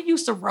younger, we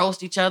used to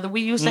roast each other.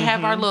 We used to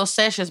have our little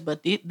sessions,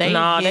 but they hit get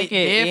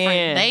different.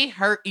 in. They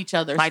hurt each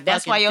other. Like,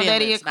 that's why your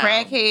daddy a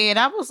crackhead.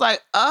 I was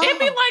like, oh. It'd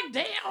be like,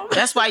 damn.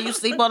 That's why you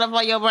sleep on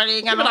your body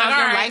ain't got no Like, house. all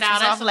Your right, lights now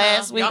was that's off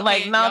last enough. week. Y'all Like,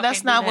 can't- no, y'all that's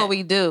can't do not what that.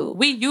 we do.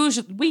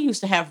 We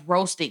used to have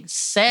roasting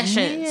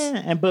sessions.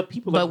 Yeah, but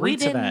people But agree we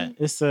to that. didn't-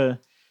 It's a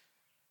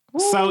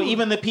so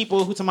even the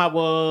people who talking about,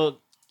 well,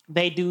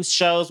 they do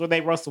shows where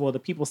they roast. Well, the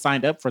people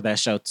signed up for that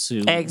show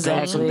to go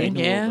Exactly. to. They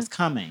knew Yeah. it was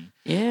coming.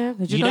 Yeah,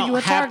 because You, you know don't you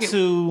a have target.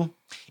 to.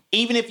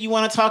 Even if you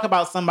want to talk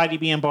about somebody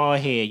being bald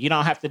head, you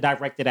don't have to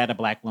direct it at a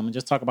black woman.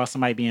 Just talk about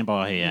somebody being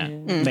bald head.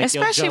 Make your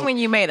Especially joke when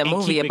you made a and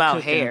movie keep it about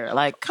cooking. hair.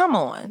 Like, come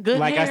on. Good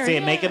Like I hair,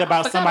 said, make it yeah.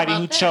 about I forgot somebody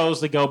about who that.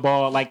 chose to go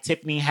bald, like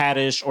Tiffany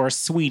Haddish or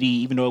Sweetie,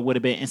 even though it would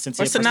have been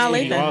insensitive for Sanaa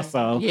Sweetie Lathan.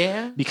 also.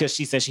 Yeah. Because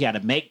she said she had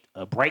to make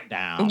a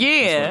breakdown.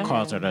 Yeah. That's what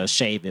caused her to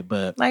shave it.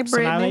 But Like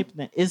Sanaa Britney.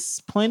 Lathan,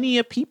 it's plenty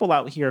of people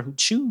out here who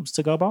choose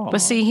to go bald. But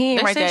see, he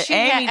ain't They right said there. she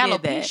had Amy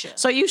did that. alopecia.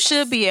 So you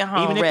should be at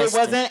home even if resting.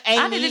 it wasn't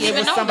Amy, didn't it even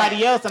was know somebody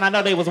that. else, and I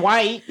know they was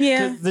white.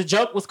 Yeah. Because the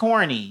joke was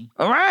corny.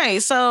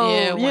 Right. So, Yeah,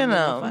 it you wasn't really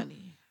know.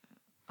 funny.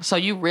 So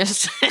you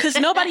risked. Because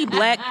nobody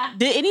black.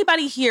 Did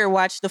anybody here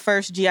watch the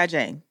first G.I.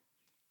 Jane?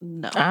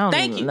 No. I don't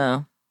Thank even you.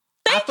 know.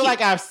 I feel like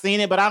I've seen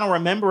it, but I don't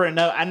remember it.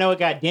 No, I know it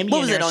got Demi What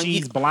in was there. it on?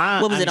 She's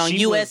blind. What was I it mean, on she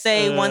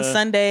USA was, one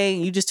Sunday?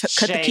 You just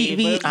cut the Shade,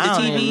 TV, but I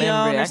don't TV remember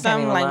on it. I or can't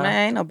something? even Like, lie.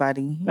 man, ain't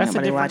nobody. That's a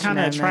nobody different watching kind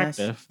of that mess.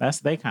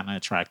 attractive. They kind of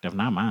attractive,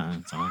 not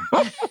mine. So.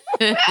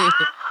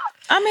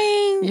 I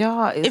mean,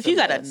 Y'all is if you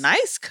the got a best.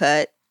 nice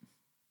cut,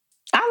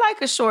 I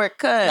like a short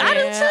cut. I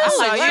do too. So,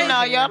 Like, you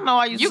know, y'all know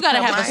I used You to gotta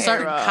cut have my a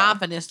certain hair off.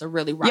 confidence to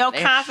really rock Your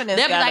that. confidence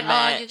They'll be gotta like,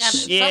 match. oh, you gotta.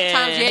 Yeah.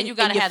 Sometimes, yeah, you And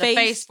gotta your have the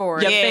face for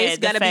it. Your Yeah, face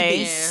the gotta be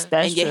face. big,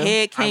 That's and your true.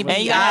 head can't I be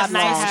And you got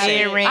nice oblong.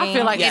 earrings. I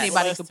feel like Yes.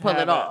 anybody could pull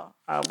it off.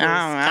 I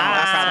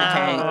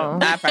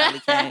probably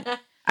can't.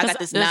 I got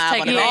this Just knob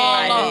take on the it back of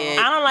all my off. head.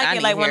 I don't like it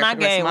need like when hair I for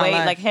the rest gain of my weight,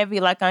 life. like heavy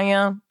like I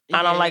am.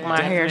 I don't like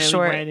my hair Definitely,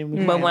 short. Brandon, we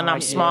But kinda when I'm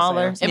like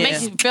smaller, it. It yeah.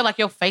 makes you feel like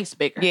your face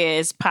bigger. Yeah,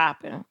 it's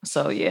popping.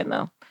 So yeah,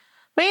 no.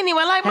 But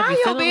anyway, like Have mind you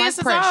your feeling like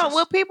business Precious? on.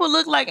 What people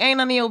look like ain't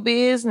none of your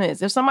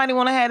business. If somebody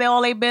want to have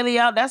all their belly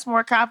out, that's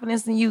more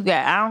confidence than you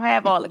got. I don't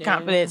have all the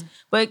confidence,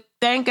 but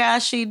thank God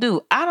she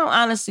do. I don't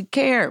honestly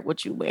care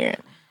what you wearing.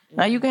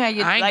 Now you can have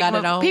your I ain't like got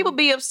when it on. people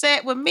be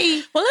upset with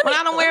me Well, let when me-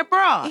 I don't wear a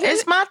bra. here's-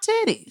 It's my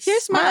titties.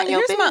 Here's my Mind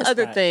your business.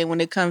 other thing when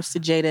it comes to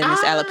Jada and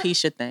this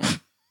alopecia thing.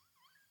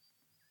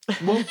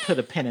 We'll put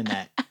a pin in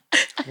that.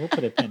 We'll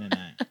put a pin in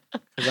that.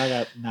 Because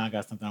I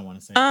got something I want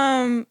to say.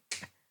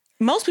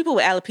 Most people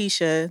with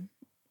alopecia,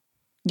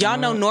 y'all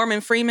know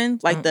Norman Freeman,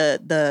 like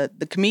the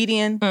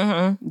comedian.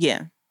 Mm-hmm.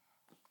 Yeah.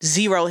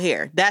 Zero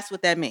hair. That's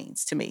what that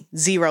means to me.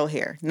 Zero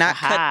hair. Not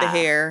cut the Aha.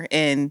 hair,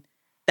 and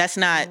that's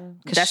not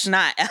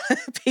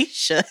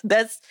alopecia.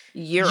 That's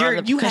You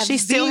have have she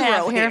still zero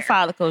have hair hair.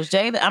 follicles.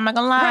 Jada, I'm not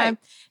gonna lie. Right.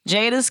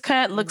 Jada's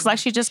cut looks like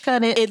she just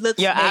cut it. it looks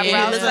Your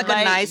eyebrows looks look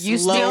like a nice you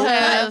low still cut.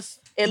 have.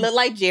 It looked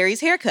like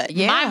Jerry's haircut.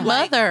 Yeah. My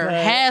mother but-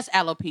 has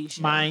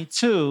alopecia. Mine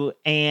too.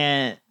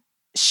 And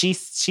she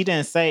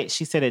didn't say,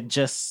 she said it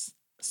just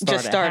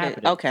started.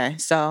 happening. Okay,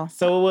 so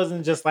So it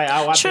wasn't just like,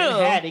 oh, I've True. been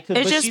had it. It's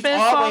But just she's been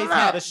always falling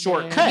had out. a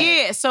short cut.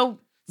 Yeah, so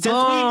Since we've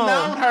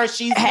known her,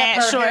 she's had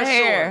kept her short hair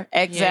hair. short.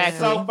 Exactly.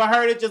 So for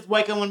her to just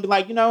wake up and be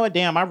like, you know what,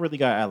 damn, I really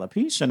got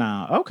alopecia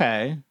now.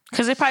 Okay.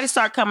 Because it probably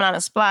start coming out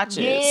in splotches.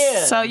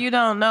 Yeah. So you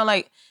don't know,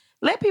 like,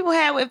 let people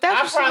have if I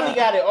that's what you probably want.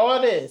 got it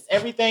all this.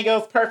 Everything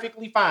goes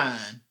perfectly fine.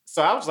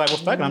 So I was like, well,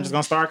 fuck it, I'm just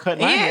gonna start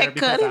cutting my Yeah, hair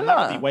because cut I it know I'll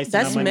off. be wasting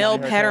that's no money male on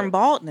a haircut. pattern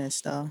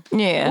baldness, though.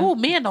 Yeah. Ooh,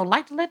 men don't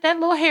like to let that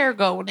little hair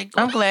go when they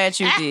go. I'm glad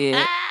you did.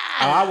 Oh,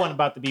 I wasn't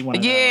about to be one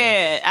of those.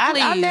 Yeah. I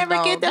Please, never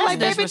no, get that. that's Like,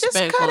 baby, just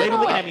disrespectful. cut They it be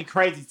looking off. at me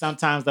crazy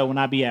sometimes though when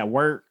I be at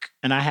work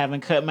and I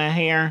haven't cut my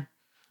hair.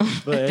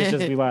 But it's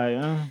just be like,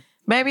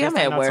 Baby, this I'm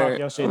ain't at no work. talk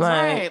your shit.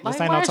 Right. This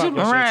Like, ain't no why'd talk you-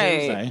 your shit Right.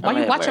 Tuesday. Why I'm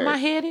you at watching work. my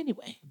head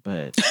anyway?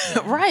 But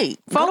Right.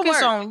 Go to Focus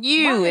work. on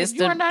you Right. is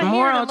You are the not here to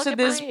moral look to at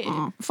my this.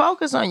 head.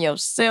 Focus on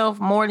yourself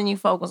more than you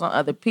focus on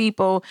other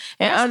people,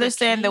 and That's the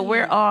understand that key.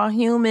 we're all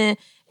human.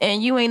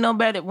 And you ain't no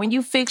better when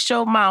you fix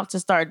your mouth to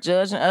start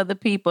judging other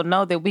people.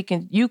 Know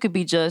that you could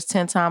be judged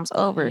 10 times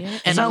over. Yeah.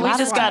 And So a we lot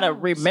just of gotta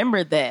times-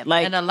 remember that.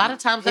 Like, And a lot of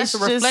times that's a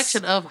it's just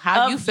reflection of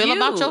how you of feel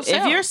about yourself.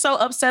 If you're so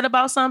upset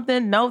about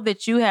something, know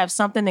that you have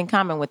something in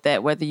common with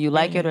that, whether you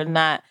like it or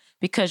not,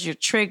 because you're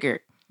triggered.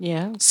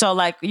 yeah. So,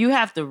 like, you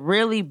have to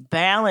really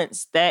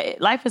balance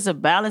that. Life is a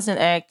balancing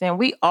act, and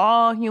we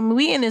all human.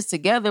 We in this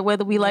together,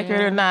 whether we like it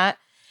Yeah. or not.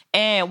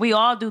 And we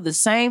all do the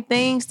same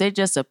things. They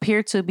just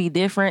appear to be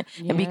different.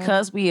 And Yeah.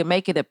 because we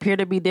make it appear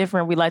to be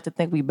different, we like to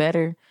think we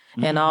better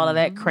and all of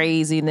that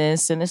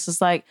craziness. And it's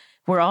just like,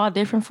 we're all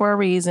different for a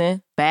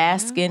reason.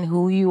 Bask in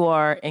who you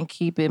are and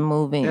keep it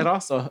moving. it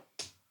also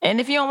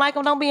And if you don't like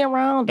them, don't be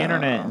around them.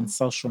 internet and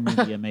social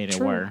media made it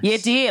worse. Yeah,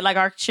 it did. Like,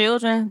 our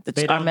children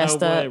They are don't know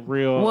messed up. what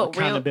real What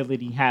real-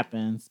 accountability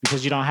happens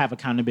because you don't have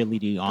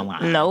accountability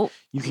online. Nope.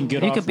 You can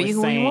get You off could be with who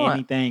you saying want.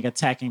 anything,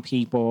 attacking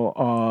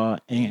people,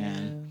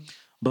 and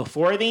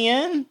before the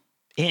end,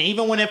 and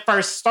even when it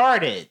first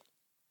started,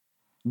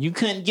 you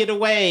couldn't get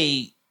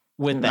away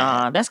with that.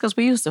 Nah, that's because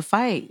we used to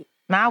fight.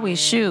 Now we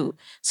shoot.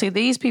 See,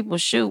 these people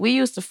shoot. We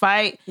used to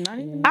fight.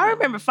 I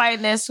remember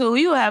fighting at school.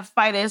 You have to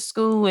fight at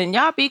school and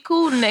y'all be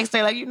cool the next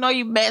day. Like, you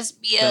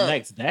messed me The up.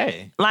 next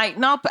day, Like,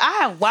 no, I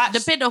have watched.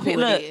 Depending on who it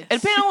look, is.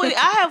 Depending on who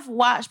I have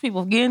watched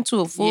people get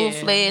into a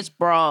full-fledged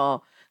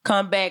brawl,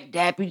 come back,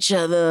 dap each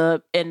other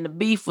up, and the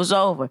beef was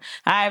over.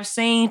 I have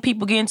seen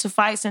people get into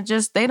fights and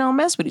just, they don't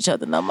mess with each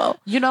other no more.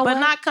 You know But what?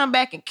 not come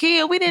back and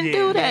kill. We didn't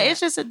do that. It's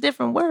just a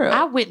different world.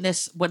 I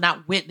witnessed, well,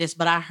 not witnessed,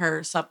 but I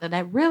heard something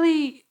that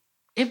really,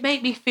 it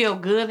made me feel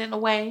good in a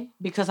way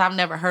because I've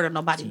never heard of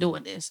nobody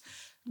doing this.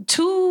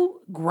 Two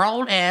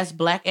grown-ass,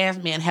 black-ass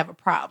men have a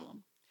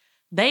problem.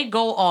 They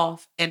go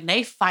off and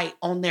they fight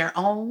on their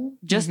own,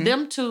 just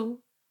them two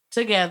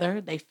together.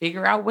 They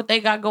figure out what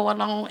they got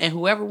going on, and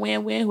whoever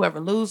win, whoever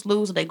lose,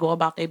 they go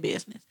about their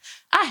business.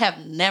 I have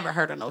never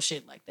heard of no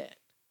shit like that.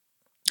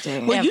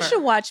 Well, you Ever.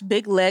 should watch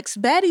Big Lex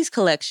Baddies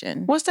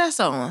Collection. What's that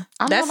song?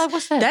 I'm That's like,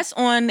 what's that? That's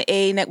on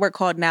a network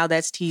called Now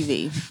That's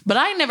TV. But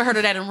I ain't never heard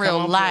of that in real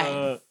Come on, life.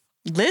 plug.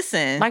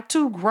 Listen, Like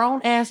two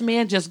grown ass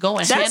men just go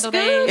and That's handle good.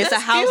 theirs. It's a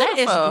That's house- That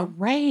beautiful. is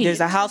great. there's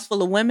a house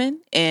full of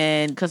women,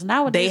 and because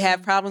nowadays they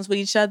have problems with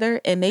each other,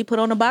 and they put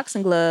on the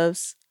boxing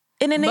gloves,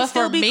 and then they But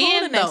still for be cool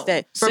men, the next though,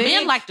 day. for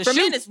men like to for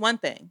men, shoot. it's one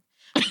thing,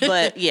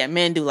 but yeah,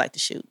 men do like to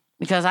shoot.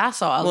 because I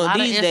saw a Well, lot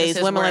these of days,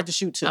 instances women where like to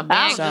shoot too. a I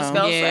man was So- just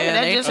gonna say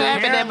that they- just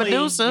happened at Apparently,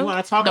 Medusa. You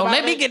want to talk Don't about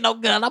let me it? get no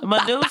gun. I'm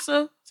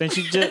Medusa. Since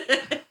you just,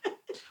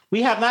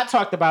 we have not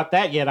talked about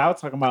that yet. I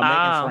was talking about Oh.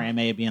 Megan Fran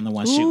maybe being the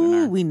one shooting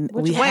Ooh, her. we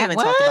wait, haven't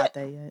what? talked about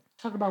that yet.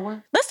 talking about what?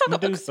 Let's talk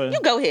Medusa. about.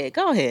 You go ahead.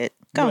 Go ahead.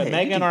 Go What, ahead.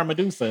 Megan or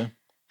Medusa?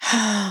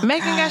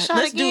 Megan got shot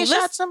Let's again. do-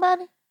 Shot let's-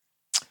 somebody.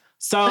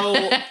 So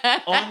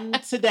on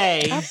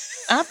today,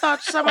 I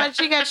thought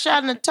she got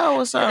shot in the toe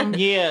or something.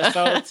 yeah.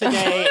 So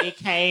today it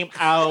came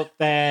out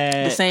the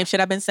that same shit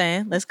I've been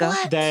saying. Let's go.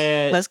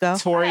 that Let's go.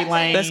 Tory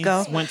Lanez Let's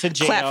go. went to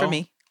jail. Clap for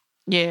me.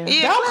 Yeah.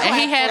 Yeah, Don't And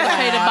he had to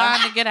pay the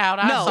bond to get out.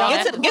 I No, saw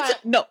get that. to,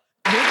 get to no.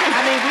 I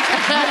mean, we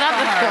can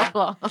clap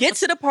for her. Get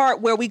to the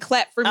part where we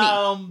clap for me.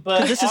 But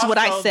 'Cause this is what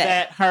I also said.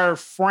 That her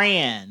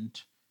friend,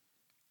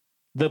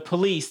 the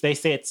police, they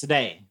said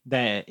today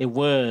that it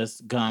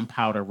was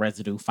gunpowder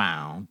residue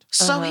found.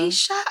 So he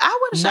shot. I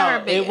would have shot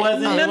her. No, it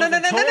wasn't. no, it no, no, no,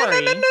 wasn't no, no, no,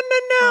 Tory. no, no, no,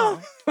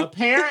 no.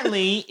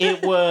 Apparently,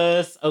 it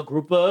was a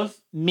group of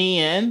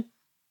men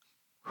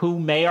who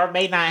may or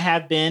may not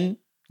have been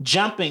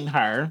jumping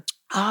her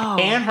Oh.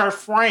 and her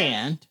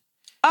friend.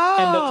 Oh.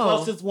 And the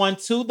closest one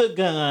to the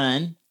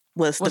gun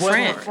Was the was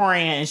friend. her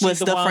friend. And she's Was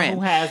the the one friend.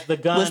 who has the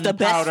Was the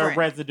best gunpowder friend.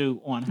 residue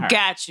on her.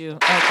 Got you.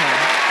 Okay.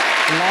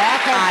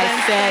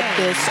 I said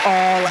this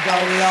all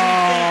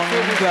along.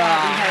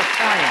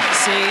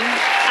 See,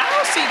 I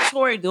don't see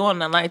Tory doing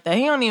nothing like that.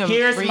 He don't even.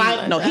 Here's read my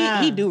like No,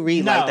 that. he do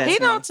read like that. He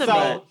to me. don't to me.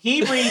 So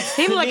he reads.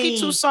 He to look like me, he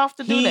too soft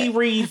to do He that.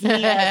 reads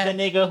me as the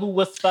nigga who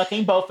was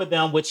fucking both of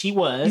them, which he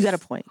was. You got a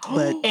point,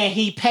 but And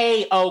he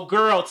paid old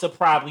girl to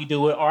probably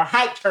do it or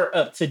hyped her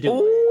up to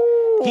do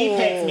it. He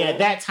pecks me at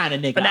that kind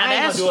of nigga. But now I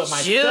ain't that's gonna do it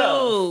myself.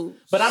 you.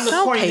 But I'm the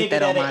Don't corny hate nigga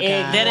that on that'll my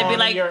egg guy. That'd be on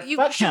like, your- you-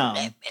 fuck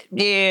him.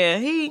 Yeah,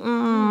 he.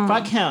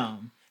 Fuck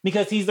him.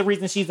 Because he's the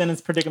reason she's in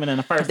this predicament in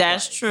the first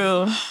That's place.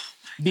 true.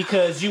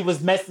 Because you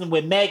was messing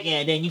with Megan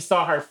and then you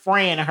saw her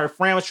friend and her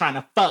friend was trying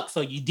to fuck,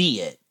 so you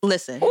did.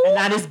 Listen, And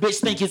now this bitch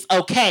think it's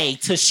okay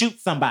to shoot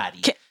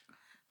somebody.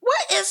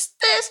 What is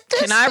this?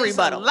 Can I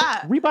rebuttal?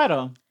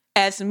 Rebuttal.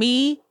 as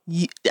me,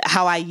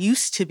 how I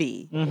used to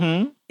be,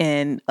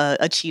 and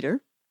a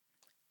cheater,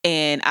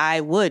 and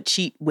I would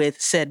cheat with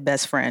said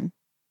best friend.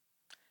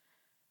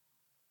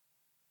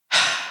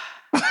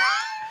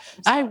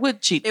 I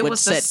would cheat It with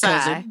was the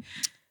said cousin.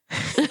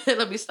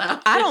 Let me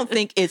stop. I don't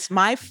think it's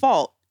my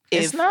fault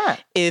It's not.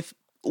 if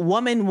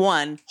woman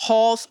one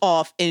hauls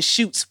off and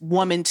shoots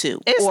woman two,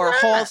 It's or not.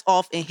 hauls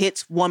off and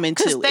hits woman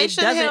Because two. they It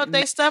should have held doesn't.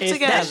 their stuff It's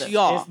together. That's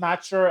y'all. It's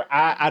not sure.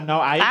 I know.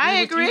 I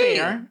agree. With you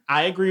there.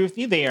 I agree with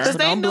you there. Because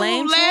they don't knew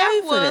blame who Laugh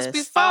Tori for was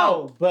this. before.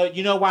 Oh, but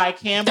you know why I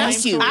can blame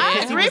That's you. Tori? I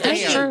Because he agree was with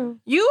there. you. True.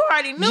 You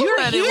already knew You're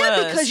what here it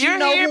was. because you You're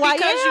know here who I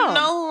because you am.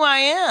 know who I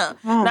am.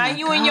 Oh now my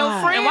you and your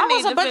God. friend And why need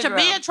was a to bunch of figure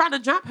men out. trying to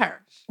jump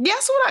her?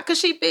 Yes, what? Because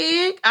she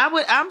big.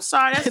 I'm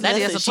sorry. That's That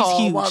Listen, is a she's tall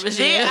huge. woman.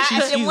 Yeah,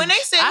 She's when they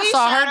huge. said I he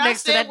saw her shot,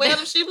 next to I said, that well,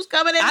 day. if she was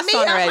coming at I me, saw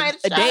her I might at have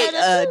a shot day,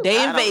 her too. day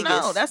I in don't Vegas.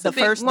 know. That's the a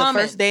big first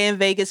woman. day in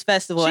Vegas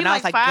festival, She and I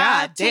was like, 5'10",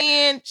 God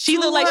damn. She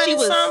looked like she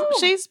was. 200-something.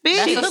 She's big.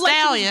 She That's a looked like she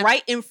was stallion.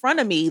 right in front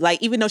of me,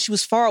 like even though she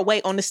was far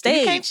away on the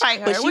stage. can't fight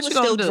her. But she What was you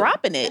gonna still do?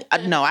 dropping it.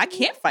 No, I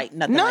can't fight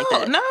nothing no, like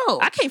that. no.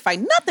 I can't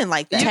fight nothing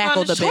like that. You're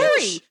Tackle gonna the shoot.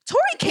 bitch.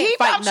 Tori can't He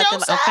fight fought nothing your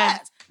like size.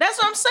 that. That's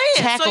what I'm saying.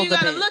 Tackle so you the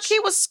gotta bitch. look. He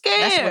was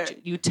That's scared.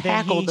 what you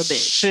tackle the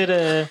bitch. Should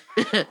have.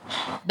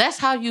 That's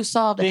how you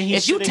solve it. Then he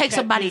If you shoulda take kept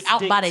somebody his out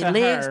dick by to their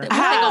legs, her. what they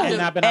How? gonna And do?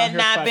 not been out And here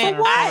not fucking been.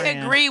 her I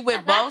friend. agree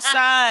with both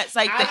sides.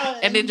 Like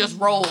And then just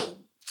roll.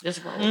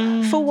 Just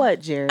roll. For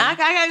what, Jerry? I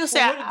gotta say,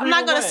 Well, what I'm agree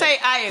not with gonna what? say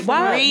I agree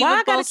why with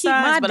I gotta both keep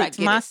my sides, but I dick to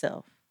get it.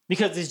 myself?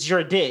 Because it's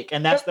your dick,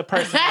 and that's the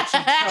person that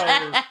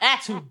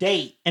you chose to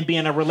date and be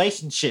in a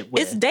relationship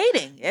with. It's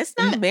dating. It's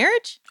not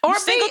marriage. Or You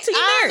single till you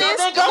married. honest.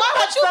 Then go Why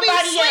would fuck you be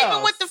somebody sleeping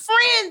else. with the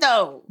friend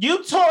though?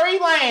 You, Tory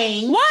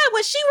Lane. Why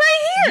was she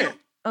right here?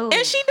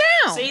 And she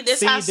down. See, this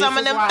See, how this some of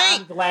is them why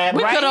think. I'm glad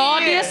We right could all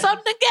here. did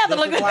something together.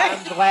 This Look is at why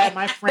that. I'm glad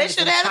my friend They isn't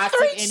should have a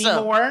toxic threesome.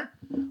 anymore.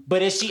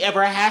 But if she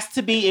ever has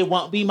to be, it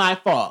won't be my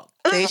fault.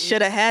 They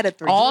should have had a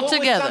three. All Do it with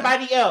together.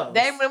 somebody else.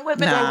 They went with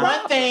Nah. For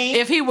one thing,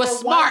 If he was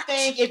for one smart.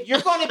 thing, if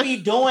you're going to be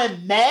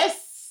doing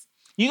mess,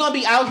 you're going to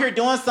be out here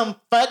doing some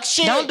fuck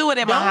shit. Don't do it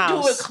in my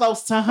Don't do house. it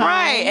close to home.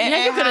 Right, and-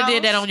 Yeah, you could have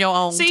did that on your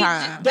own See,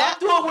 time. Don't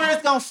do it where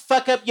it's going to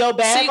fuck up your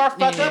bag See, or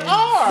fuck up Well,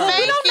 ours.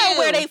 we don't know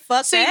where they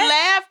fucked See, at.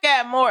 Laugh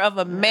got more of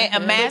a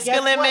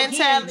masculine what? He in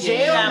mentality.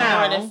 jail Got now.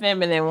 more than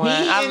feminine one.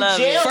 He I in love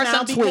jail it. For now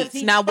some because tweets.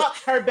 he Now,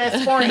 fucked her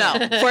best friend.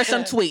 No, for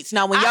some tweets.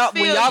 Now, when I y'all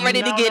feel y'all you.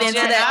 ready to get into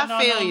that,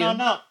 I feel you.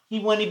 No. He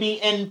wouldn't be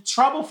in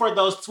trouble for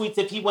those tweets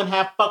if he wouldn't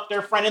have fucked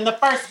their friend in the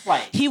first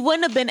place. he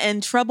wouldn't have been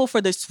in trouble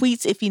for the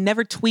tweets if he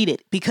never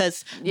tweeted,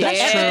 because the Yeah.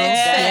 evidence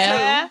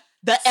Yeah. said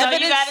the So you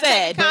evidence gotta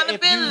said take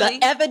accountability.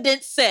 the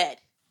evidence said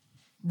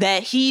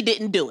that he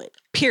didn't do it.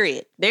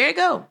 Period. There you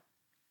go.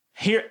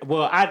 Here,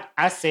 well,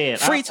 I said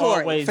Free I've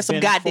Tory always for some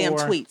been goddamn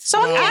for- tweets.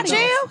 So he No, in jail?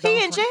 don't- He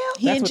don't- in jail?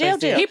 He That's in what jail.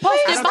 they said. He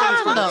posted I thought it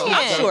was bond, though. legit,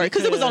 I'm sure,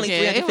 because it was only Yeah,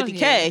 it was-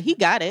 350K. He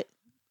got it.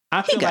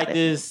 I feel got like it.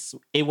 this.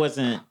 It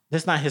wasn't.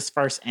 This not his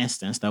first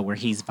instance though, where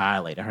he's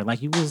violated her. Like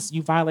you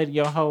violated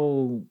your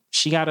whole.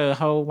 She got a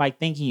whole like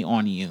thingy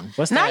on you.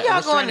 What's Now that?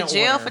 y'all going to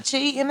Restraining jail order. for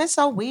cheating? It's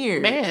so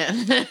weird. Man.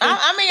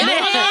 I mean, I'm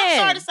Man.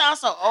 sorry to sound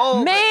so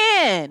old. but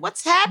Man,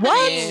 What's happening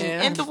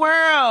What? in the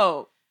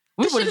world?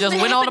 We This would have shit has just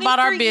been went on happening about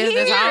our for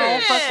business. I don't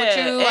years. fuck with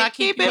you. And I keep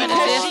keep you it in the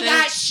Because she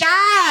got business.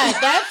 shot.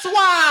 That's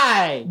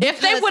why. If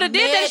they would have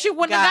did that, she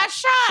wouldn't have got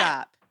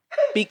shot.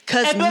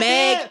 Because And but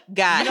Meg then,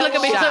 got you know Look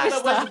at me, what?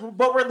 look at me.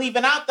 What we're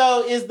leaving out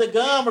though is the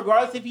gun,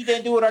 regardless if he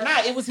didn't do it or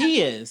not. It was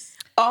his.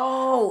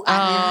 Oh,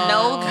 I didn't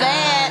know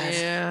that.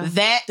 Yeah.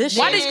 That This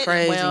why shit is did-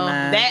 crazy, well,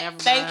 man. That Never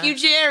thank mind. you,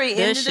 Jerry. This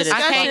In the shit is I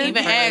discussion. can't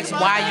even ask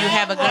why you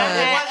have a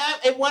gun.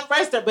 It wasn't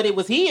registered, but it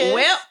was his.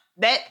 Well,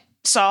 that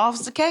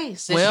solves the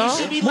case. Well,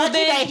 He should be Well, lucky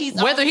then, that he's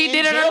whether only he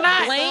did in it or jail not.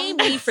 for blame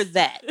me for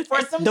that.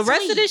 for some The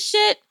rest of tweet. this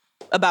shit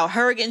about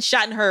her getting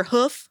shot in her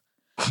hoof,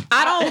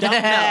 I don't Don't know.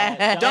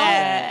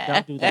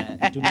 Don't do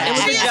that. Do not. It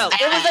was do a that. joke.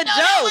 It was a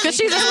joke. Because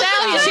she's a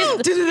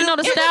stallion. She's, you know,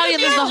 the stallion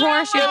is the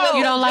horse.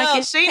 You don't like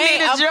it. She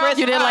need a I'm joke. Chris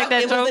You didn't like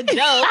that Rock. It was a joke?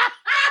 joke.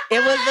 It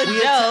was a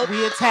joke.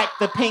 We attacked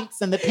the pinks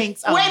and the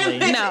pinks Wait a only.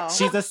 minute. No.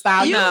 She's a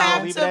stallion. You No.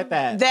 have Leave to. it at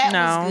that. That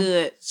No. was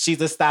good.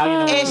 She's a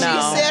stallion. And No.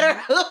 she said her.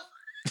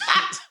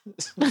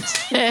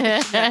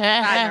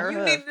 Her You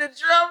hoof. needed a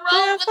drum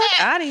roll Man, for fuck that.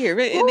 out of here.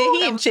 And then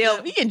he in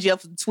jail. He in jail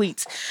for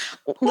tweets.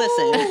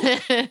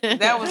 Listen,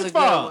 That was a His good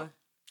fault. one.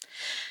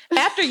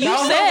 after you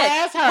Don't said,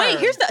 harass her. wait,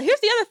 here's the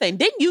other thing.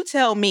 Didn't you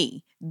tell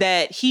me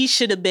that he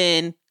should have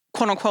been,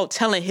 quote unquote,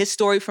 telling his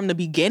story from the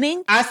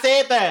beginning? I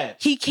said that.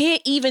 He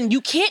can't even.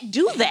 You can't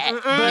do that.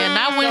 Yeah,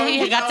 not when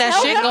he got that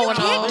Tell shit her you going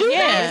can't on. do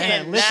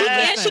Yeah. that. She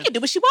can. She can do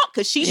what she want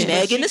because she's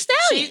Megan Thee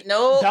Stallion.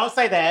 No. Don't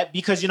say that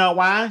because you know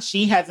why?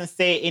 She hasn't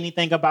said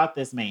anything about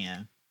this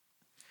man.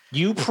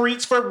 You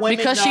preach for women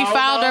Because she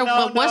filed her.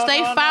 But once they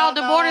filed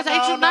divorce,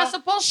 ain't you not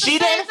supposed to? She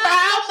didn't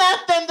file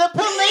nothing. The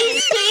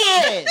police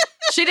did.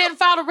 She didn't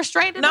file a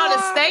restraining No, order.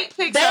 the state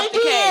picked They up the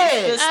did.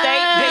 case. The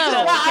state picked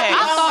up the case.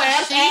 I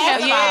thought she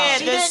had Yeah,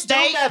 She the didn't do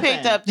state nothing.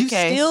 picked up the You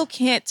case. still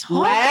can't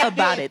talk Laugh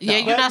about it. it. Yeah, Though.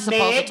 you're not But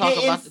supposed to Ned talk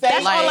didn't about say the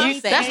that.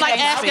 like. That's like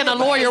He asking a did.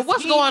 lawyer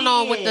what's He going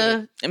on with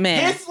did. the.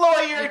 Man. His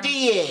lawyer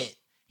did.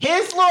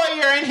 His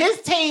lawyer and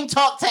his team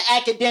talked to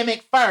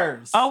academic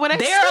first. Oh, well, They're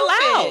stupid.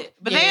 allowed.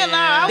 But Yeah. they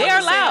allowed. They're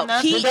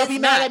allowed. He But they'll be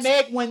is mad not. at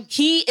Meg when.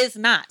 He is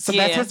not. So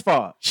Yeah. that's his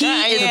fault. He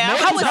is. yeah,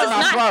 How is this talking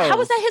not? about pros.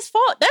 How is that his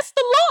fault? That's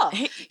the law.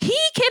 He He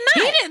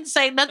cannot. didn't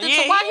say nothing.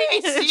 Yeah, so why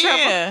he gets in trouble?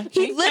 yeah.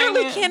 He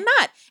literally can't.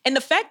 cannot. And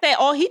the fact that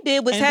all he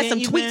did was And have then some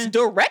he tweets went-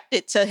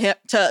 directed to him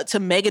to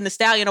Megan Thee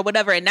Stallion or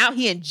whatever, and now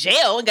he in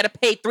jail and got to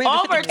pay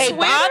Over $350K Twitter?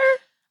 bond.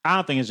 I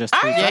don't think it's just.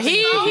 I- Yeah,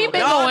 tweets. he been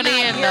Y'all going not in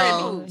hearing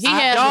though. news. He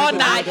has Y'all been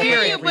not going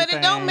hearing in. it. But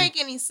it don't make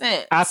any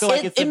sense. I feel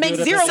like It- it's a it makes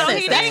build-up zero of So sense. he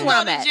everything. That's didn't where go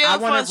I'm to at. jail I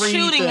wanna for read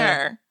shooting the-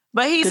 her,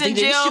 but he's 'Cause he in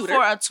didn't jail shoot her.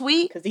 for a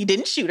tweet. Because he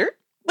didn't shoot her.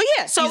 But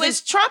yeah, So he's in-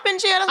 is Trump in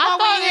jail? That's I why we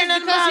thought ain't hearing it's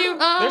nothing because about you him?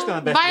 They're still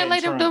investigating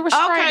violated Trump. the Okay,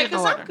 restraining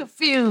because I'm order.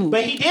 confused.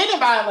 But he didn't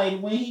violate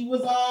it when he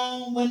was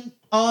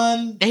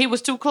on He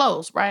was too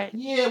close, right?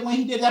 when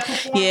he did that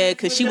performance. yeah,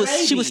 because she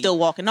was still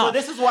walking So off.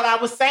 this is what I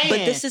was saying. But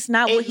this is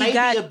not it what he may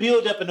got. Be a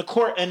build up in the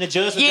court, and the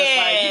judge was Yeah, just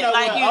like, you know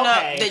like what? you know,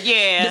 okay.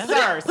 yeah.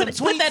 Sir, Put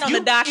some that tweets, on the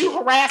docket. You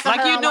harassing Like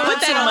her you online. doing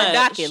Put that too on the much.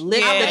 docket.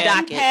 List Yeah. the You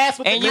docket. passed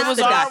with the And you List was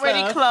the docket.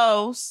 already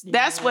close.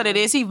 That's what it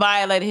is. He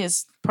violated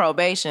his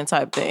probation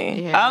type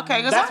thing. Yeah. Okay,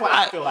 because That's I'm what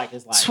I like, feel like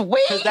it's like.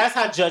 Sweet. Because that's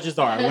how judges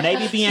are. When they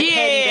be being petty,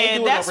 they yeah,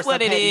 do it that's over what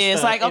some it petty is.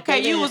 stuff. Like, If okay, they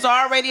you didn't- was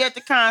already at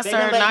the concert.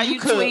 gonna let Now you you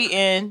cook.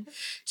 tweeting.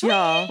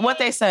 Y'all, What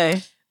they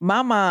say?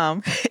 my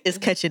mom is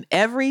catching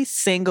every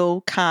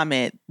single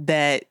comment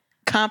that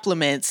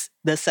compliments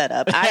the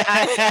setup. Come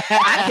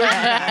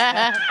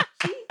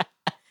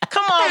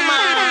on,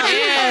 mom.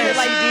 Yeah,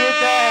 like did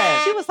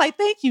that. She was like,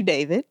 "Thank you,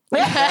 David."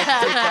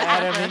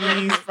 Adam and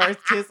Eve's first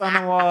kiss on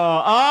the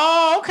wall.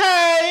 Oh,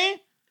 okay.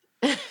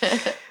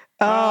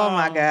 Oh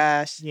my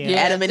gosh. Yeah.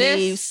 Adam and this-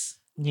 Eve's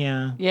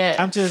Yeah. Yeah.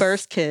 I'm just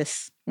first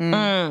kiss.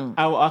 Mm.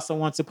 I also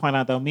want to point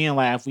out though, me and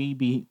Laugh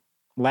be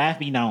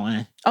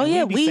knowing. Oh, And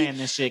yeah, be we- saying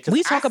this shit. 'Cause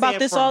We I talk about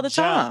said this from all the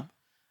jump, time.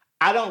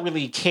 I don't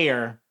really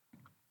care.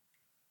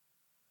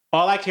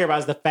 All I care about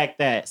is the fact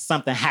that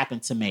something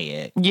happened to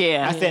Meg.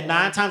 Yeah. I said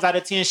 9 times out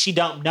of 10, she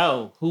don't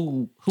know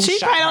who She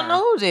shot probably her. don't know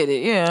who did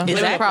it. Yeah. Exactly.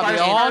 They're probably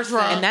the all first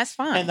drunk. person- And that's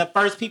fine. And the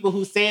first people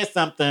who said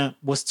something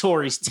was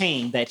Tori's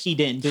team that he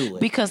didn't do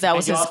it. Because that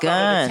was And y'all his started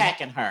gun.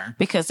 attacking her.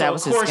 Because So that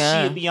was of course his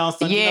gun. she'd be on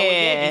some, you know what,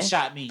 Yeah. he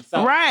shot me.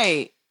 So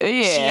Right.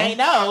 Yeah. she ain't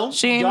know.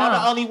 She ain't Y'all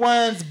know. the only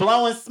ones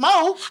blowing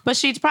smoke. But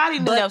she probably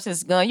knew But- that was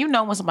his gun. You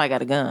know when somebody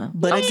got a gun.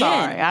 But I'm again,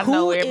 sorry. I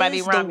know who everybody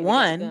is around the me got a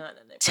one gun.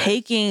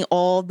 taking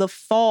all the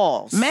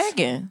falls?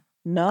 Megan.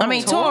 No. I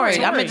mean,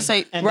 Tori. I meant to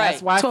say And Right.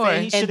 that's why I Tori.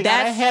 said he should And have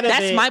got ahead of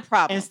that's it my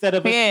problem. instead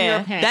of a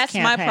Yeah. spear That's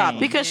my campaign. problem.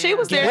 because she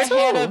was Get there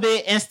ahead too. of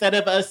it instead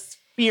of a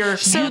spear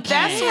So campaign.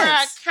 that's where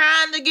I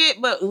kind of get,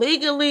 but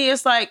legally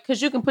it's like, because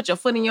you can put your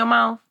foot in your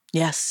mouth.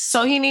 Yes.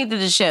 So he needed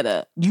to shut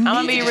up. You I'm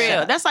gonna need be to real. shut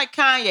up. That's like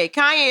Kanye.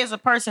 Kanye is a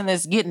person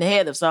that's getting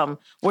ahead of something.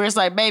 Where it's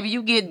like, baby,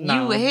 you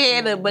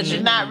ahead of, but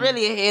you're not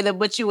really ahead of,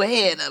 but you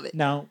ahead of it.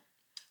 No.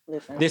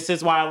 This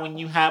is why when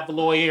you have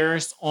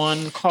lawyers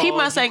on call, He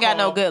must ain't got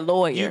no good You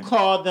lawyer.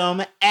 call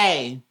them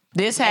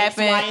This X,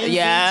 Y, and happened, Z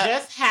yeah.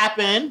 just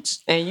happened.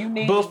 And you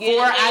need Before to get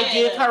I in.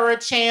 give her a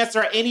chance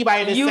or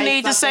anybody to You say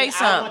need to say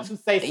I want to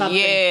say something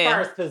Yeah.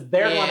 first because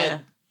they're Yeah.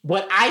 gonna.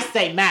 What I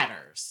say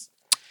matters.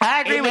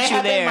 I agree It with may you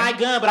have been there. my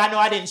gun, but I know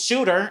I didn't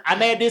shoot her. I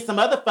may have did some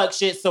other fuck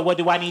shit. So what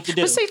do I need to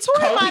do? But see,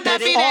 Tori Kobe might not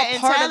did be it. that All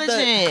part of the-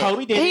 intelligent.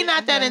 Kobe did He it.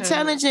 not that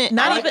intelligent.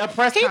 Not I even- a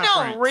press He don't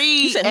conference. You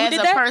read said, who as did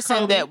a that? person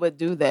Kobe. that would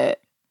do that.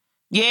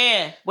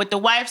 Yeah, with the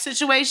wife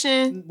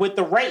situation. with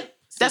the rape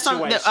That's on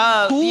situation.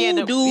 the Who yeah,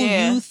 the, do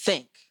yeah. you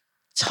think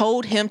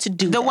told him to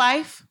do The that?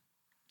 wife?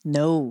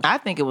 No. I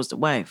think it was the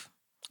wife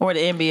or the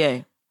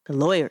NBA. The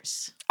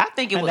lawyers. I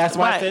think it And was that's the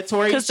why I wife. said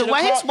Tori Because the should've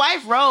wife, his called-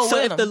 wife rolled So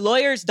with if him. the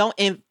lawyers don't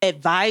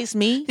advise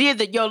me, yeah,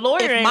 your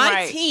lawyer if ain't my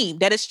right. team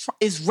that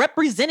is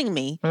representing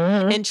me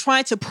Mhm. and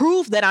trying to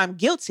prove that I'm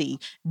guilty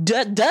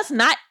does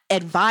not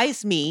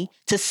advise me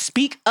to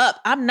speak up,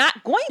 I'm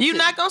not going to. You're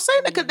not gonna say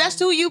that because that's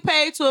who you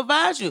paid to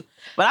advise you.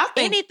 But I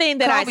think Anything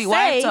that Kobe I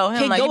wife say told him,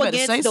 can like, you go better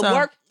say against the something.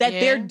 work that Yeah.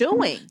 they're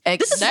doing.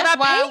 This is That's what I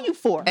why- pay you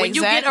for. When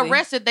you Exactly. get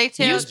arrested, they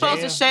tell you you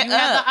supposed to shut you up.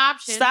 have the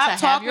option Stop to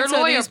have talking your to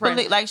lawyer these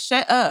present. like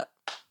shut up.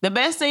 The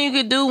best thing you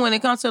could do when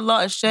it comes to law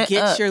is shut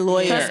Get up. your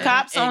lawyer. Because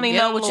cops And only get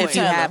know a what you lawyer. If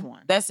you tell have them.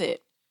 one. That's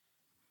it.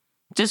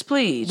 Just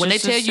please. When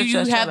just they tell you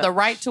shut have the up.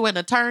 right to an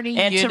attorney,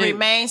 and you to do.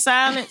 remain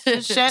silent,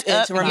 just shut And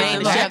up. to and remain- get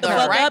You along. have the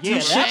fuck right up, to Yeah,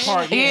 that shut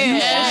part. Yeah. You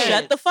Yeah. should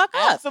shut the fuck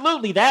up.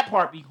 Absolutely, that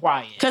part be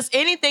quiet. Because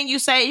anything you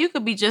say, you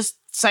could be just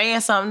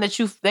saying something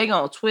that they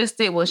gonna twist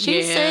it. Well,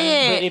 she Yeah. But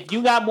said. if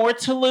you got more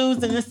to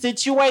lose in the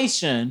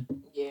situation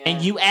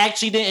and you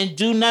actually didn't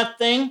do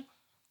nothing,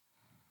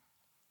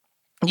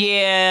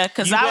 Yeah,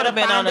 because You I would gotta have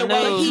been on find the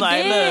a way. news. He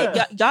like, did.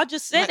 look. Y'all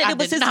just said Like, that I it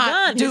was did his not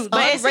gun. do His that.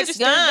 But it's his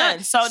unregistered gun.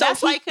 So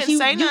that's why he couldn't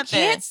say you nothing.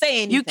 can't say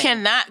anything. You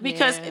cannot,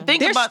 because Yeah. think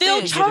There's about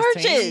still this.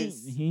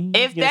 charges.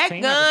 If that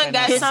gun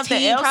got His something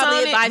team else probably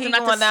on it, advised he him not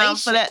to going down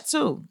say for shit. that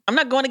too. I'm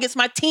not going against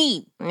my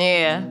team.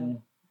 Yeah.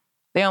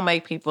 They don't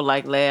make people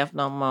like laugh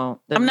no more.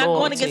 The I'm not going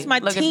loyalty. against my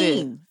Look at this.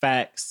 team.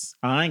 Facts.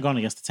 I ain't going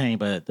against the team,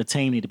 but the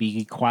team need to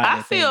be quiet.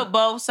 I feel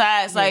both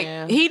sides. Like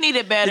Yeah. he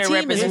needed better The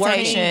team is working.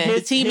 representation.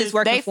 The team is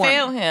working They for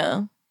failed him.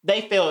 him.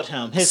 They failed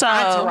him. His So,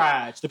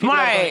 entourage, the people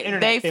that was on right, the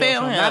internet, they failed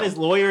failed him. him. Not his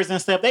lawyers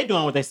and stuff. They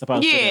doing what they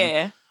supposed to do.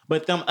 Yeah.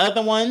 But them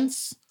other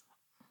ones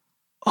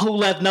who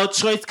left no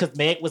choice because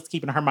Meg was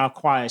keeping her mouth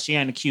quiet. She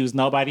ain't accused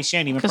nobody. She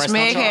ain't even Because pressed no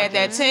Meg charges. had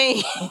that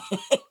team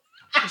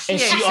And She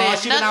ain't all said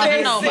she been out nothing here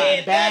to nobody.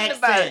 getting bad Nothing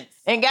about it. sense.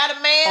 and got a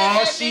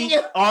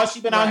man. All she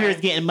been out here is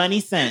getting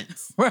money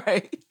sense.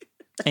 Right.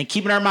 And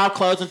keeping her mouth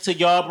closed until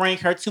y'all bring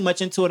her too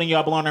much into it and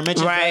y'all blowing her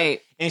mentions up.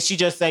 Right. And she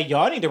just say,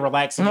 y'all need to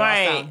relax and y'all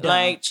Right. sound dumb.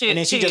 Like, chill- and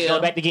then she just chill.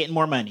 go back to getting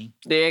more money.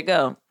 There you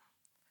go.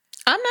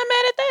 I'm not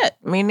mad at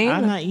that. Me neither.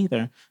 I'm not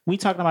either. We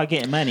talking about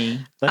getting money.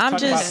 Let's I'm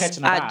talk about just,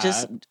 catching a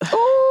vibe.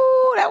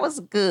 Ooh, that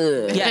was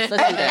good. yes,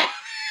 let's do that.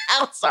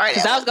 I'm sorry.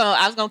 Because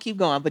I was gonna keep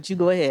going, but you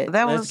go ahead.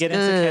 That Let's was get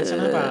good. into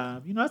catching a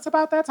vibe. You know, it's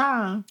about that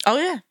time. Oh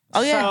yeah.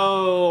 Oh yeah.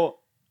 So,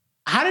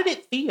 how did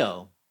it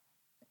feel?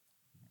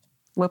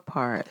 What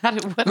part? How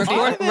did- what-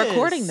 Record- this.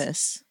 Recording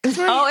this.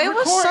 Oh, it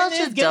was Recording such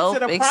this, a get dope to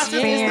the process.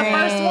 experience. It's the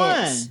first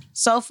one.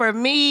 So for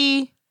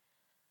me,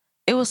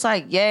 it was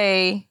like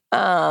yay,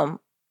 a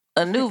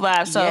new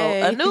vibe. So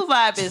Yay. a new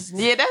vibe is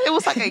it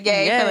was like a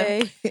yay.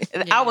 Yay.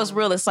 I was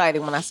real excited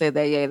when I said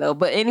that yay though.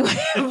 But anyway,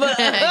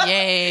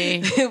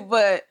 Yay.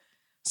 but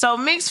so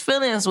mixed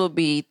feelings will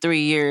be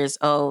 3 years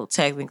old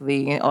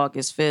technically in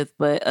August 5th,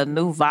 but a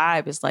new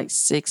vibe is like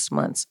 6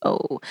 months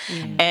old.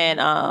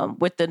 And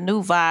with the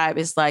new vibe,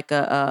 it's like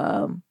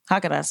a how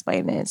can I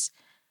explain this?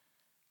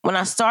 When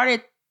I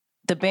started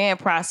the band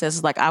process,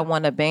 it's like I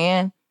want a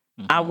band.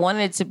 I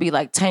wanted it to be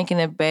like Tanking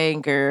the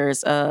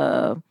Bangers,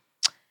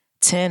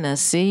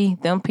 Tennessee,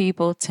 them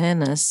people,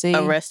 Tennessee,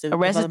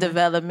 Arrested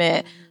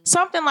Development,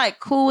 something like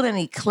cool and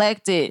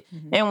eclectic.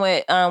 And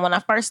when I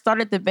first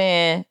started the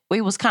band,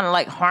 we was kind of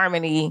like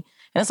harmony,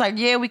 and it's like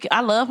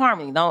I love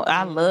harmony. No,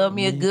 I love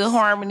me a good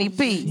harmony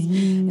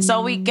piece.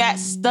 So we got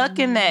stuck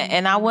in that,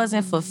 and I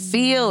wasn't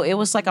fulfilled. It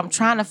was like I'm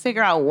trying to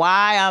figure out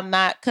why I'm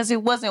not, because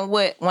it wasn't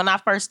what when I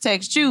first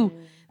text you.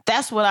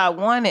 That's what I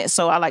wanted.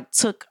 So I like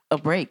took a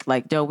break.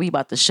 Like, yo, we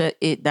about to shut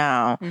it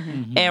down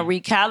and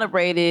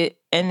recalibrated.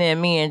 And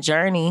then me and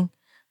Journey,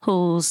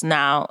 who's in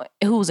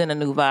a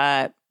new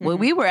vibe. Well,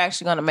 we were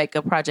actually going to make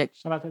a project,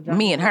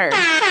 me and her, alone.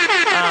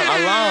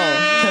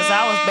 Because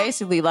I was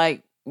basically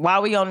like,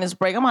 while we on this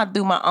break, I'm going to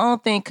do my own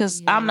thing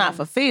because I'm not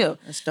fulfilled.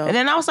 That's dope. And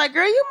then I was like,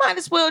 girl, you might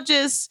as well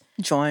just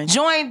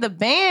Join the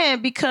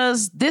band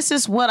because this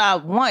is what I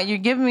want. You're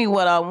giving me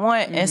what I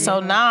want. And so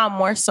now I'm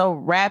more so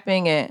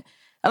rapping, and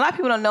a lot of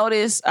people don't know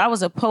this. I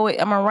was a poet.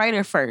 I'm a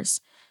writer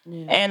first.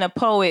 And a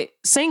poet.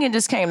 Singing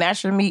just came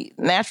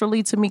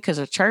naturally to me because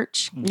of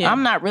church.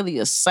 I'm not really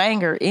a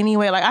singer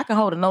anyway. Like I can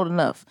hold a note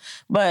enough.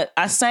 But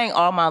I sang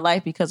all my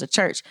life because of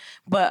church.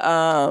 But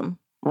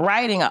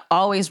writing, I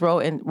always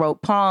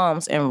wrote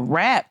poems and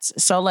rapped.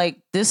 So like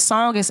this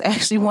song is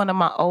actually one of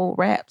my old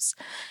raps.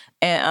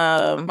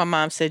 And my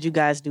mom said you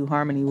guys do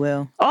harmony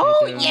well.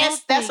 oh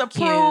yes, that's Thank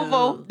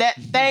approval.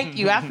 you. Thank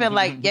you. I feel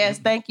like yes,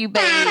 thank you,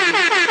 baby.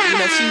 You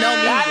know, she know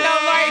me. I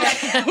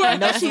know, right?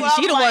 No, she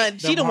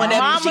the one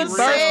that she Mama birthed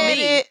said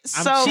me. it,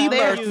 so she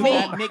there birthed you me.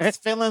 go. That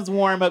mixed feelings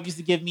warm up used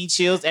to give me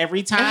chills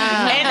every time.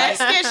 And that's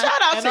good. Shout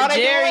And all out to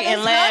they Jerry doing and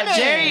is Lab.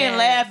 humming. Jerry and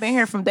Lab been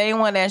here from day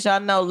one. As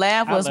y'all know,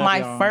 Lab I was love my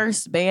y'all.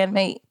 first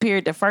bandmate.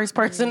 Period. The first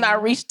person I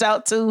reached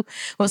out to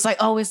was like,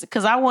 oh, it's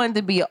because I wanted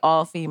to be an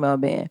all female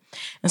band,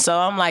 and so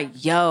I'm like,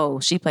 yo,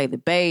 she played the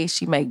bass,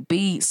 she make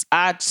beats.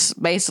 I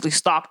just basically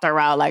stalked her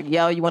out, like,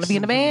 yo, you want to be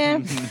in the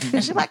band?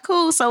 And she's like,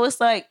 cool. So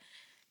it's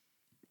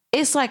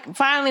like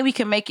finally we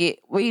can make it.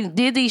 We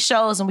did these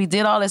shows and we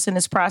did all this in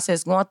this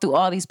process, going through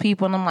all these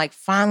people. And I'm like,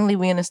 finally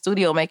we in the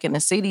studio making a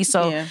CD.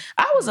 So Yeah.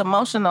 I was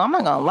emotional. I'm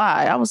not gonna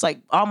lie. I was like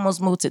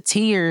almost moved to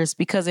tears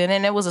because and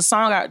then there was a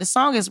song. The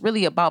song is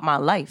really about my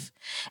life.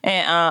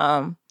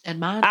 And And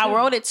mine I too.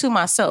 wrote it to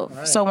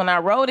myself. So when I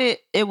wrote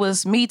it, it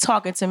was me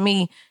talking to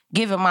me,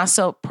 giving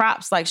myself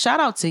props. Like, shout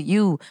out to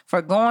you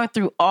for going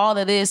through all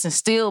of this and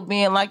still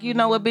being like, you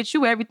know what, bitch,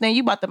 you everything.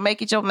 You about to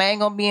make it. Your name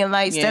gonna be in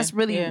lights. Yeah, That's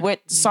really yeah. what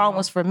the song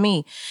was for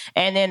me.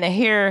 And then to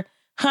hear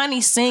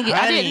Honey sing it, I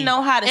Honey. didn't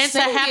know how to And to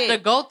sing have it. to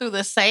go through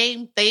the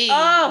same thing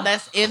Oh.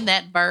 that's in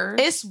that verse.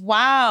 It's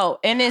wild.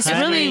 And it's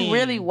Honey. really,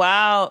 really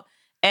wild.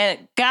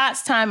 And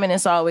God's timing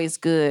is always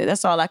good.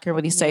 That's all I can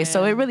really say.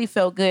 So it really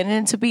felt good. And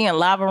then to be in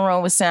Lava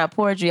Room with Sound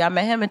Poetry, I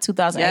met him in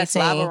 2018. Yes,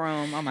 Lava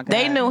Room. Oh my God.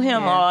 They knew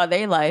him all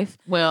their life.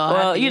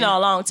 Well, a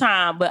long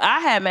time. But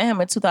I had met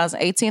him in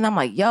 2018. I'm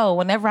like, yo,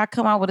 whenever I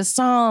come out with a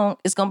song,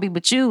 it's gonna be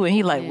with you. And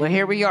he like, well,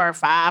 here we are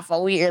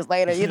 4 years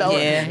later,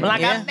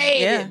 I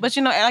made it. But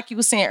like you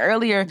were saying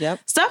earlier,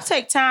 stuff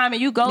take time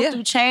and you go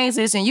through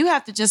changes and you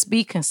have to just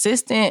be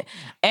consistent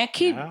and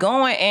keep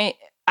going. And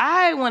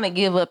I want to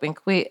give up and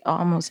quit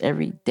almost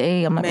every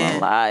day. I'm not gonna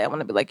lie. I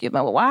want to be like,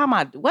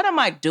 what am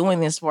I doing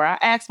this for? I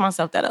ask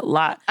myself that a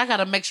lot. I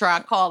gotta make sure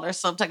I call her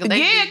sometime.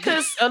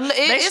 Because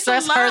it's a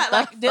lot.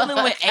 Like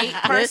dealing with 8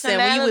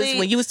 personalities.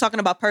 When you was talking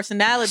about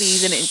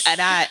personalities,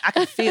 and I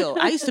could feel.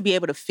 I used to be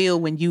able to feel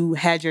when you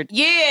had your.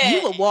 Yeah.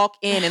 You would walk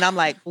in, and I'm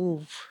like,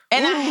 ooh.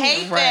 And I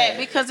hate that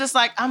because it's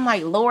like, I'm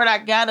like, Lord, I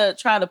gotta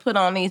try to put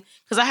on these,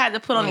 because I had to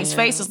put on these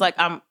faces. Like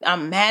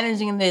I'm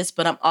managing this,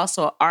 but I'm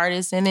also an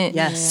artist in it.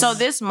 Yes. So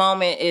this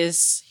moment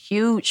is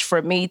huge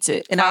for me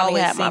to. And I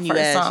always have my seen you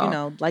first as,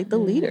 song. like the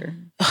leader.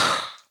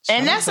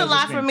 And that's a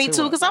lot for me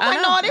too, because I'm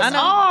like, no, this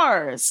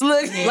ours.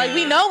 Look, like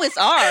we know it's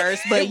ours,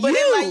 but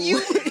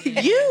you,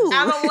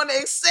 I don't want to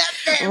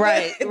accept that.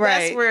 Right.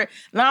 That's where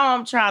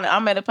now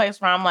I'm at a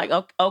place where I'm like,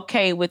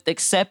 okay with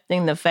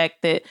accepting the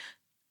fact that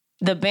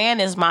the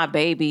band is my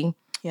baby.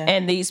 Yeah.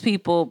 And these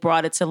people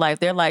brought it to life.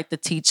 They're like the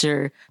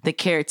teacher, the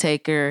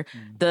caretaker,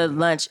 the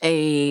lunch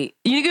aide.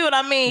 You get what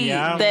I mean?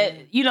 Yeah.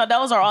 That,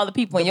 those are all the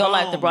people in your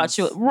life that brought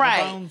you.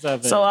 Right.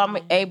 So I'm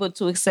able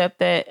to accept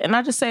that. And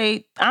I just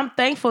say, I'm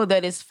thankful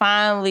that it's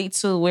finally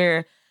to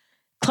where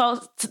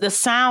close to the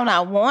sound I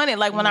wanted.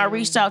 Like when I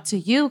reached out to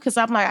you, because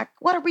I'm like,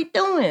 what are we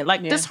doing?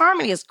 Like this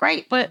harmony is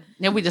great, but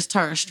then we just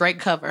turned straight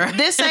cover.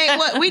 This ain't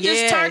what we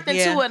just turned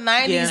into a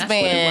 90s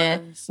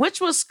band, which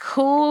was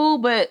cool,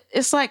 but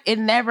it's like it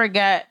never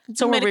got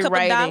to where we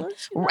writing.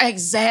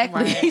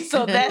 Exactly. Right.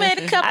 So that I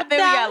think we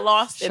got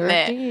lost in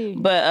that.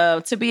 Did.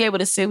 But to be able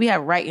to sit, we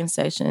have writing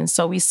sessions.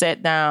 So we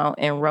sat down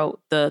and wrote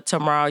the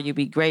Tomorrow You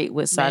Be Great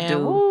with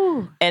Sadu.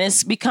 And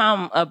it's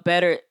become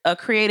a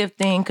creative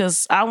thing,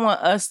 because I want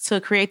us to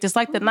create this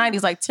like the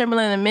 90s, like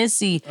Timberland and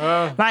Missy.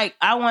 Like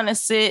I want to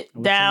sit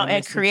down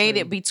and create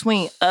it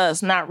between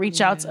us, not reach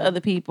out to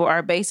other people.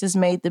 Our bassist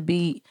made the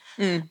beat.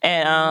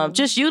 And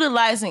just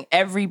utilizing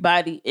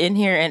everybody in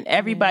here, and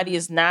everybody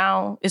is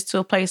to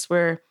a place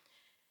where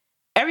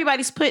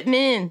everybody's putting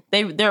in.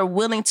 They're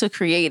willing to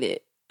create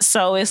it.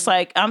 So it's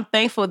like I'm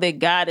thankful that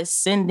God is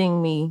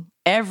sending me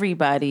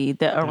everybody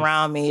that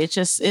around me. It's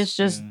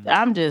just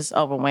I'm just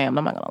overwhelmed.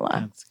 I'm not gonna lie.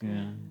 That's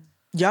good.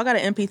 Y'all got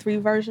an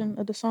MP3 version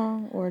of the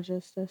song or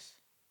just this?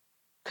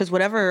 Because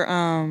whatever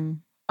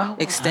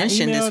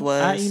extension this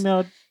was, I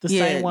emailed the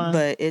same one,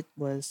 but it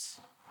was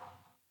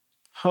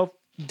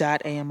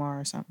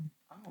Hope.amr or something.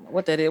 I don't know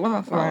what that is. Where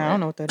my phone? I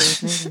don't know what that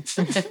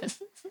is.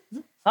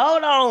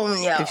 Hold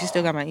on, y'all. If you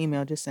still got my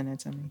email, just send it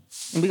to me.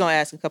 And we're gonna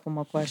ask a couple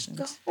more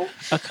questions.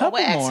 A couple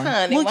more.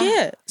 Honey, well,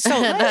 yeah. So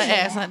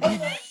ask honey.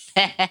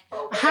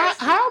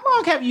 How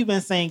long have you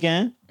been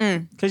singing?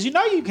 Because you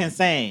can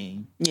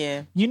sing.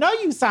 Yeah.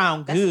 You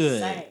sound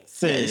good,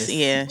 sis.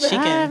 Yeah, she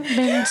can. I've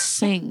been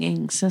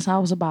singing since I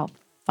was about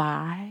 5.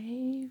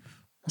 I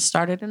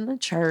started in the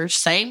church,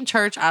 same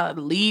church I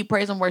lead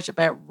praise and worship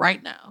at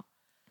right now.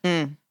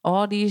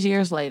 All these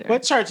years later.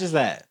 What church is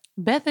that?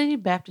 Bethany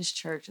Baptist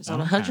Church. It's on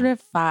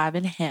 105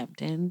 in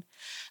Hampton.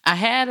 I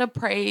had a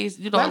praise,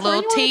 a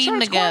little team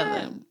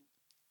together.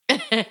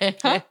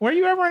 Huh? Were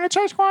you ever in a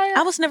church choir?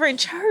 I was never in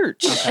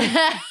church. Okay.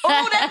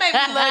 Oh, that made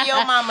me love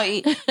your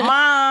mama.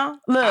 Mom,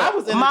 look, I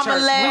was in Mama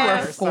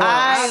laugh.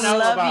 I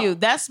love you.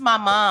 That's my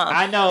mom.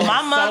 I know.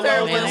 My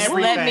mother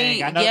would let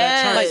me.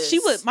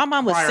 Like my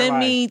mom would send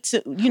me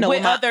to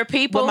with other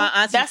people. With my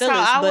auntie That's Phyllis,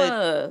 how I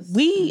but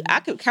was. I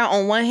could count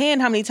on one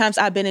hand how many times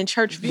I've been in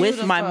church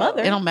with my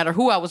mother. It don't matter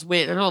who I was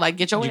with. Like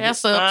get your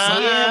ass up,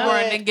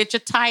 and then get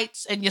your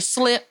tights and your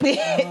slip.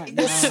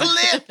 Your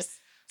slips.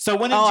 So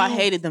when did I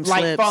hated them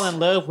slips. fall in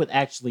love with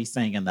actually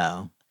singing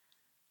though?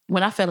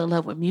 When I fell in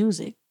love with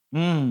music,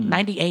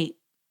 98.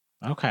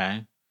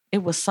 Okay.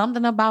 It was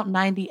something about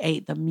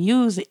 98. The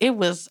music, it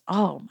was,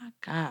 oh my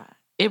God.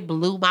 It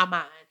blew my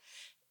mind.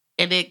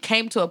 And it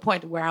came to a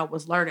point where I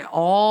was learning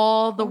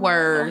all the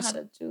words.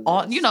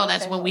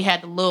 That's when we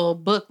had the little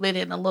booklet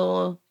and the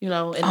little, in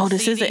the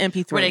this CD is an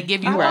MP3. where they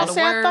give you all the words.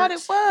 I thought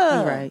it was.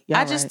 You're right.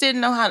 I just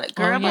didn't know how to.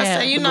 Girl, I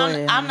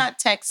say, I'm not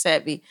tech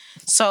savvy,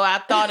 so I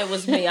thought it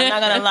was me. I'm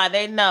not gonna lie.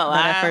 They know.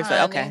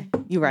 Okay,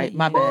 you're right.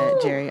 My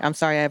bad, Jerry. I'm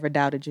sorry I ever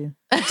doubted you.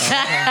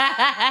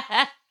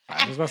 I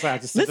was about to say, I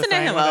just listen to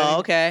him. Oh,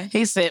 okay.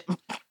 He said.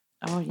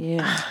 Oh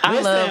yeah, I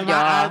love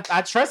y'all.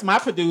 I trust my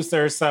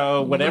producer,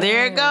 so whatever.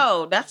 There you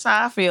go. That's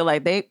how I feel.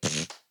 Like they,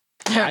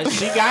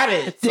 she got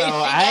it. So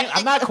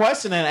I'm not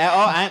questioning at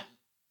all.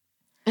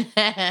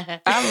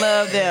 I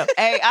love them.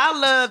 Hey, I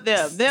love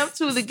them. Them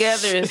two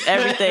together is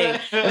everything.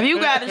 If you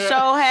got a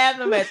show, have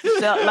them at the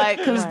show,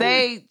 because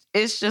they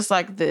it's just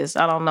like this.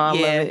 I don't know. I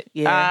Yeah, love it.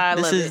 yeah. I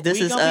This love is it. this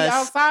We is gonna be us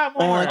outside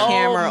more. on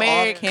camera,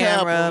 married off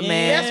camera, couple.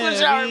 man.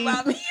 That's what y'all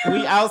remind me.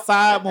 We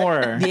outside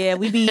more. Yeah,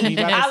 we be. We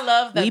gotta- I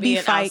love that We be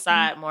being fighting.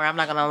 outside more. I'm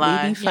not gonna We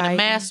lie. be Yeah, the fighting.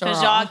 mask are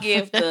Because y'all off.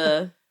 give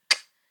the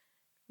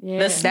Yeah.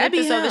 That be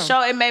snippets of the him.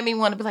 show. It made me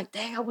want to be like,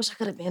 dang, I wish I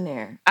could have been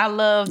there. I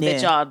love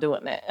that Yeah. y'all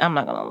doing that. I'm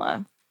not gonna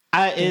lie.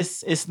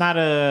 It's not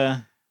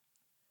a.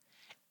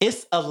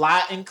 It's a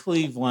lot in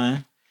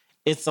Cleveland.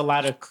 It's a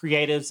lot of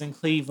creatives in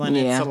Cleveland.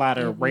 Yeah, It's a lot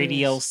of it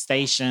radio is.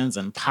 stations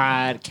and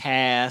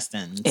podcasts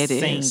and It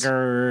is.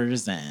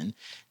 singers and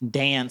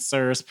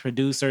dancers,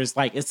 producers.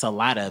 Like, it's a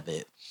lot of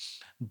it.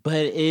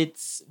 But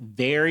it's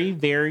very,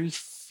 very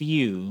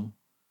few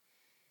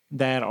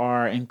that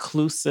are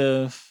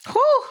inclusive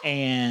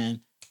and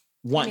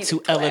want need to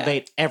to clap.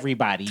 elevate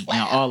everybody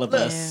and all of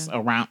us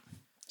around.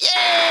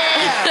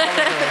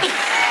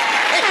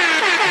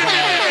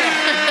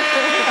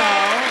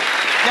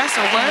 That's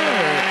a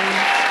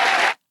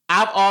word.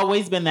 I've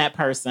always been that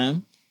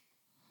person.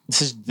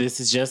 This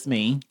is just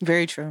me.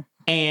 Very true.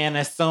 And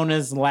as soon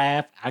as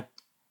Laugh, I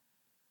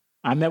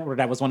remember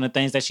that was one of the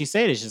things that she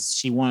said. Is just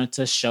she wanted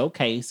to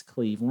showcase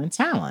Cleveland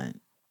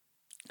talent.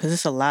 Because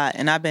it's a lot,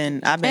 and I've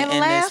been And in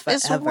Laugh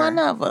this is forever. one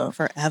of them.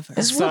 Forever.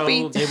 It's So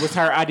Whoopi. it was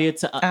her idea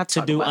I'll to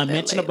talk do about that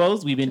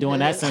Unmentionables. We've been doing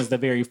that since the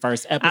very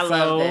first I episode.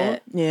 love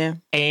that. Yeah.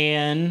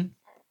 And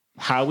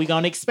how are we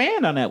going to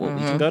expand on that? Well, we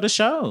Mm-hmm. can go to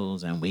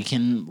shows and we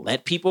can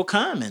let people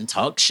come and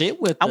talk shit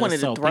with I us.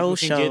 wanted so to throw people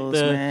can shows, get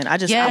the- man. I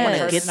want to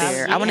Yes. get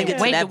there. I want to get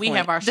to Wait that till we point.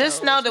 have our Just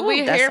shows. know that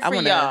we're That's- here I for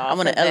wanna- y'all. I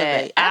wanna for that.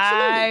 elevate. I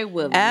Absolutely.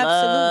 would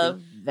Absolutely.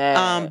 love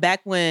that.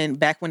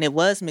 back when it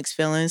was Mixed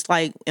Feelings,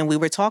 like, and we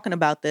were talking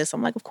about this,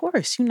 I'm like, of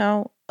course,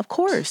 of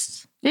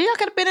course. Yeah, y'all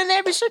could have been in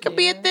every shit. Could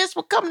be at this.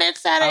 We'll come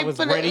next Saturday. I was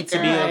for the ready to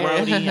be a girl.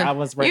 roadie. I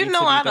was ready You know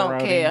to be I the don't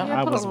roadie. care.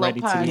 I Put a was little ready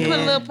to podcast. be Put a the-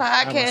 little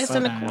I was podcast so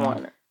in the down.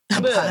 corner.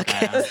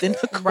 Podcast in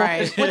the corner.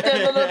 Right. With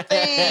that little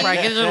thing.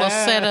 Right. Get your little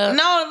setup.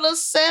 No, a little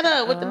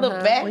setup with the little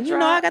backdrop. Well, you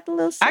know, I got the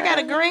little. I got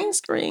a setup. green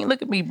screen.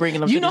 Look at me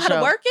bringing them. You to know the how to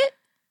show. work it?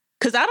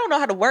 Because I don't know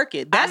how to work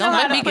it. I That's know Don't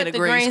how let to me put get a the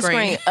green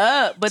screen screen.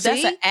 up, but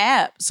that's See? an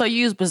app. So you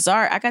use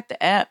Bizarre. I got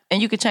the app,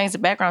 and you can change the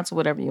background to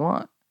whatever you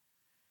want.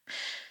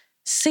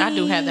 See, I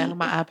do have that on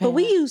my iPad. but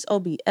we use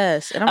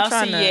OBS, and I'm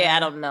trying to. Yeah, I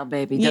don't know,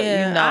 baby.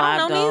 Yeah, you know, I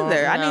don't know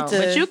neither. I need to-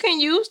 But you can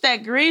use that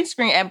green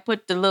screen and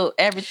put the little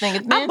everything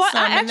and then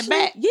some in the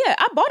back. Yeah,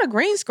 I bought a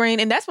green screen,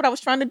 and that's what I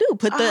was trying to do.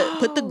 Put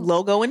the Oh.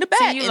 logo in the back.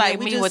 See, you and like then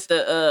we me just- with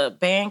the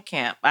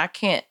Bandcamp.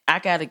 I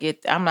gotta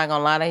get. I'm not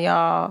gonna lie to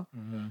y'all.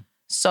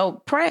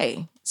 So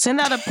pray.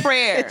 Send out a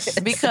prayer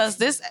because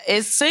this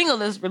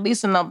single is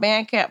releasing on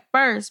Bandcamp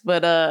first,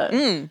 but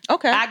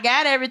okay. I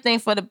got everything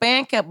for the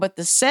Bandcamp, but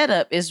the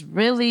setup is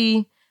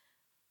really.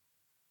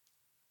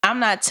 I'm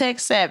not tech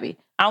savvy.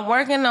 I'm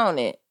working on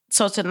it.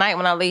 So tonight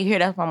when I leave here,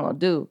 that's what I'm gonna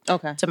do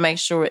Okay. to make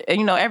sure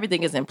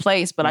everything is in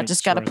place. But I Make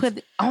just sure gotta it's- put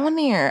it on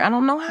there. I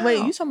don't know how. Wait,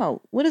 you talking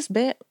about what is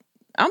band?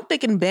 I'm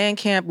thinking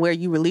Bandcamp where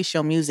you release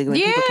your music and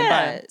people can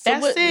buy Yeah, it. So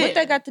that's what it.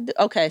 they got to do?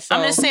 Okay, so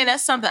I'm just saying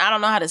that's something I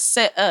don't know how to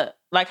set up.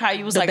 Like how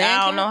you was The like,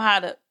 I don't Bandcamp? know how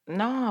to.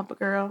 No, but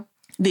girl.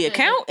 the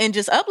account and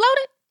just upload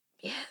it.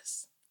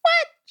 Yes.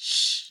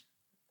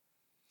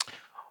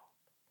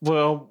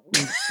 Well,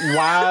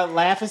 while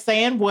Laugh is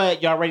saying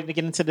what, y'all ready to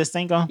get into this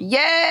single?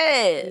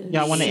 Yes.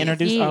 Y'all want to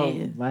introduce? Yeah.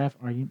 Oh, Laugh,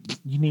 are you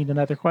need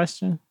another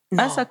question?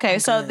 That's No, okay. I'm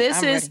So good. this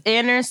I'm is ready.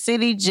 Inner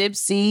City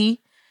Gypsy.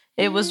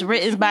 It was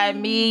written by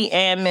me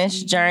and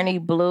Miss Journey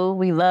Blue.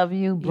 We love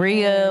you.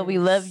 Bria, we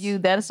love you.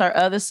 That's our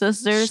other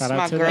sisters. Shout my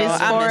out to girl. them.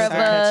 It's I four miss of her.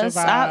 us.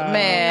 Catch a vibe.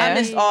 Man. I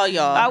miss all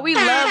y'all. Oh, we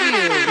love you.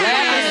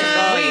 Yes.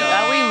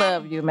 We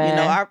love you, man. You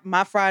know,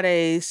 my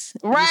Fridays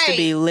used to Right.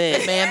 be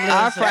lit. Man,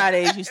 Our listen.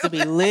 Fridays used to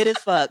be lit as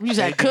fuck. We used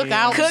to have They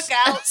cookouts. did.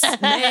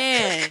 cookouts,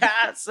 Man.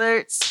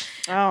 concerts.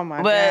 Oh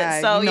my But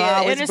god! so you know, I yeah,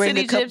 always Inner bring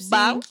City the cup Gypsy.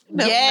 bottle.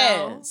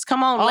 Yes,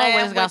 come on, Always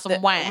laugh got with some the-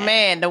 wine.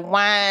 Man, the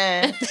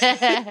wine.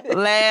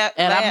 laugh,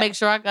 And laugh. I make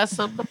sure I got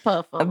something to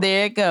puff on.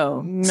 There you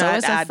go. So Nah,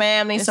 it's a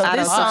family. So I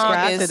this don't song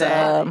subscribe to is.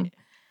 that.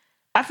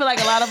 I feel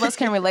like a lot of us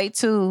can relate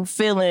to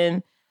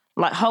feeling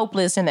like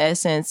hopeless in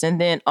essence, and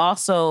then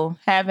also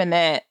having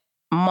that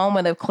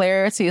moment of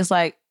clarity. It's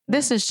like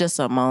this is just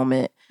a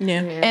moment.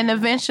 Yeah. And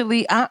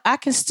eventually, I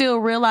can still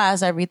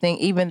realize everything,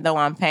 even though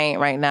I'm pain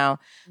right now.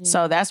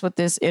 So that's what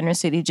this Inner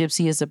City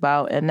Gypsy is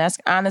about. And that's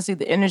honestly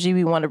the energy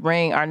we want to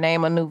bring. Our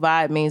name, A New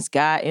Vibe, means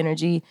God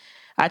energy.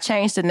 I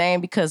changed the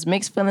name because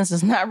mixed feelings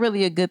is not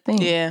really a good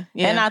thing. Yeah.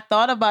 Yeah. And I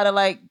thought about it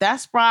like,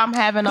 that's why I'm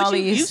having all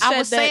you these. I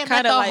was said saying that that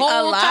kinda the like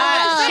whole a lot.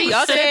 time.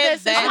 Y'all said that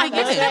that. since the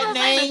beginning. That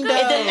name, though.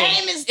 The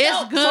name is It's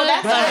dope. good. So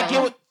that's But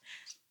why- get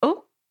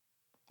Ooh.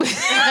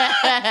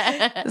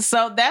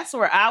 So that's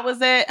where I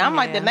was at. I'm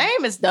like, the Yeah.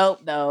 name is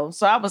dope though.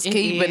 So I was It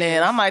keeping it.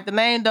 is. I'm like, the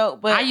name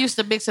dope, but I used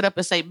to mix it up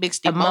and say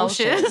mixed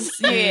emotions. emotions.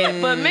 Yeah,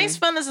 but Mm. mixed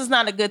feelings is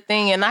not a good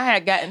thing. And I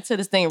had gotten to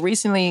this thing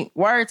recently.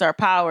 Words are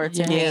power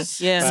to me.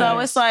 Yes. Yeah. So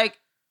it's like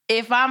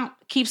if I'm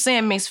keep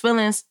saying mixed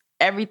feelings,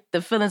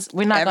 the feelings,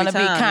 we're not going to be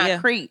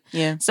concrete.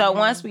 Yeah. So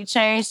once we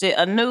changed it,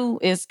 anew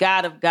is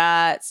God of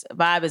gods,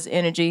 vibe is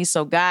energy.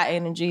 So God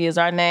energy is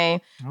our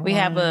name. We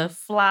have a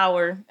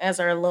flower as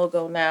our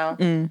logo now.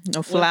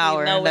 A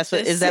flower.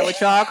 Is that what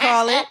y'all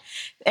call it?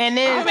 And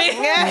then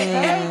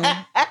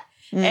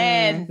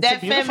and that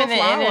feminine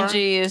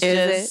energy is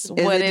just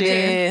what it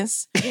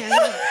is.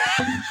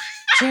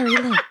 Jerry,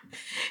 look.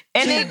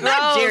 And it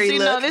grows, you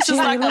know, this is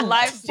like a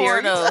life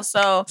portal.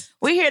 So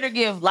we're here to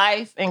give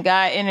life and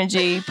God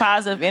energy,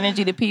 positive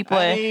energy to people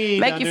and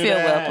make you feel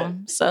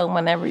welcome. So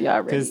whenever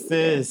y'all ready. Because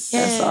this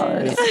that's all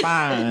it is. is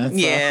fine. So.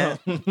 Yeah.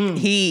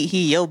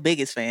 He your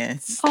biggest fan.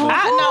 He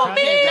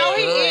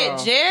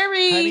is.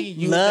 Jerry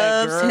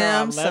loves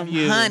him some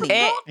honey.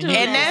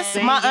 And that's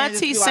my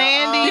auntie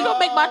Sandy. You gonna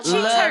make my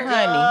cheeks hurt,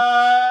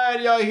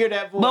 honey. Y'all hear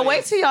that voice? But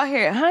wait till y'all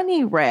hear it.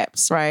 Honey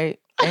raps, right?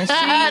 And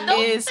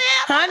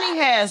Honey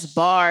has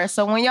bars.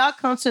 So when y'all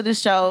come to the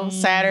show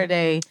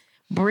Saturday,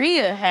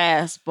 Bria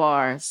has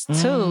bars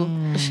too.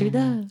 She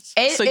does.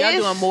 So y'all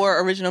doing more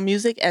original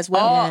music as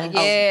well? Oh,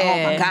 yeah.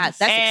 Oh my God,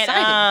 that's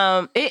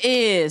exciting. It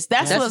is.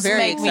 That's what's very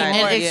making me exciting.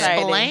 more And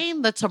excited.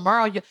 explain the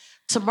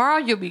Tomorrow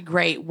You'll Be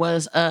Great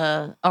was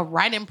a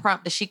writing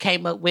prompt that she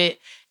came up with,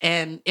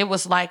 and it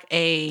was like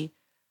a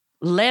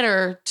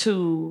letter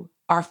to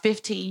our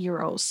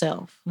 15-year-old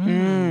self.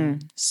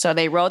 So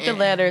they wrote the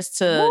letters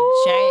to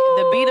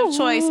the beat of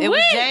choice. It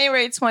was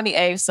January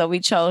 28th, so we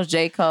chose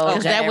J. Cole.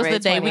 Because that was the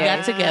day we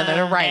got together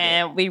to write it.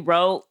 And we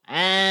wrote to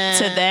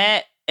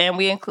that, and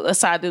we included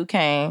Sadu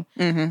came,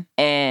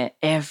 and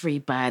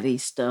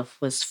everybody's stuff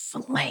was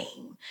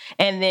flame.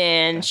 And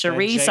then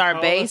Sharice, our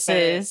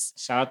bassist,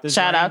 shout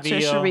out to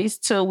Sharice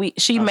too.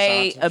 She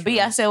made a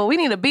beat. I said, well, we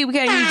need a beat. We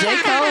can't use J.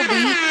 Cole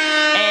beat.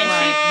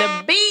 And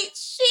the beat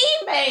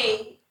she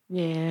made.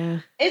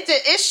 Yeah.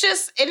 It's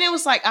just, and it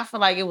was like, I feel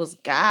like it was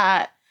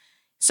God.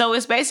 So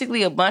it's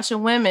basically a bunch of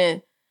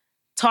women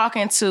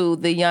talking to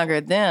the younger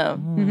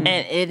them.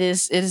 And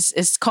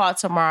it's called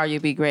Tomorrow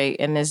You'll Be Great,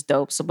 and it's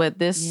dope. So, but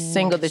this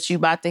single that you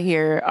about to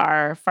hear,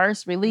 our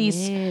first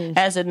release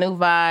as a new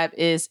vibe,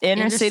 is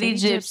Inner City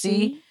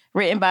Gypsy,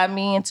 written by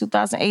me in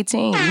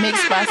 2018,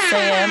 mixed by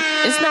Sam.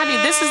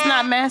 This is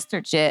not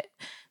mastered yet.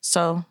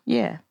 So,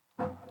 yeah.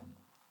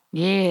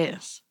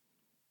 Yes.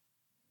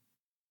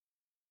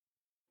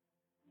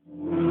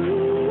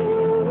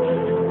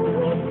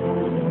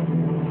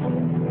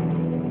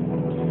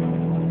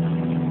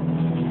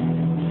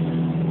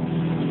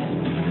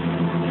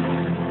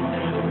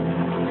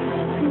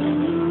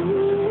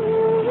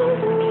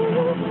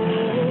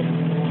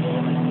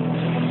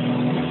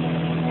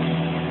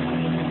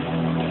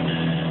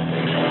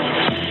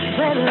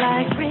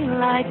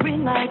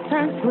 Green light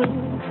turns blue.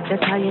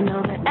 That's how you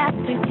know that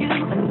after you,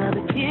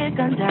 another kid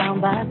gone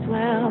down by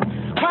 12.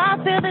 Why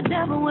feel the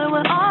devil when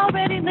we're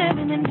already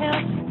living in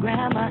hell?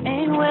 Grandma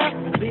ain't well,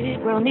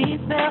 big bro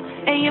needs bail,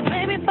 and your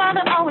baby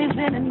father always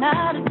in and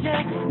out of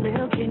jail.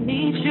 Little kid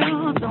needs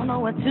shoes, don't know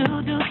what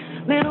to do.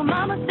 Little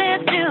mama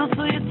stand still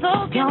so your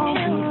soul can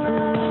heal.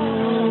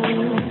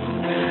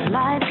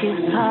 Life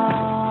is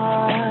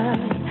hard,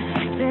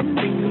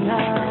 sending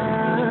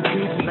us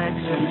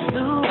reflections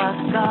through our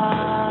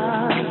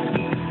scars.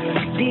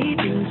 Deep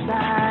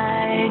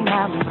inside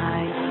my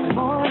mind,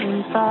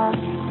 morning thoughts.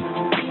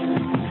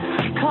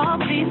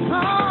 Coffee's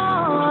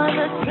on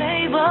the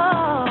table.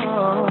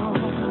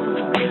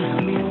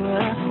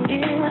 Mirror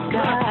is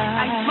God.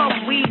 I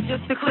smoke weed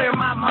just to clear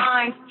my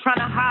mind. Trying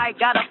to hide,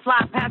 gotta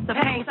fly past the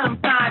pain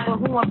sometimes. But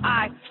who am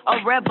I?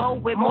 A rebel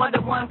with more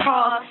than one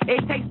cause.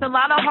 It takes a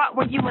lot of heart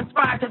when you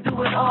inspire to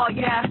do it all,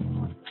 yeah.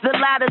 The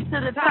ladder to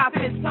the top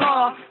is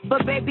tall,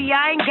 but baby,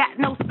 I ain't got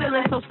no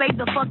feelings, so stay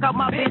the fuck out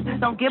my business.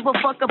 Don't give a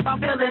fuck about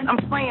feelings. I'm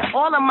slaying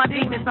all of my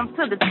demons. I'm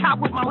to the top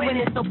with my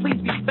winnings, so please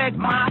respect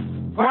my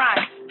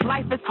grind.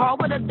 Life is hard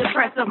with a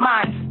depressive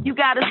mind. You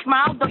gotta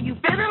smile, though you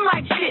feeling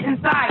like shit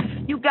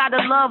inside. You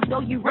gotta love,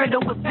 though you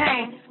riddled with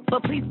pain.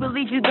 But please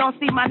believe you don't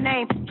see my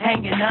name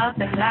hanging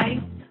up in light.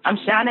 I'm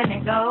shining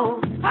in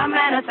gold. I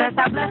manifest,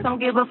 I bless, don't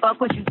give a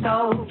fuck what you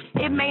told.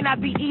 It may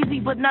not be easy,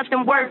 but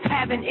nothing worth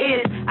having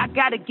is. I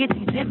gotta get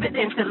these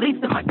dividends, at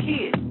least to my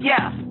kids.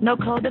 Yeah, no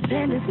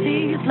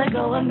codependencies, let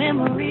go of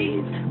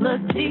memories.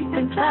 Look deep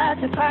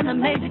inside to find a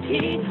major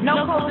key.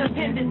 No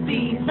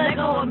codependencies, let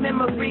go of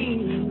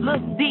memories.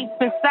 Look deep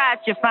inside,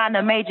 you find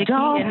a major key,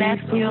 and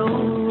that's you.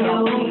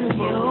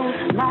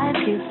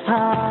 Life is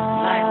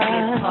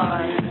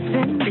hard.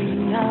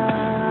 Sending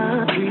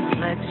us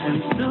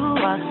reflections through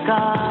our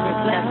scars.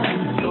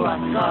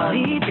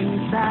 Deep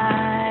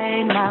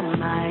inside my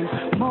mind,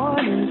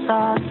 morning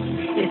thoughts.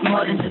 It's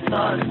more than just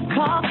thoughts.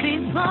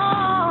 Coffee's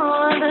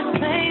on the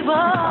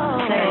table.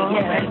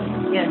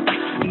 Yes.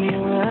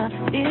 Mirror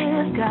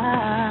is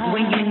God.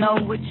 When you know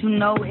what you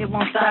know, it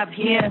won't stop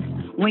here.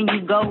 When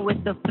you go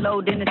with the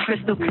flow, then it's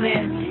crystal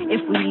clear.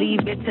 If we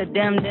leave it to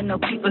them, then they'll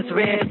keep us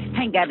red.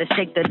 Ain't gotta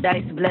shake the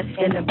dice, blessed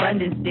in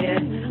abundance, dear.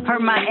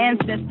 Heard my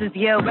ancestors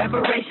yell,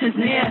 reparations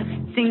near.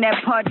 Seen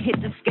that part hit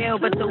the scale,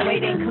 but the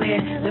weight ain't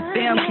clear. The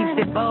film keeps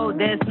it bold,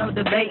 there's no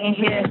debating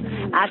here.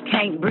 I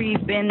can't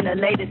breathe, been the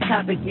latest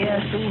topic,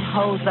 yeah. Through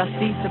hoes, I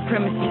see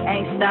supremacy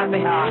ain't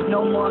stopping.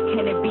 No more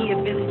can it be a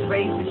village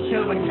raised with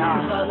children.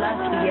 All I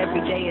see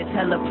every day is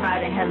hella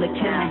pride and hella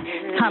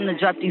killing. Time to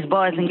drop these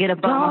bars and get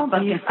about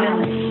my fucking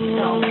feelings.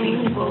 Don't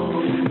be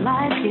fooled.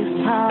 Life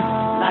is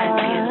hard.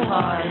 Life is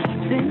hard.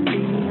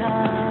 Sending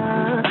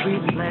up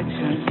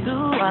reflections to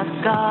our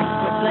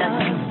scars.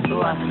 Reflections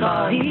to our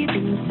scars. Deep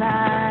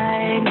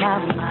inside my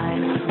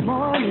mind,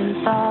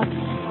 morning thoughts.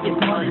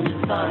 It's more than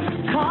just thoughts.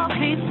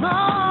 Coffee's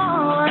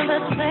on the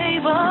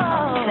table.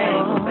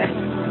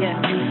 Yeah.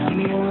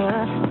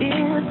 Mirror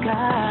is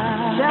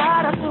God.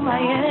 Shout out to my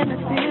inner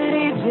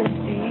city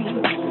gypsy.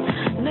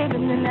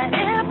 Living in that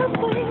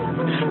empathy.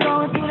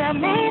 Going through that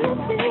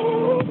meanity.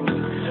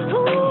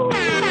 Ooh.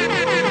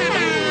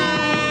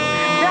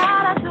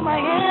 Shout out to my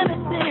inner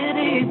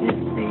city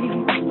gypsy.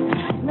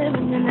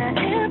 Living in that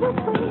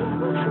empathy.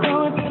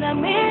 Going through that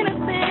meanity.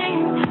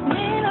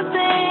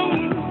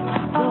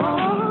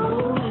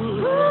 Oh,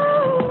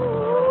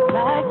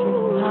 life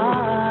is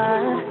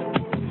hard.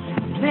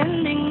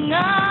 Sending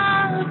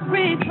us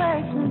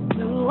reflections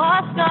to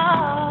our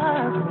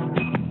scars.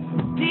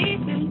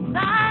 Deep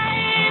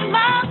inside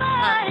my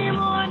mind,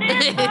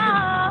 morning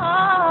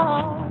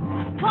thoughts.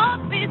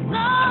 Coffee's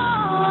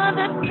on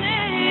the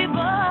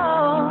table.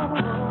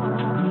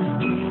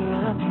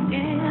 Here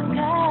is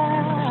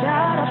God.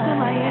 Shout out to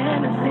my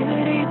inner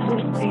city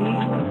gypsy.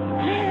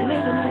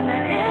 Living in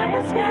that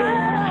inner sky.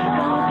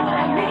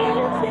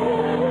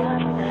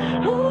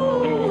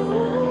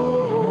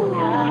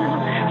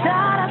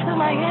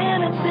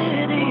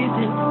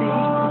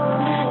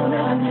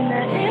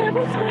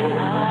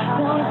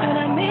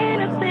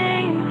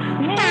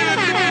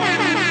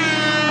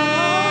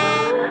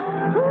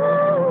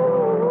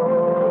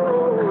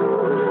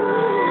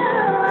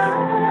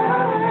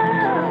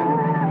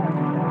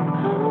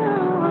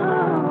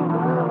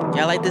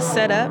 Y'all like this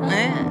setup,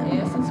 man?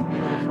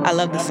 I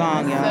love the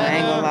song, y'all. I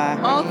ain't gonna lie.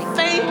 Oh,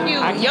 thank you.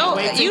 Yo,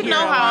 you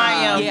know how I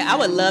am. Yeah, I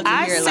would love to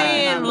hear it live.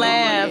 I sing,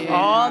 laugh,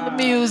 all the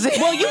music.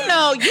 Well, you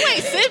know, you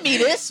ain't sent me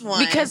this one.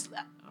 Because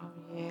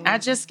I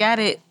just got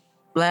it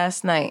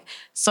last night.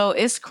 So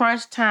it's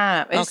crunch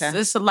time.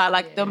 It's a lot.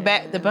 Like the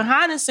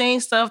behind the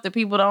scenes stuff that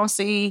people don't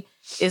see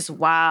is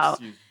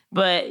wild.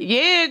 But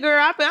yeah,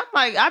 girl,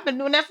 I've been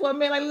doing that for a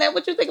minute. Like,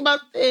 what you think about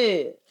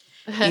this?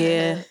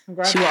 Yeah.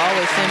 She will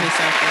always send me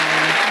something.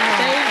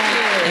 Thank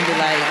you. And be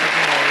like,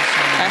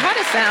 how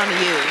does it sound to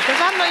you? Because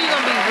I know you're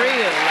going to be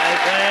real.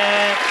 Like,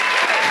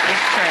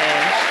 it's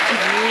trash.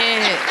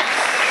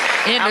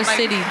 Yeah. Inner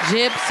City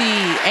Gypsy,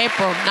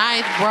 April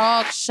 9th,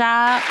 Broad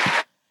Shop.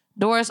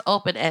 Doors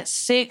open at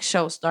 6,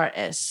 show start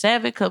at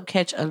 7. Come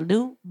catch a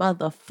new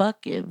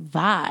motherfucking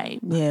vibe.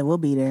 Yeah, we'll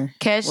be there.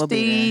 Catch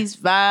these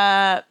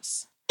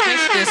vibes.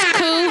 Catch this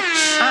cooch.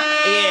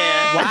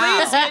 Yeah. Wow.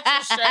 Please get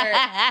your shirt.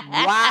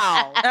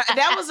 Wow.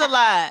 That was a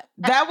lot.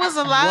 That was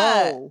a lot.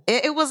 Whoa.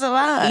 It was a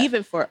lot.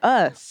 Even for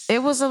us.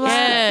 It was a lot.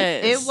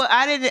 Yes. It was.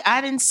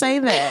 I didn't say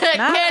that.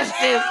 Catch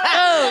this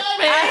cooch,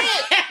 man.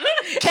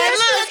 Catch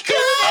this cooch.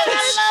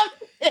 I love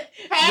it.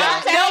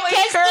 Don't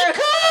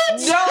encourage.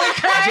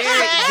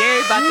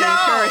 Jerry about to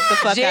encourage the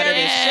fuck out of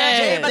this shit.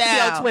 Jerry about to be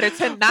on Twitter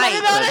tonight.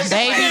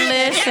 Baby,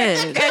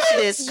 listen. Catch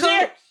this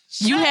cooch.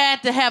 You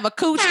had to have a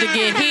cooch to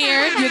get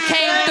here. You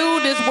came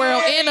through this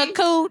world in a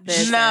cooch.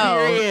 No.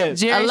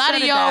 A lot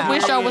of y'all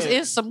wish I was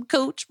in some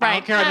cooch I right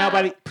don't care what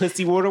nobody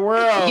pussy water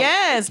world.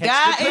 Yes, Catch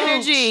God the cooch.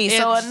 energy.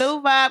 So a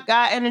new vibe,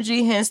 God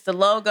energy, hence the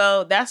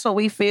logo. That's what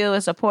we feel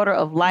is a portal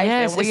of life.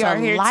 Yes, and we it's are a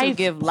here to life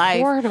give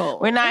life. portal.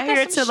 We're not Ain't that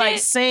here some to like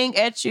shit? sing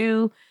at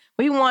you.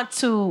 We want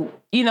to,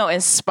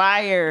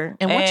 inspire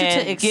And want you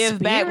to give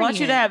back. Want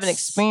you to have an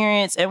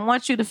experience and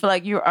want you to feel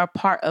like you are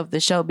part of the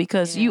show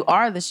because you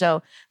are the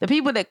show. The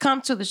people that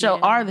come to the show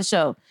are the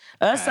show.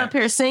 Us up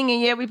here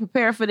singing, we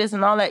prepare for this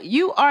and all that.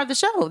 You are the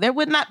show. There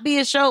would not be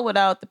a show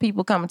without the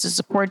people coming to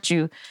support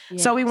you.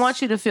 Yes. So we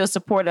want you to feel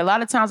supported. A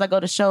lot of times I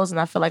go to shows and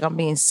I feel like I'm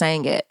being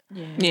sang at.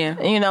 Yeah.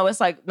 It's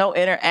like no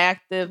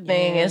interactive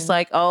thing. It's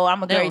like, oh,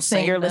 I'm a They great don't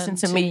say singer. Listen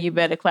to nothing me. to You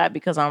better clap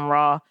because I'm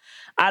raw.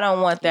 I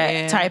don't want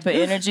that type of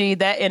energy.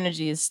 That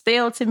energy is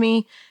stale to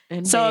me.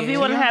 So if you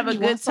want to have a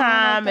good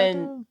time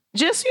and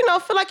just,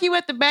 feel like you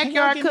at the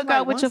backyard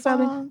cookout with your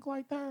family.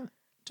 Like that.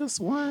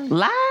 Just one.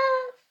 Live?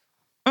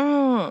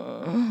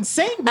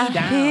 Sing me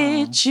down.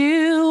 Hit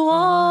you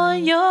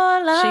on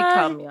your line. She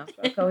called me off.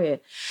 Go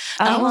ahead.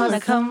 I want to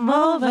come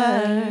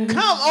over. Come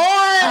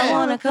on. I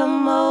want to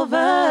come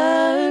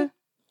over.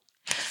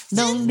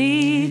 No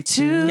need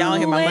to Y'all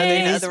hear my mother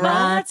in the other room?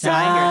 my No,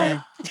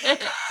 I hear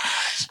time.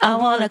 I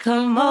wanna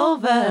come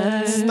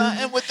over.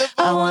 Starting with the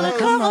I wanna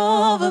come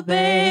over,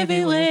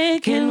 baby. When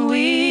can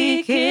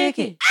we kick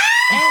it?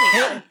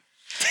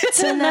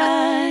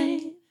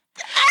 Tonight.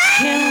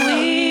 Can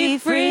we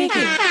freak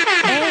it?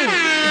 Hey.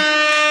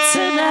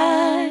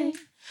 Tonight.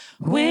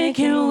 When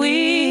can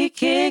we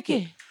kick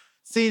it?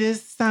 See,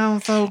 this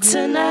sounds so good.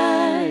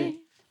 Tonight.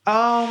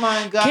 Oh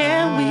my God.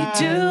 Can we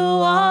do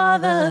all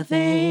the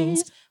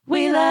things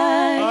we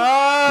like,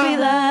 Oh. we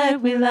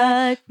like, we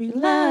like, we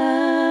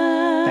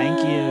like. Thank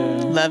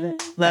you. Love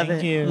it. Love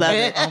Thank it. you. Love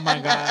it. Oh my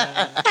God.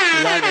 Love it. Oh my God. I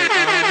can't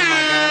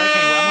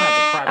wait. I'm gonna have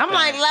to crop I'm that.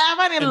 like, laugh.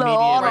 I need a little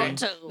auto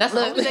Immediately. too. That's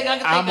the only thing I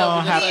can I'm think gonna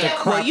of. have to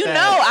crop Well, you know,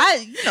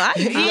 that.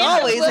 I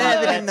always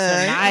have it in the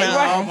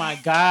Tonight. Oh my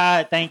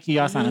God. Thank you.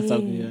 Y'all sounding so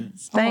good.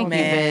 Thank you,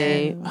 man.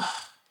 babe.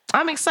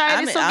 I'm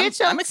excited. So get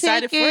your I'm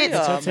excited for tickets.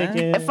 y'all, Get your man.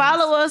 tickets. And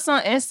follow us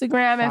on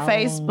Instagram and Follow.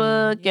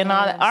 Facebook and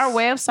all that. Our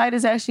website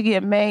is actually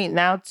getting made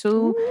now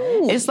too.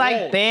 It's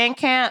like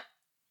Bandcamp.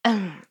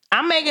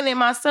 I'm making it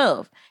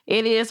myself.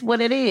 It is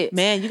what it is.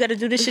 Man, you got to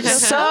do this shit So,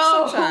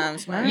 yourself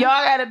sometimes, man. Y'all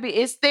gotta be.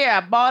 It's there.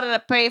 I bought it. I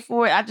paid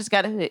for it. I just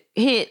gotta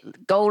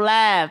hit go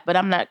live, but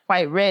I'm not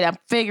quite ready. I'm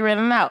figuring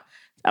it out.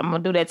 I'm gonna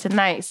do that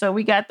tonight. So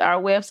we got our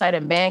website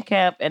and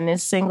Bandcamp, and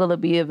this single will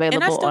be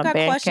available And I still on got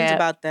questions Bandcamp.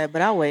 about that,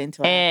 but I'll wait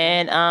until.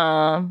 And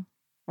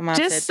My mom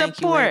just said,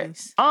 "Thank you, support.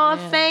 ladies." Oh,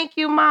 thank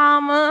you,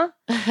 Mama.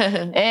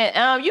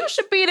 And you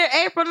should be there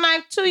April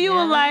 9th too. You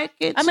will like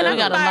it. I mean, I too.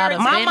 got a lot of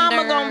My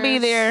mama gonna be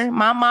vendors. there.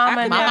 My mama I and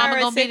can My buy mama her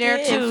a gonna be there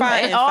ticket too. and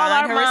find- and all find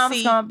our her moms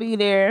receipt. gonna be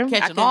there.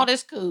 Catching all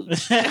this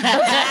cooch.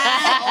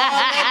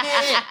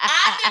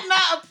 I did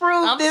not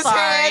approve I'm this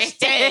sorry.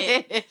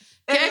 hashtag.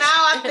 And now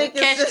I think it's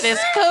catch just- this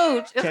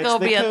cooch. It's Catch gonna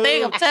the be a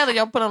thing. I'm cooch. telling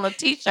you, I'll put on a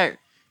t-shirt.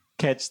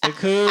 Catch the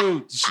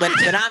cooch. But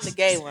I'm the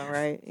gay one,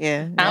 right?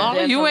 Yeah. Oh,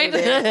 you ain't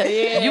definitely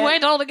there. you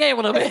ain't on the game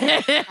with him.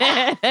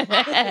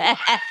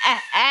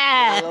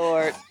 Oh,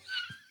 Lord.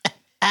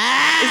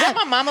 Is that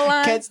my mama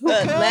line? Catch the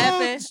coach.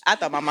 Laughing? I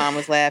thought my mom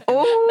was laughing.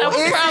 That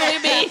was probably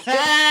me.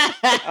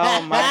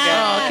 Oh my Oh,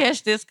 God.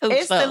 catch this cooch.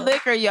 It's the though.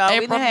 liquor, y'all. We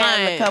April done had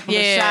a 9th. couple Yeah.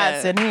 of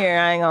shots in here.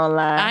 I ain't gonna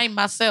lie. I ain't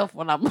myself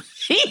when I'm.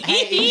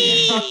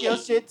 Talk your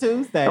shit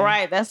Tuesday.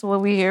 Right, that's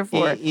what we here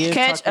for. It is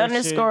Catch Talk Your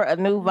underscore a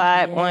new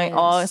vibe on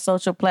all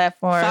social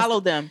platforms.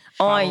 Follow them.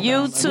 on them.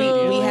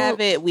 YouTube. We have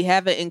it. We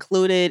have it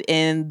included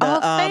in the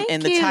Thank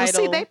in the you.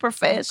 title. See, they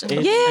professional.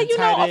 It's yeah, you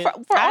know,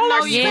 entitled- for I all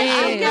know our you.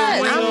 special Yeah.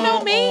 guests, you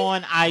know me.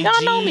 On IG,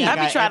 Y'all know me. I I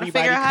be got trying to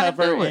figure out how to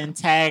everybody do covered it. and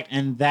tagged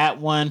in that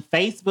one.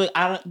 Facebook,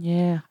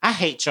 Yeah. I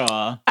hate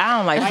y'all. I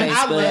don't like Like, Facebook.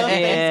 I love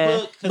yeah.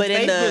 Facebook because But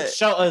in Facebook the-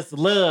 show us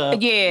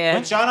love. Yeah.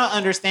 But y'all don't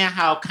understand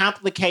how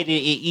complicated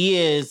it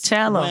is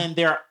Tell 'em. when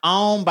they're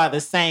owned by the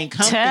same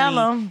company. Tell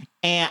them.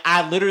 And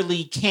I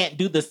literally can't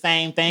do the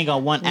same thing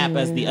on one app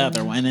as the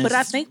other one. And But I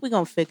it's- think we're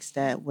gonna fix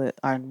that with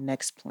our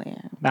next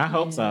plan. I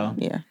hope so.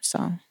 Yeah.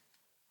 So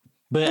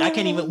But I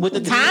can't even, with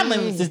the time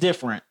limits is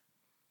different.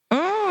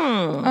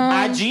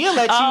 IG will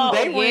let you, Oh,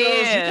 they reels, you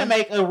yeah. can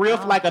make a reel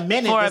for like a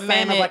minute, For the a same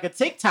minute. as like a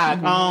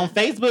TikTok. On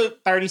Facebook,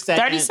 30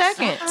 seconds. 30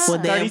 seconds. well,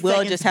 then 30 we'll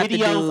seconds, just have to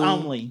videos do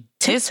only.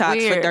 It's TikToks for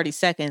weird. 30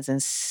 seconds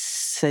and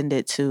send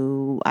it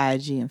to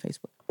IG and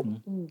Facebook.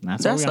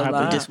 That's, That's what a we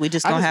lot. have to do. We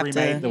just I gonna have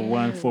remade to. the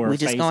one for We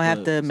just gonna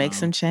have to Facebook, make so.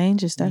 some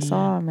changes. That's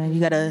all, man. You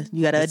gotta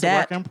It's a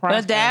adapt. work in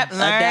progress. Adapt,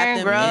 learn, Adapt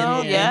and- grow,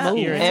 and yeah,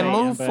 move. and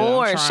move But I'm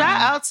forward. trying.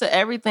 Shout out to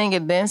Everything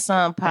and Then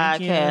Some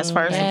Thank podcast. you.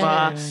 First of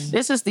all, Yes.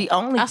 this is the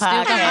only I still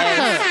got my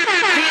podcast.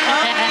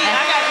 cup.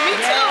 Me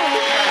too.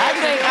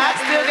 I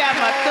still got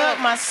my cup,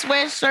 my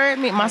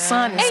sweatshirt. My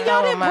son is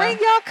stolen mine.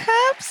 your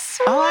cups.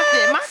 Oh, I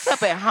did. My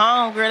cup at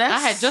home, girl. That's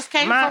I had just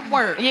came my- from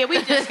work. Yeah,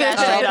 we just got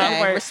straight off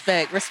work.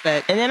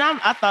 Respect. And then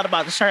I thought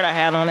about the shirt I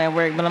had on at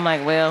work, but I'm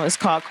like, well, it's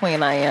called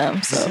Queen I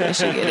Am, so they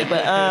should get it.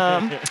 But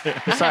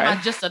I sorry. had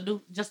my just a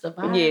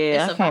vibe.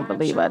 Yeah, It's I a can't vibe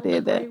believe show. I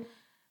did that.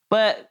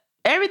 But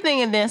Everything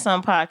and Then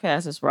Some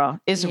podcast is raw.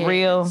 It's Yes.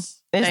 real.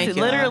 It's Thank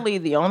you. literally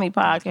the only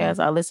podcast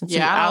I listen to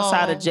Yeah, I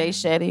outside don't- of Jay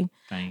Shetty.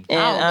 Thank you.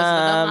 I don't listen to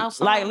them And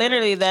outside. like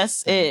literally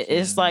that's it.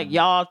 It's like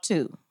y'all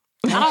too.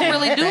 I don't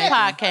really do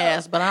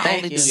podcasts, but I Thank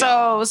only you. do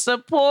So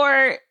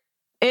support.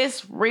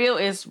 It's real.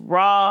 It's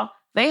raw.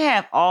 They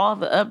have all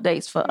the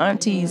updates for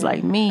aunties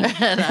like me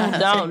who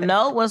don't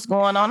know what's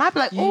going on. I be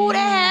like, "Ooh, that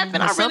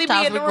happened." I really be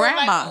Sometimes in the with room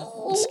grandma. like,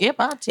 "Ooh." Skip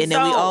auntie. And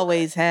then we So-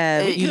 always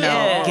have,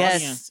 Yeah.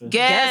 guests.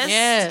 Guests.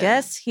 Yeah.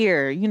 Guests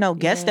here,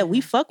 guests that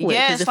we fuck with.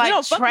 'Cause Yes, if we like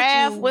don't fuck with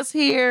Trav you, was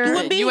here. you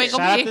wouldn't be You here. ain't Shout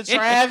gonna out be to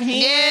Trav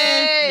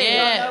here.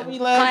 Yeah. Y'all know we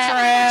love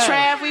Trav.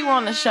 Trav, we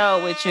want to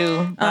show with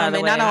you. By the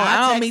and way. I don't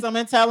I text mean- him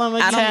and tell him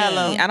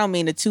again. I don't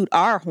mean to toot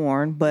our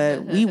horn,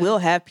 but we will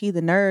have P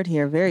the Nerd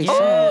here very soon.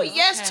 Oh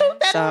yes, toot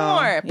that So,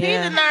 horn.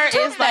 yeah. Peter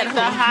Nerd is like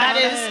the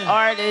hottest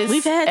artist.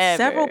 We've had ever.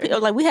 several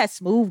people. Like we had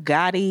Smooth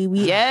Gotti.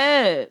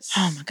 Yes.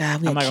 Oh my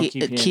God, we I'm had not gonna keep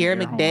hitting Kiera your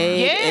McDade.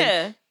 Yeah.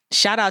 And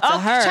shout out to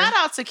her. Shout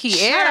out to Kiera.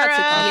 Shout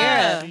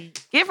out to Kiera.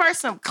 Give her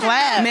some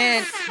clap.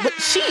 Man, but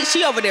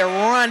she over there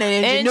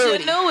running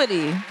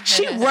ingenuity.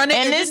 She running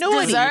And it's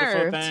ingenuity.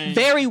 deserved.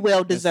 Very well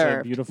It's a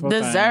deserved. beautiful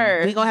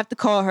Deserved. We're gonna have to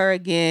call her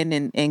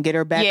again and get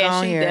her back Yeah,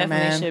 on she here,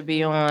 definitely man. should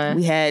be on.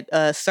 We had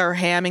Sir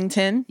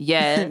Hamilton.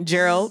 Yes.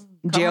 Gerald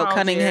on,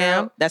 Cunningham.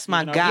 Gerald. That's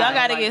my Even though guy. Y'all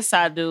got to get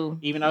Sadu.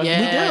 Even though Yeah.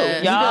 we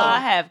do. Y'all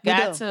have We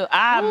got do. to.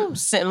 I'm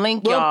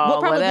link We'll, y'all. we'll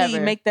probably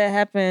whatever. make that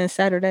happen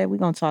Saturday. We're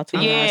gonna talk to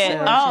her. Yeah.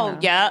 ourselves, Oh, you know.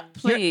 yeah.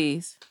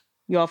 Please.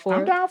 You all for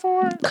I'm it? down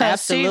for it.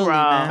 Absolutely,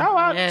 man.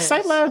 Oh, Yes.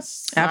 say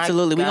less.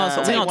 Absolutely. We're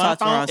God. gonna talk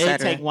to her on It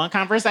Saturday. take one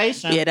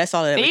conversation. Yeah, that's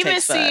all it ever Even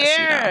takes for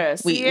Sierra,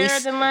 us. You know? Sierra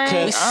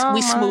Delane. we Oh my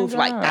smooth God.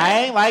 like that. I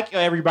ain't like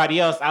everybody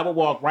else. I would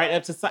walk right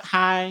up to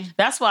hi.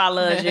 That's why I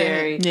love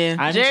Jerry. Yeah.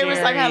 I'm Jerry was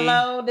like, Jerry.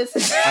 "Hello, this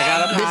is." I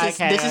got a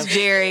podcast. This is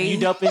Jerry. You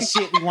dope as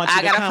shit. We want you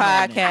I to got come a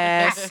on it.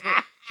 podcast.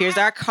 Here's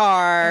our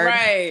card.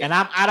 Right. And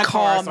I'm out of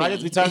Call car, so I me.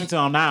 just be talking to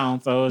him now.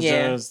 So it's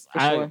Yeah, just for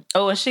I, sure.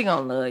 Oh, and she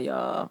gonna love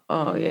y'all.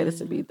 Oh yeah, this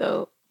would be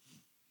dope.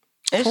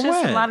 It's For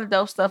just what? a lot of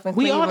dope stuff in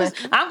We all Cleveland.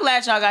 I'm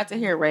glad y'all got to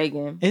hear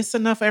Reagan. it's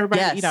enough for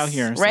everybody Yes. to eat out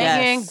here. So.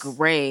 Reagan, Yes.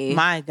 great.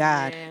 My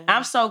God.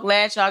 I'm so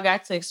glad y'all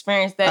got to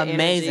experience that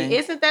Amazing. energy.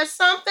 Isn't that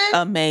something?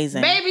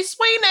 Amazing. Baby,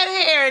 swing that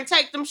hair and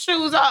take them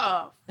shoes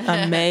off.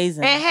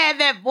 Amazing. And have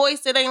that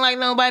voice that ain't like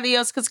nobody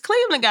else. Because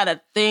Cleveland got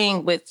a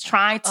thing with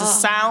trying to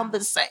sound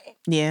the same.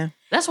 Yeah.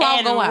 That's why I'll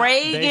And go out. They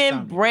Reagan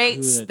sound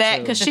breaks good, that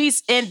too. because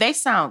she's in. They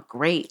sound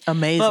great,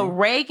 Amazing. but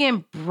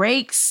Reagan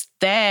breaks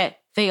that.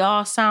 They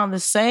all sound the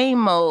same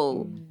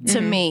mode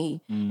to me,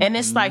 and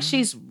it's like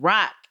she's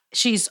rock,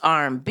 she's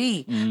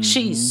R&B,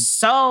 she's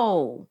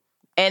soul,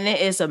 and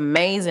it is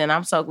amazing.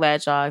 I'm so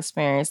glad y'all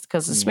experienced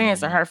because the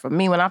experience of her for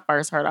me when I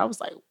first heard, I was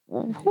like,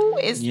 "Who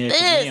is Yeah, 'cause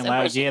this?" me and And where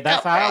Loud, she yeah,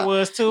 that's come how I from?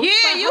 was too.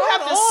 Yeah, Like, you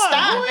have to hold on,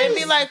 stop who and is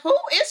be like, "Who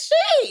is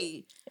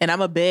she?" And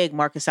I'm a big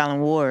Marcus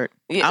Allen Ward.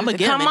 Yeah, I'm going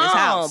to get him come in this on,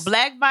 house.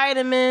 Black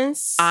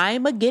vitamins.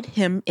 I'm going to get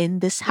him in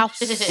this house.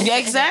 Yeah,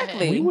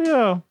 exactly. We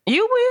will.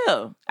 You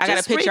will. I got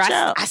Just a picture. reach I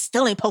out.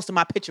 still ain't posted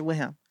my picture with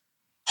him.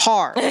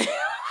 Hard.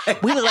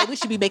 We look like we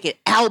should be making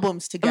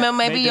albums I together. mean,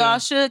 maybe They do. y'all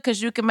should because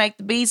you can make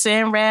the beats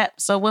and rap.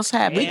 So what's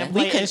happening? And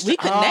we play connected.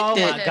 Oh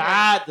my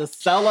God, the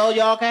solo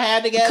y'all can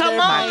have together. Come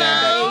my on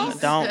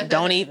God. now.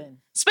 Don't even.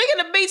 Speaking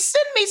of beats,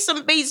 send me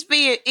some beats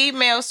via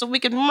email so we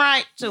can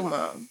write to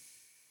them.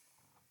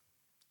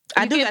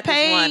 I You do get got this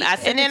paid, one. I and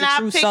sent it then to I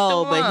True pick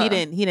Soul, the but one.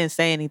 he didn't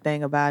say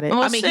anything about it.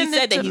 Well, I mean, he send it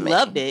said that to he me.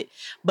 loved it,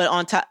 but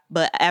on top,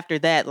 but after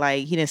that,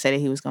 like he didn't say that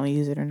he was going to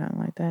use it or nothing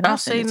like that. I'll I'll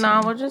send see. it to No,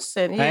 you. we'll just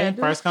send. Hey, Yeah,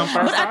 first come,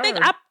 first But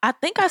I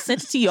think I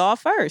sent it to y'all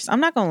first. I'm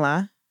not gonna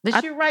lie.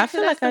 Did you write I to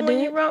feel that like I when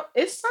did. you wrote?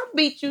 It's some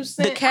beat you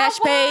sent. The cash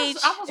page.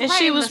 I was and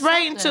she was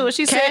writing to it.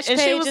 She said, Cash and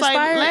she Page was like,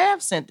 inspired?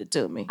 "Lav sent it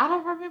to me." I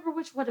don't remember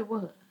which one it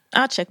was.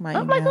 I'll check my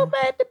I'm like, "Who email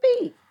made the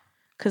beat?"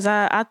 because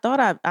I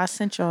thought I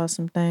sent y'all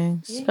some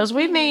things. Because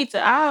we need to.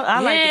 I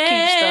like to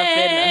keep stuff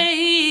in there.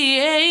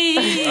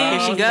 Here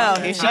she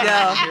go. Here she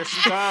go. Here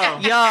she go.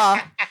 Y'all,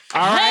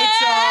 All right,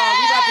 y'all.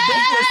 We about to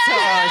keep this to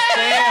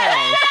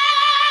ourselves.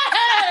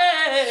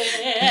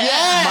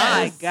 Yes.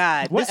 my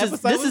God, What this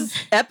episode is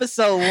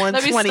episode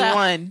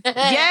 121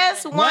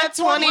 Yes,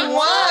 121.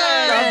 of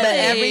the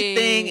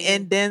everything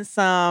and then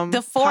some.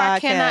 The 4 I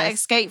podcast. cannot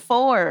escape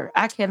 4.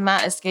 I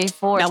cannot escape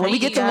 4. Now, when we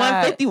get to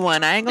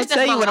 151, I ain't gonna It's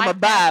tell just you what my I'm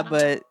gonna life buy,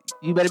 but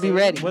you better be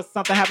ready. What's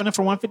something happening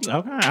for 150?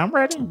 Okay, I'm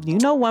ready. You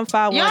know,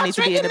 151 y'all needs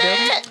to be in drinking the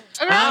building. that?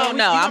 I don't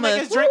know. I'm make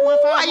a. us drink Ooh,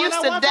 151. I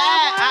used to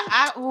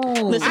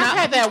die. Listen, I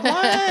had that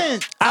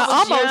once. I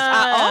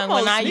young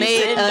almost when I made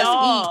used to us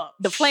dog.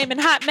 eat the flaming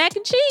hot mac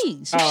and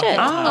cheese. Oh, Shit.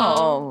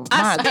 Oh,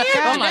 I my spared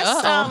God. you.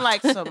 That sound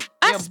like some.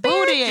 I Your spared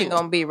booty you. ain't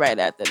gonna be right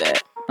after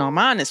that. No,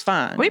 mine is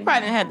fine. We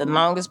probably done had the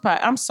longest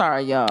pot. I'm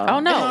sorry, y'all. Oh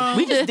no, No.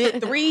 we just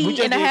did three We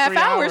just and a did half 3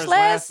 hours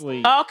last.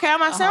 week. Okay,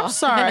 I'm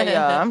sorry,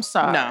 y'all. I'm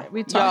sorry. No,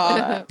 we talking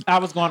y'all- about. I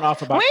was going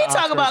off about. We ain't the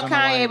talk Oscars about and the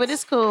Kanye, lights. but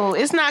it's cool.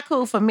 It's not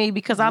cool for me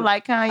because I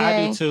like Kanye.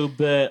 I do too,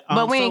 but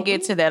But we so ain't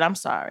get to that. I'm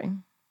sorry.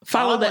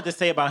 All I wanted to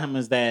say about him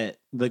is that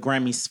the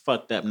Grammys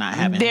fucked up not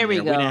having There him we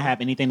there. go. We didn't have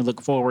anything to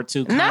look forward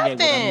to. Kanye would have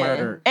Nothing.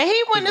 murdered. And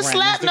he wouldn't the have Grammys.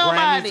 slapped The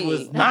Grammys nobody. was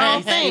I don't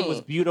nice. think. It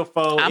was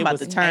beautiful. I'm It about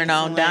was to turn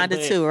on excellent, down to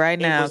but 2 right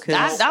now it was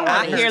because I wanna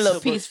something hear a little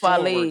to piece look before I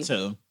forward leave.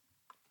 to.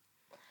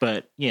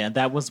 But yeah,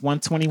 that was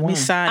 121. we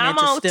signed I'm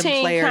on into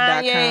Team Kanye.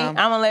 I'm stemplayer.com.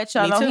 gonna let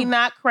y'all Me know too. he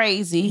not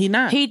crazy. He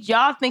not.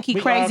 Y'all think he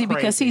We crazy are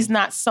because crazy. he's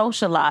not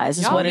socialized.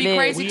 Is Y'all what be it is.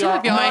 crazy We too are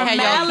if y'all ain't had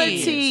y'all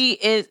Normality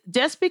kids. is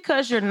just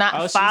because you're not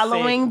Oh, she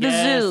following said, the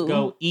yes, zoo.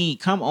 Go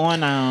eat. Come on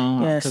now,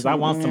 because I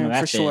want some of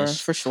that for sure,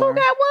 fish. for Who sure.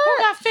 got Who what?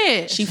 got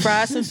fish? She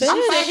fried some fish.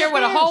 I'm sitting here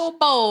with a whole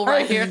bowl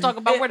right here talking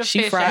about where the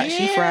She fish fried. at.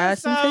 She fried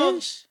some so-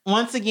 fish.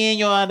 Once again,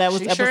 y'all, that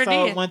was She sure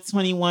episode did.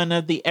 121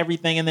 of the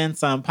Everything and Then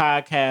Some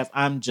podcast.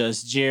 I'm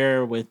just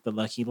Jer with the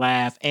Lucky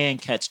Laugh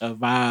and Catch a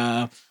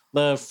Vibe.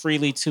 Love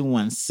Freely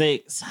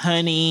 216.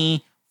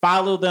 Honey,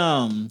 follow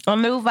them. A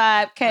new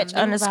vibe. Catch A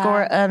new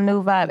underscore vibe. a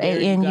new vibe.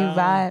 There you ANU go.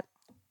 vibe.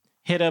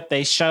 Hit up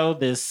they show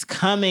this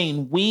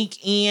coming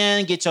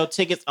weekend. Get your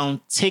tickets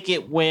on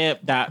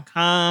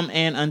ticketweb.com.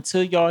 And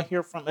until y'all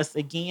hear from us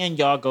again,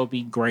 y'all go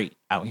be great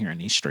out here in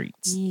these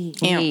streets.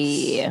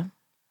 Yeah.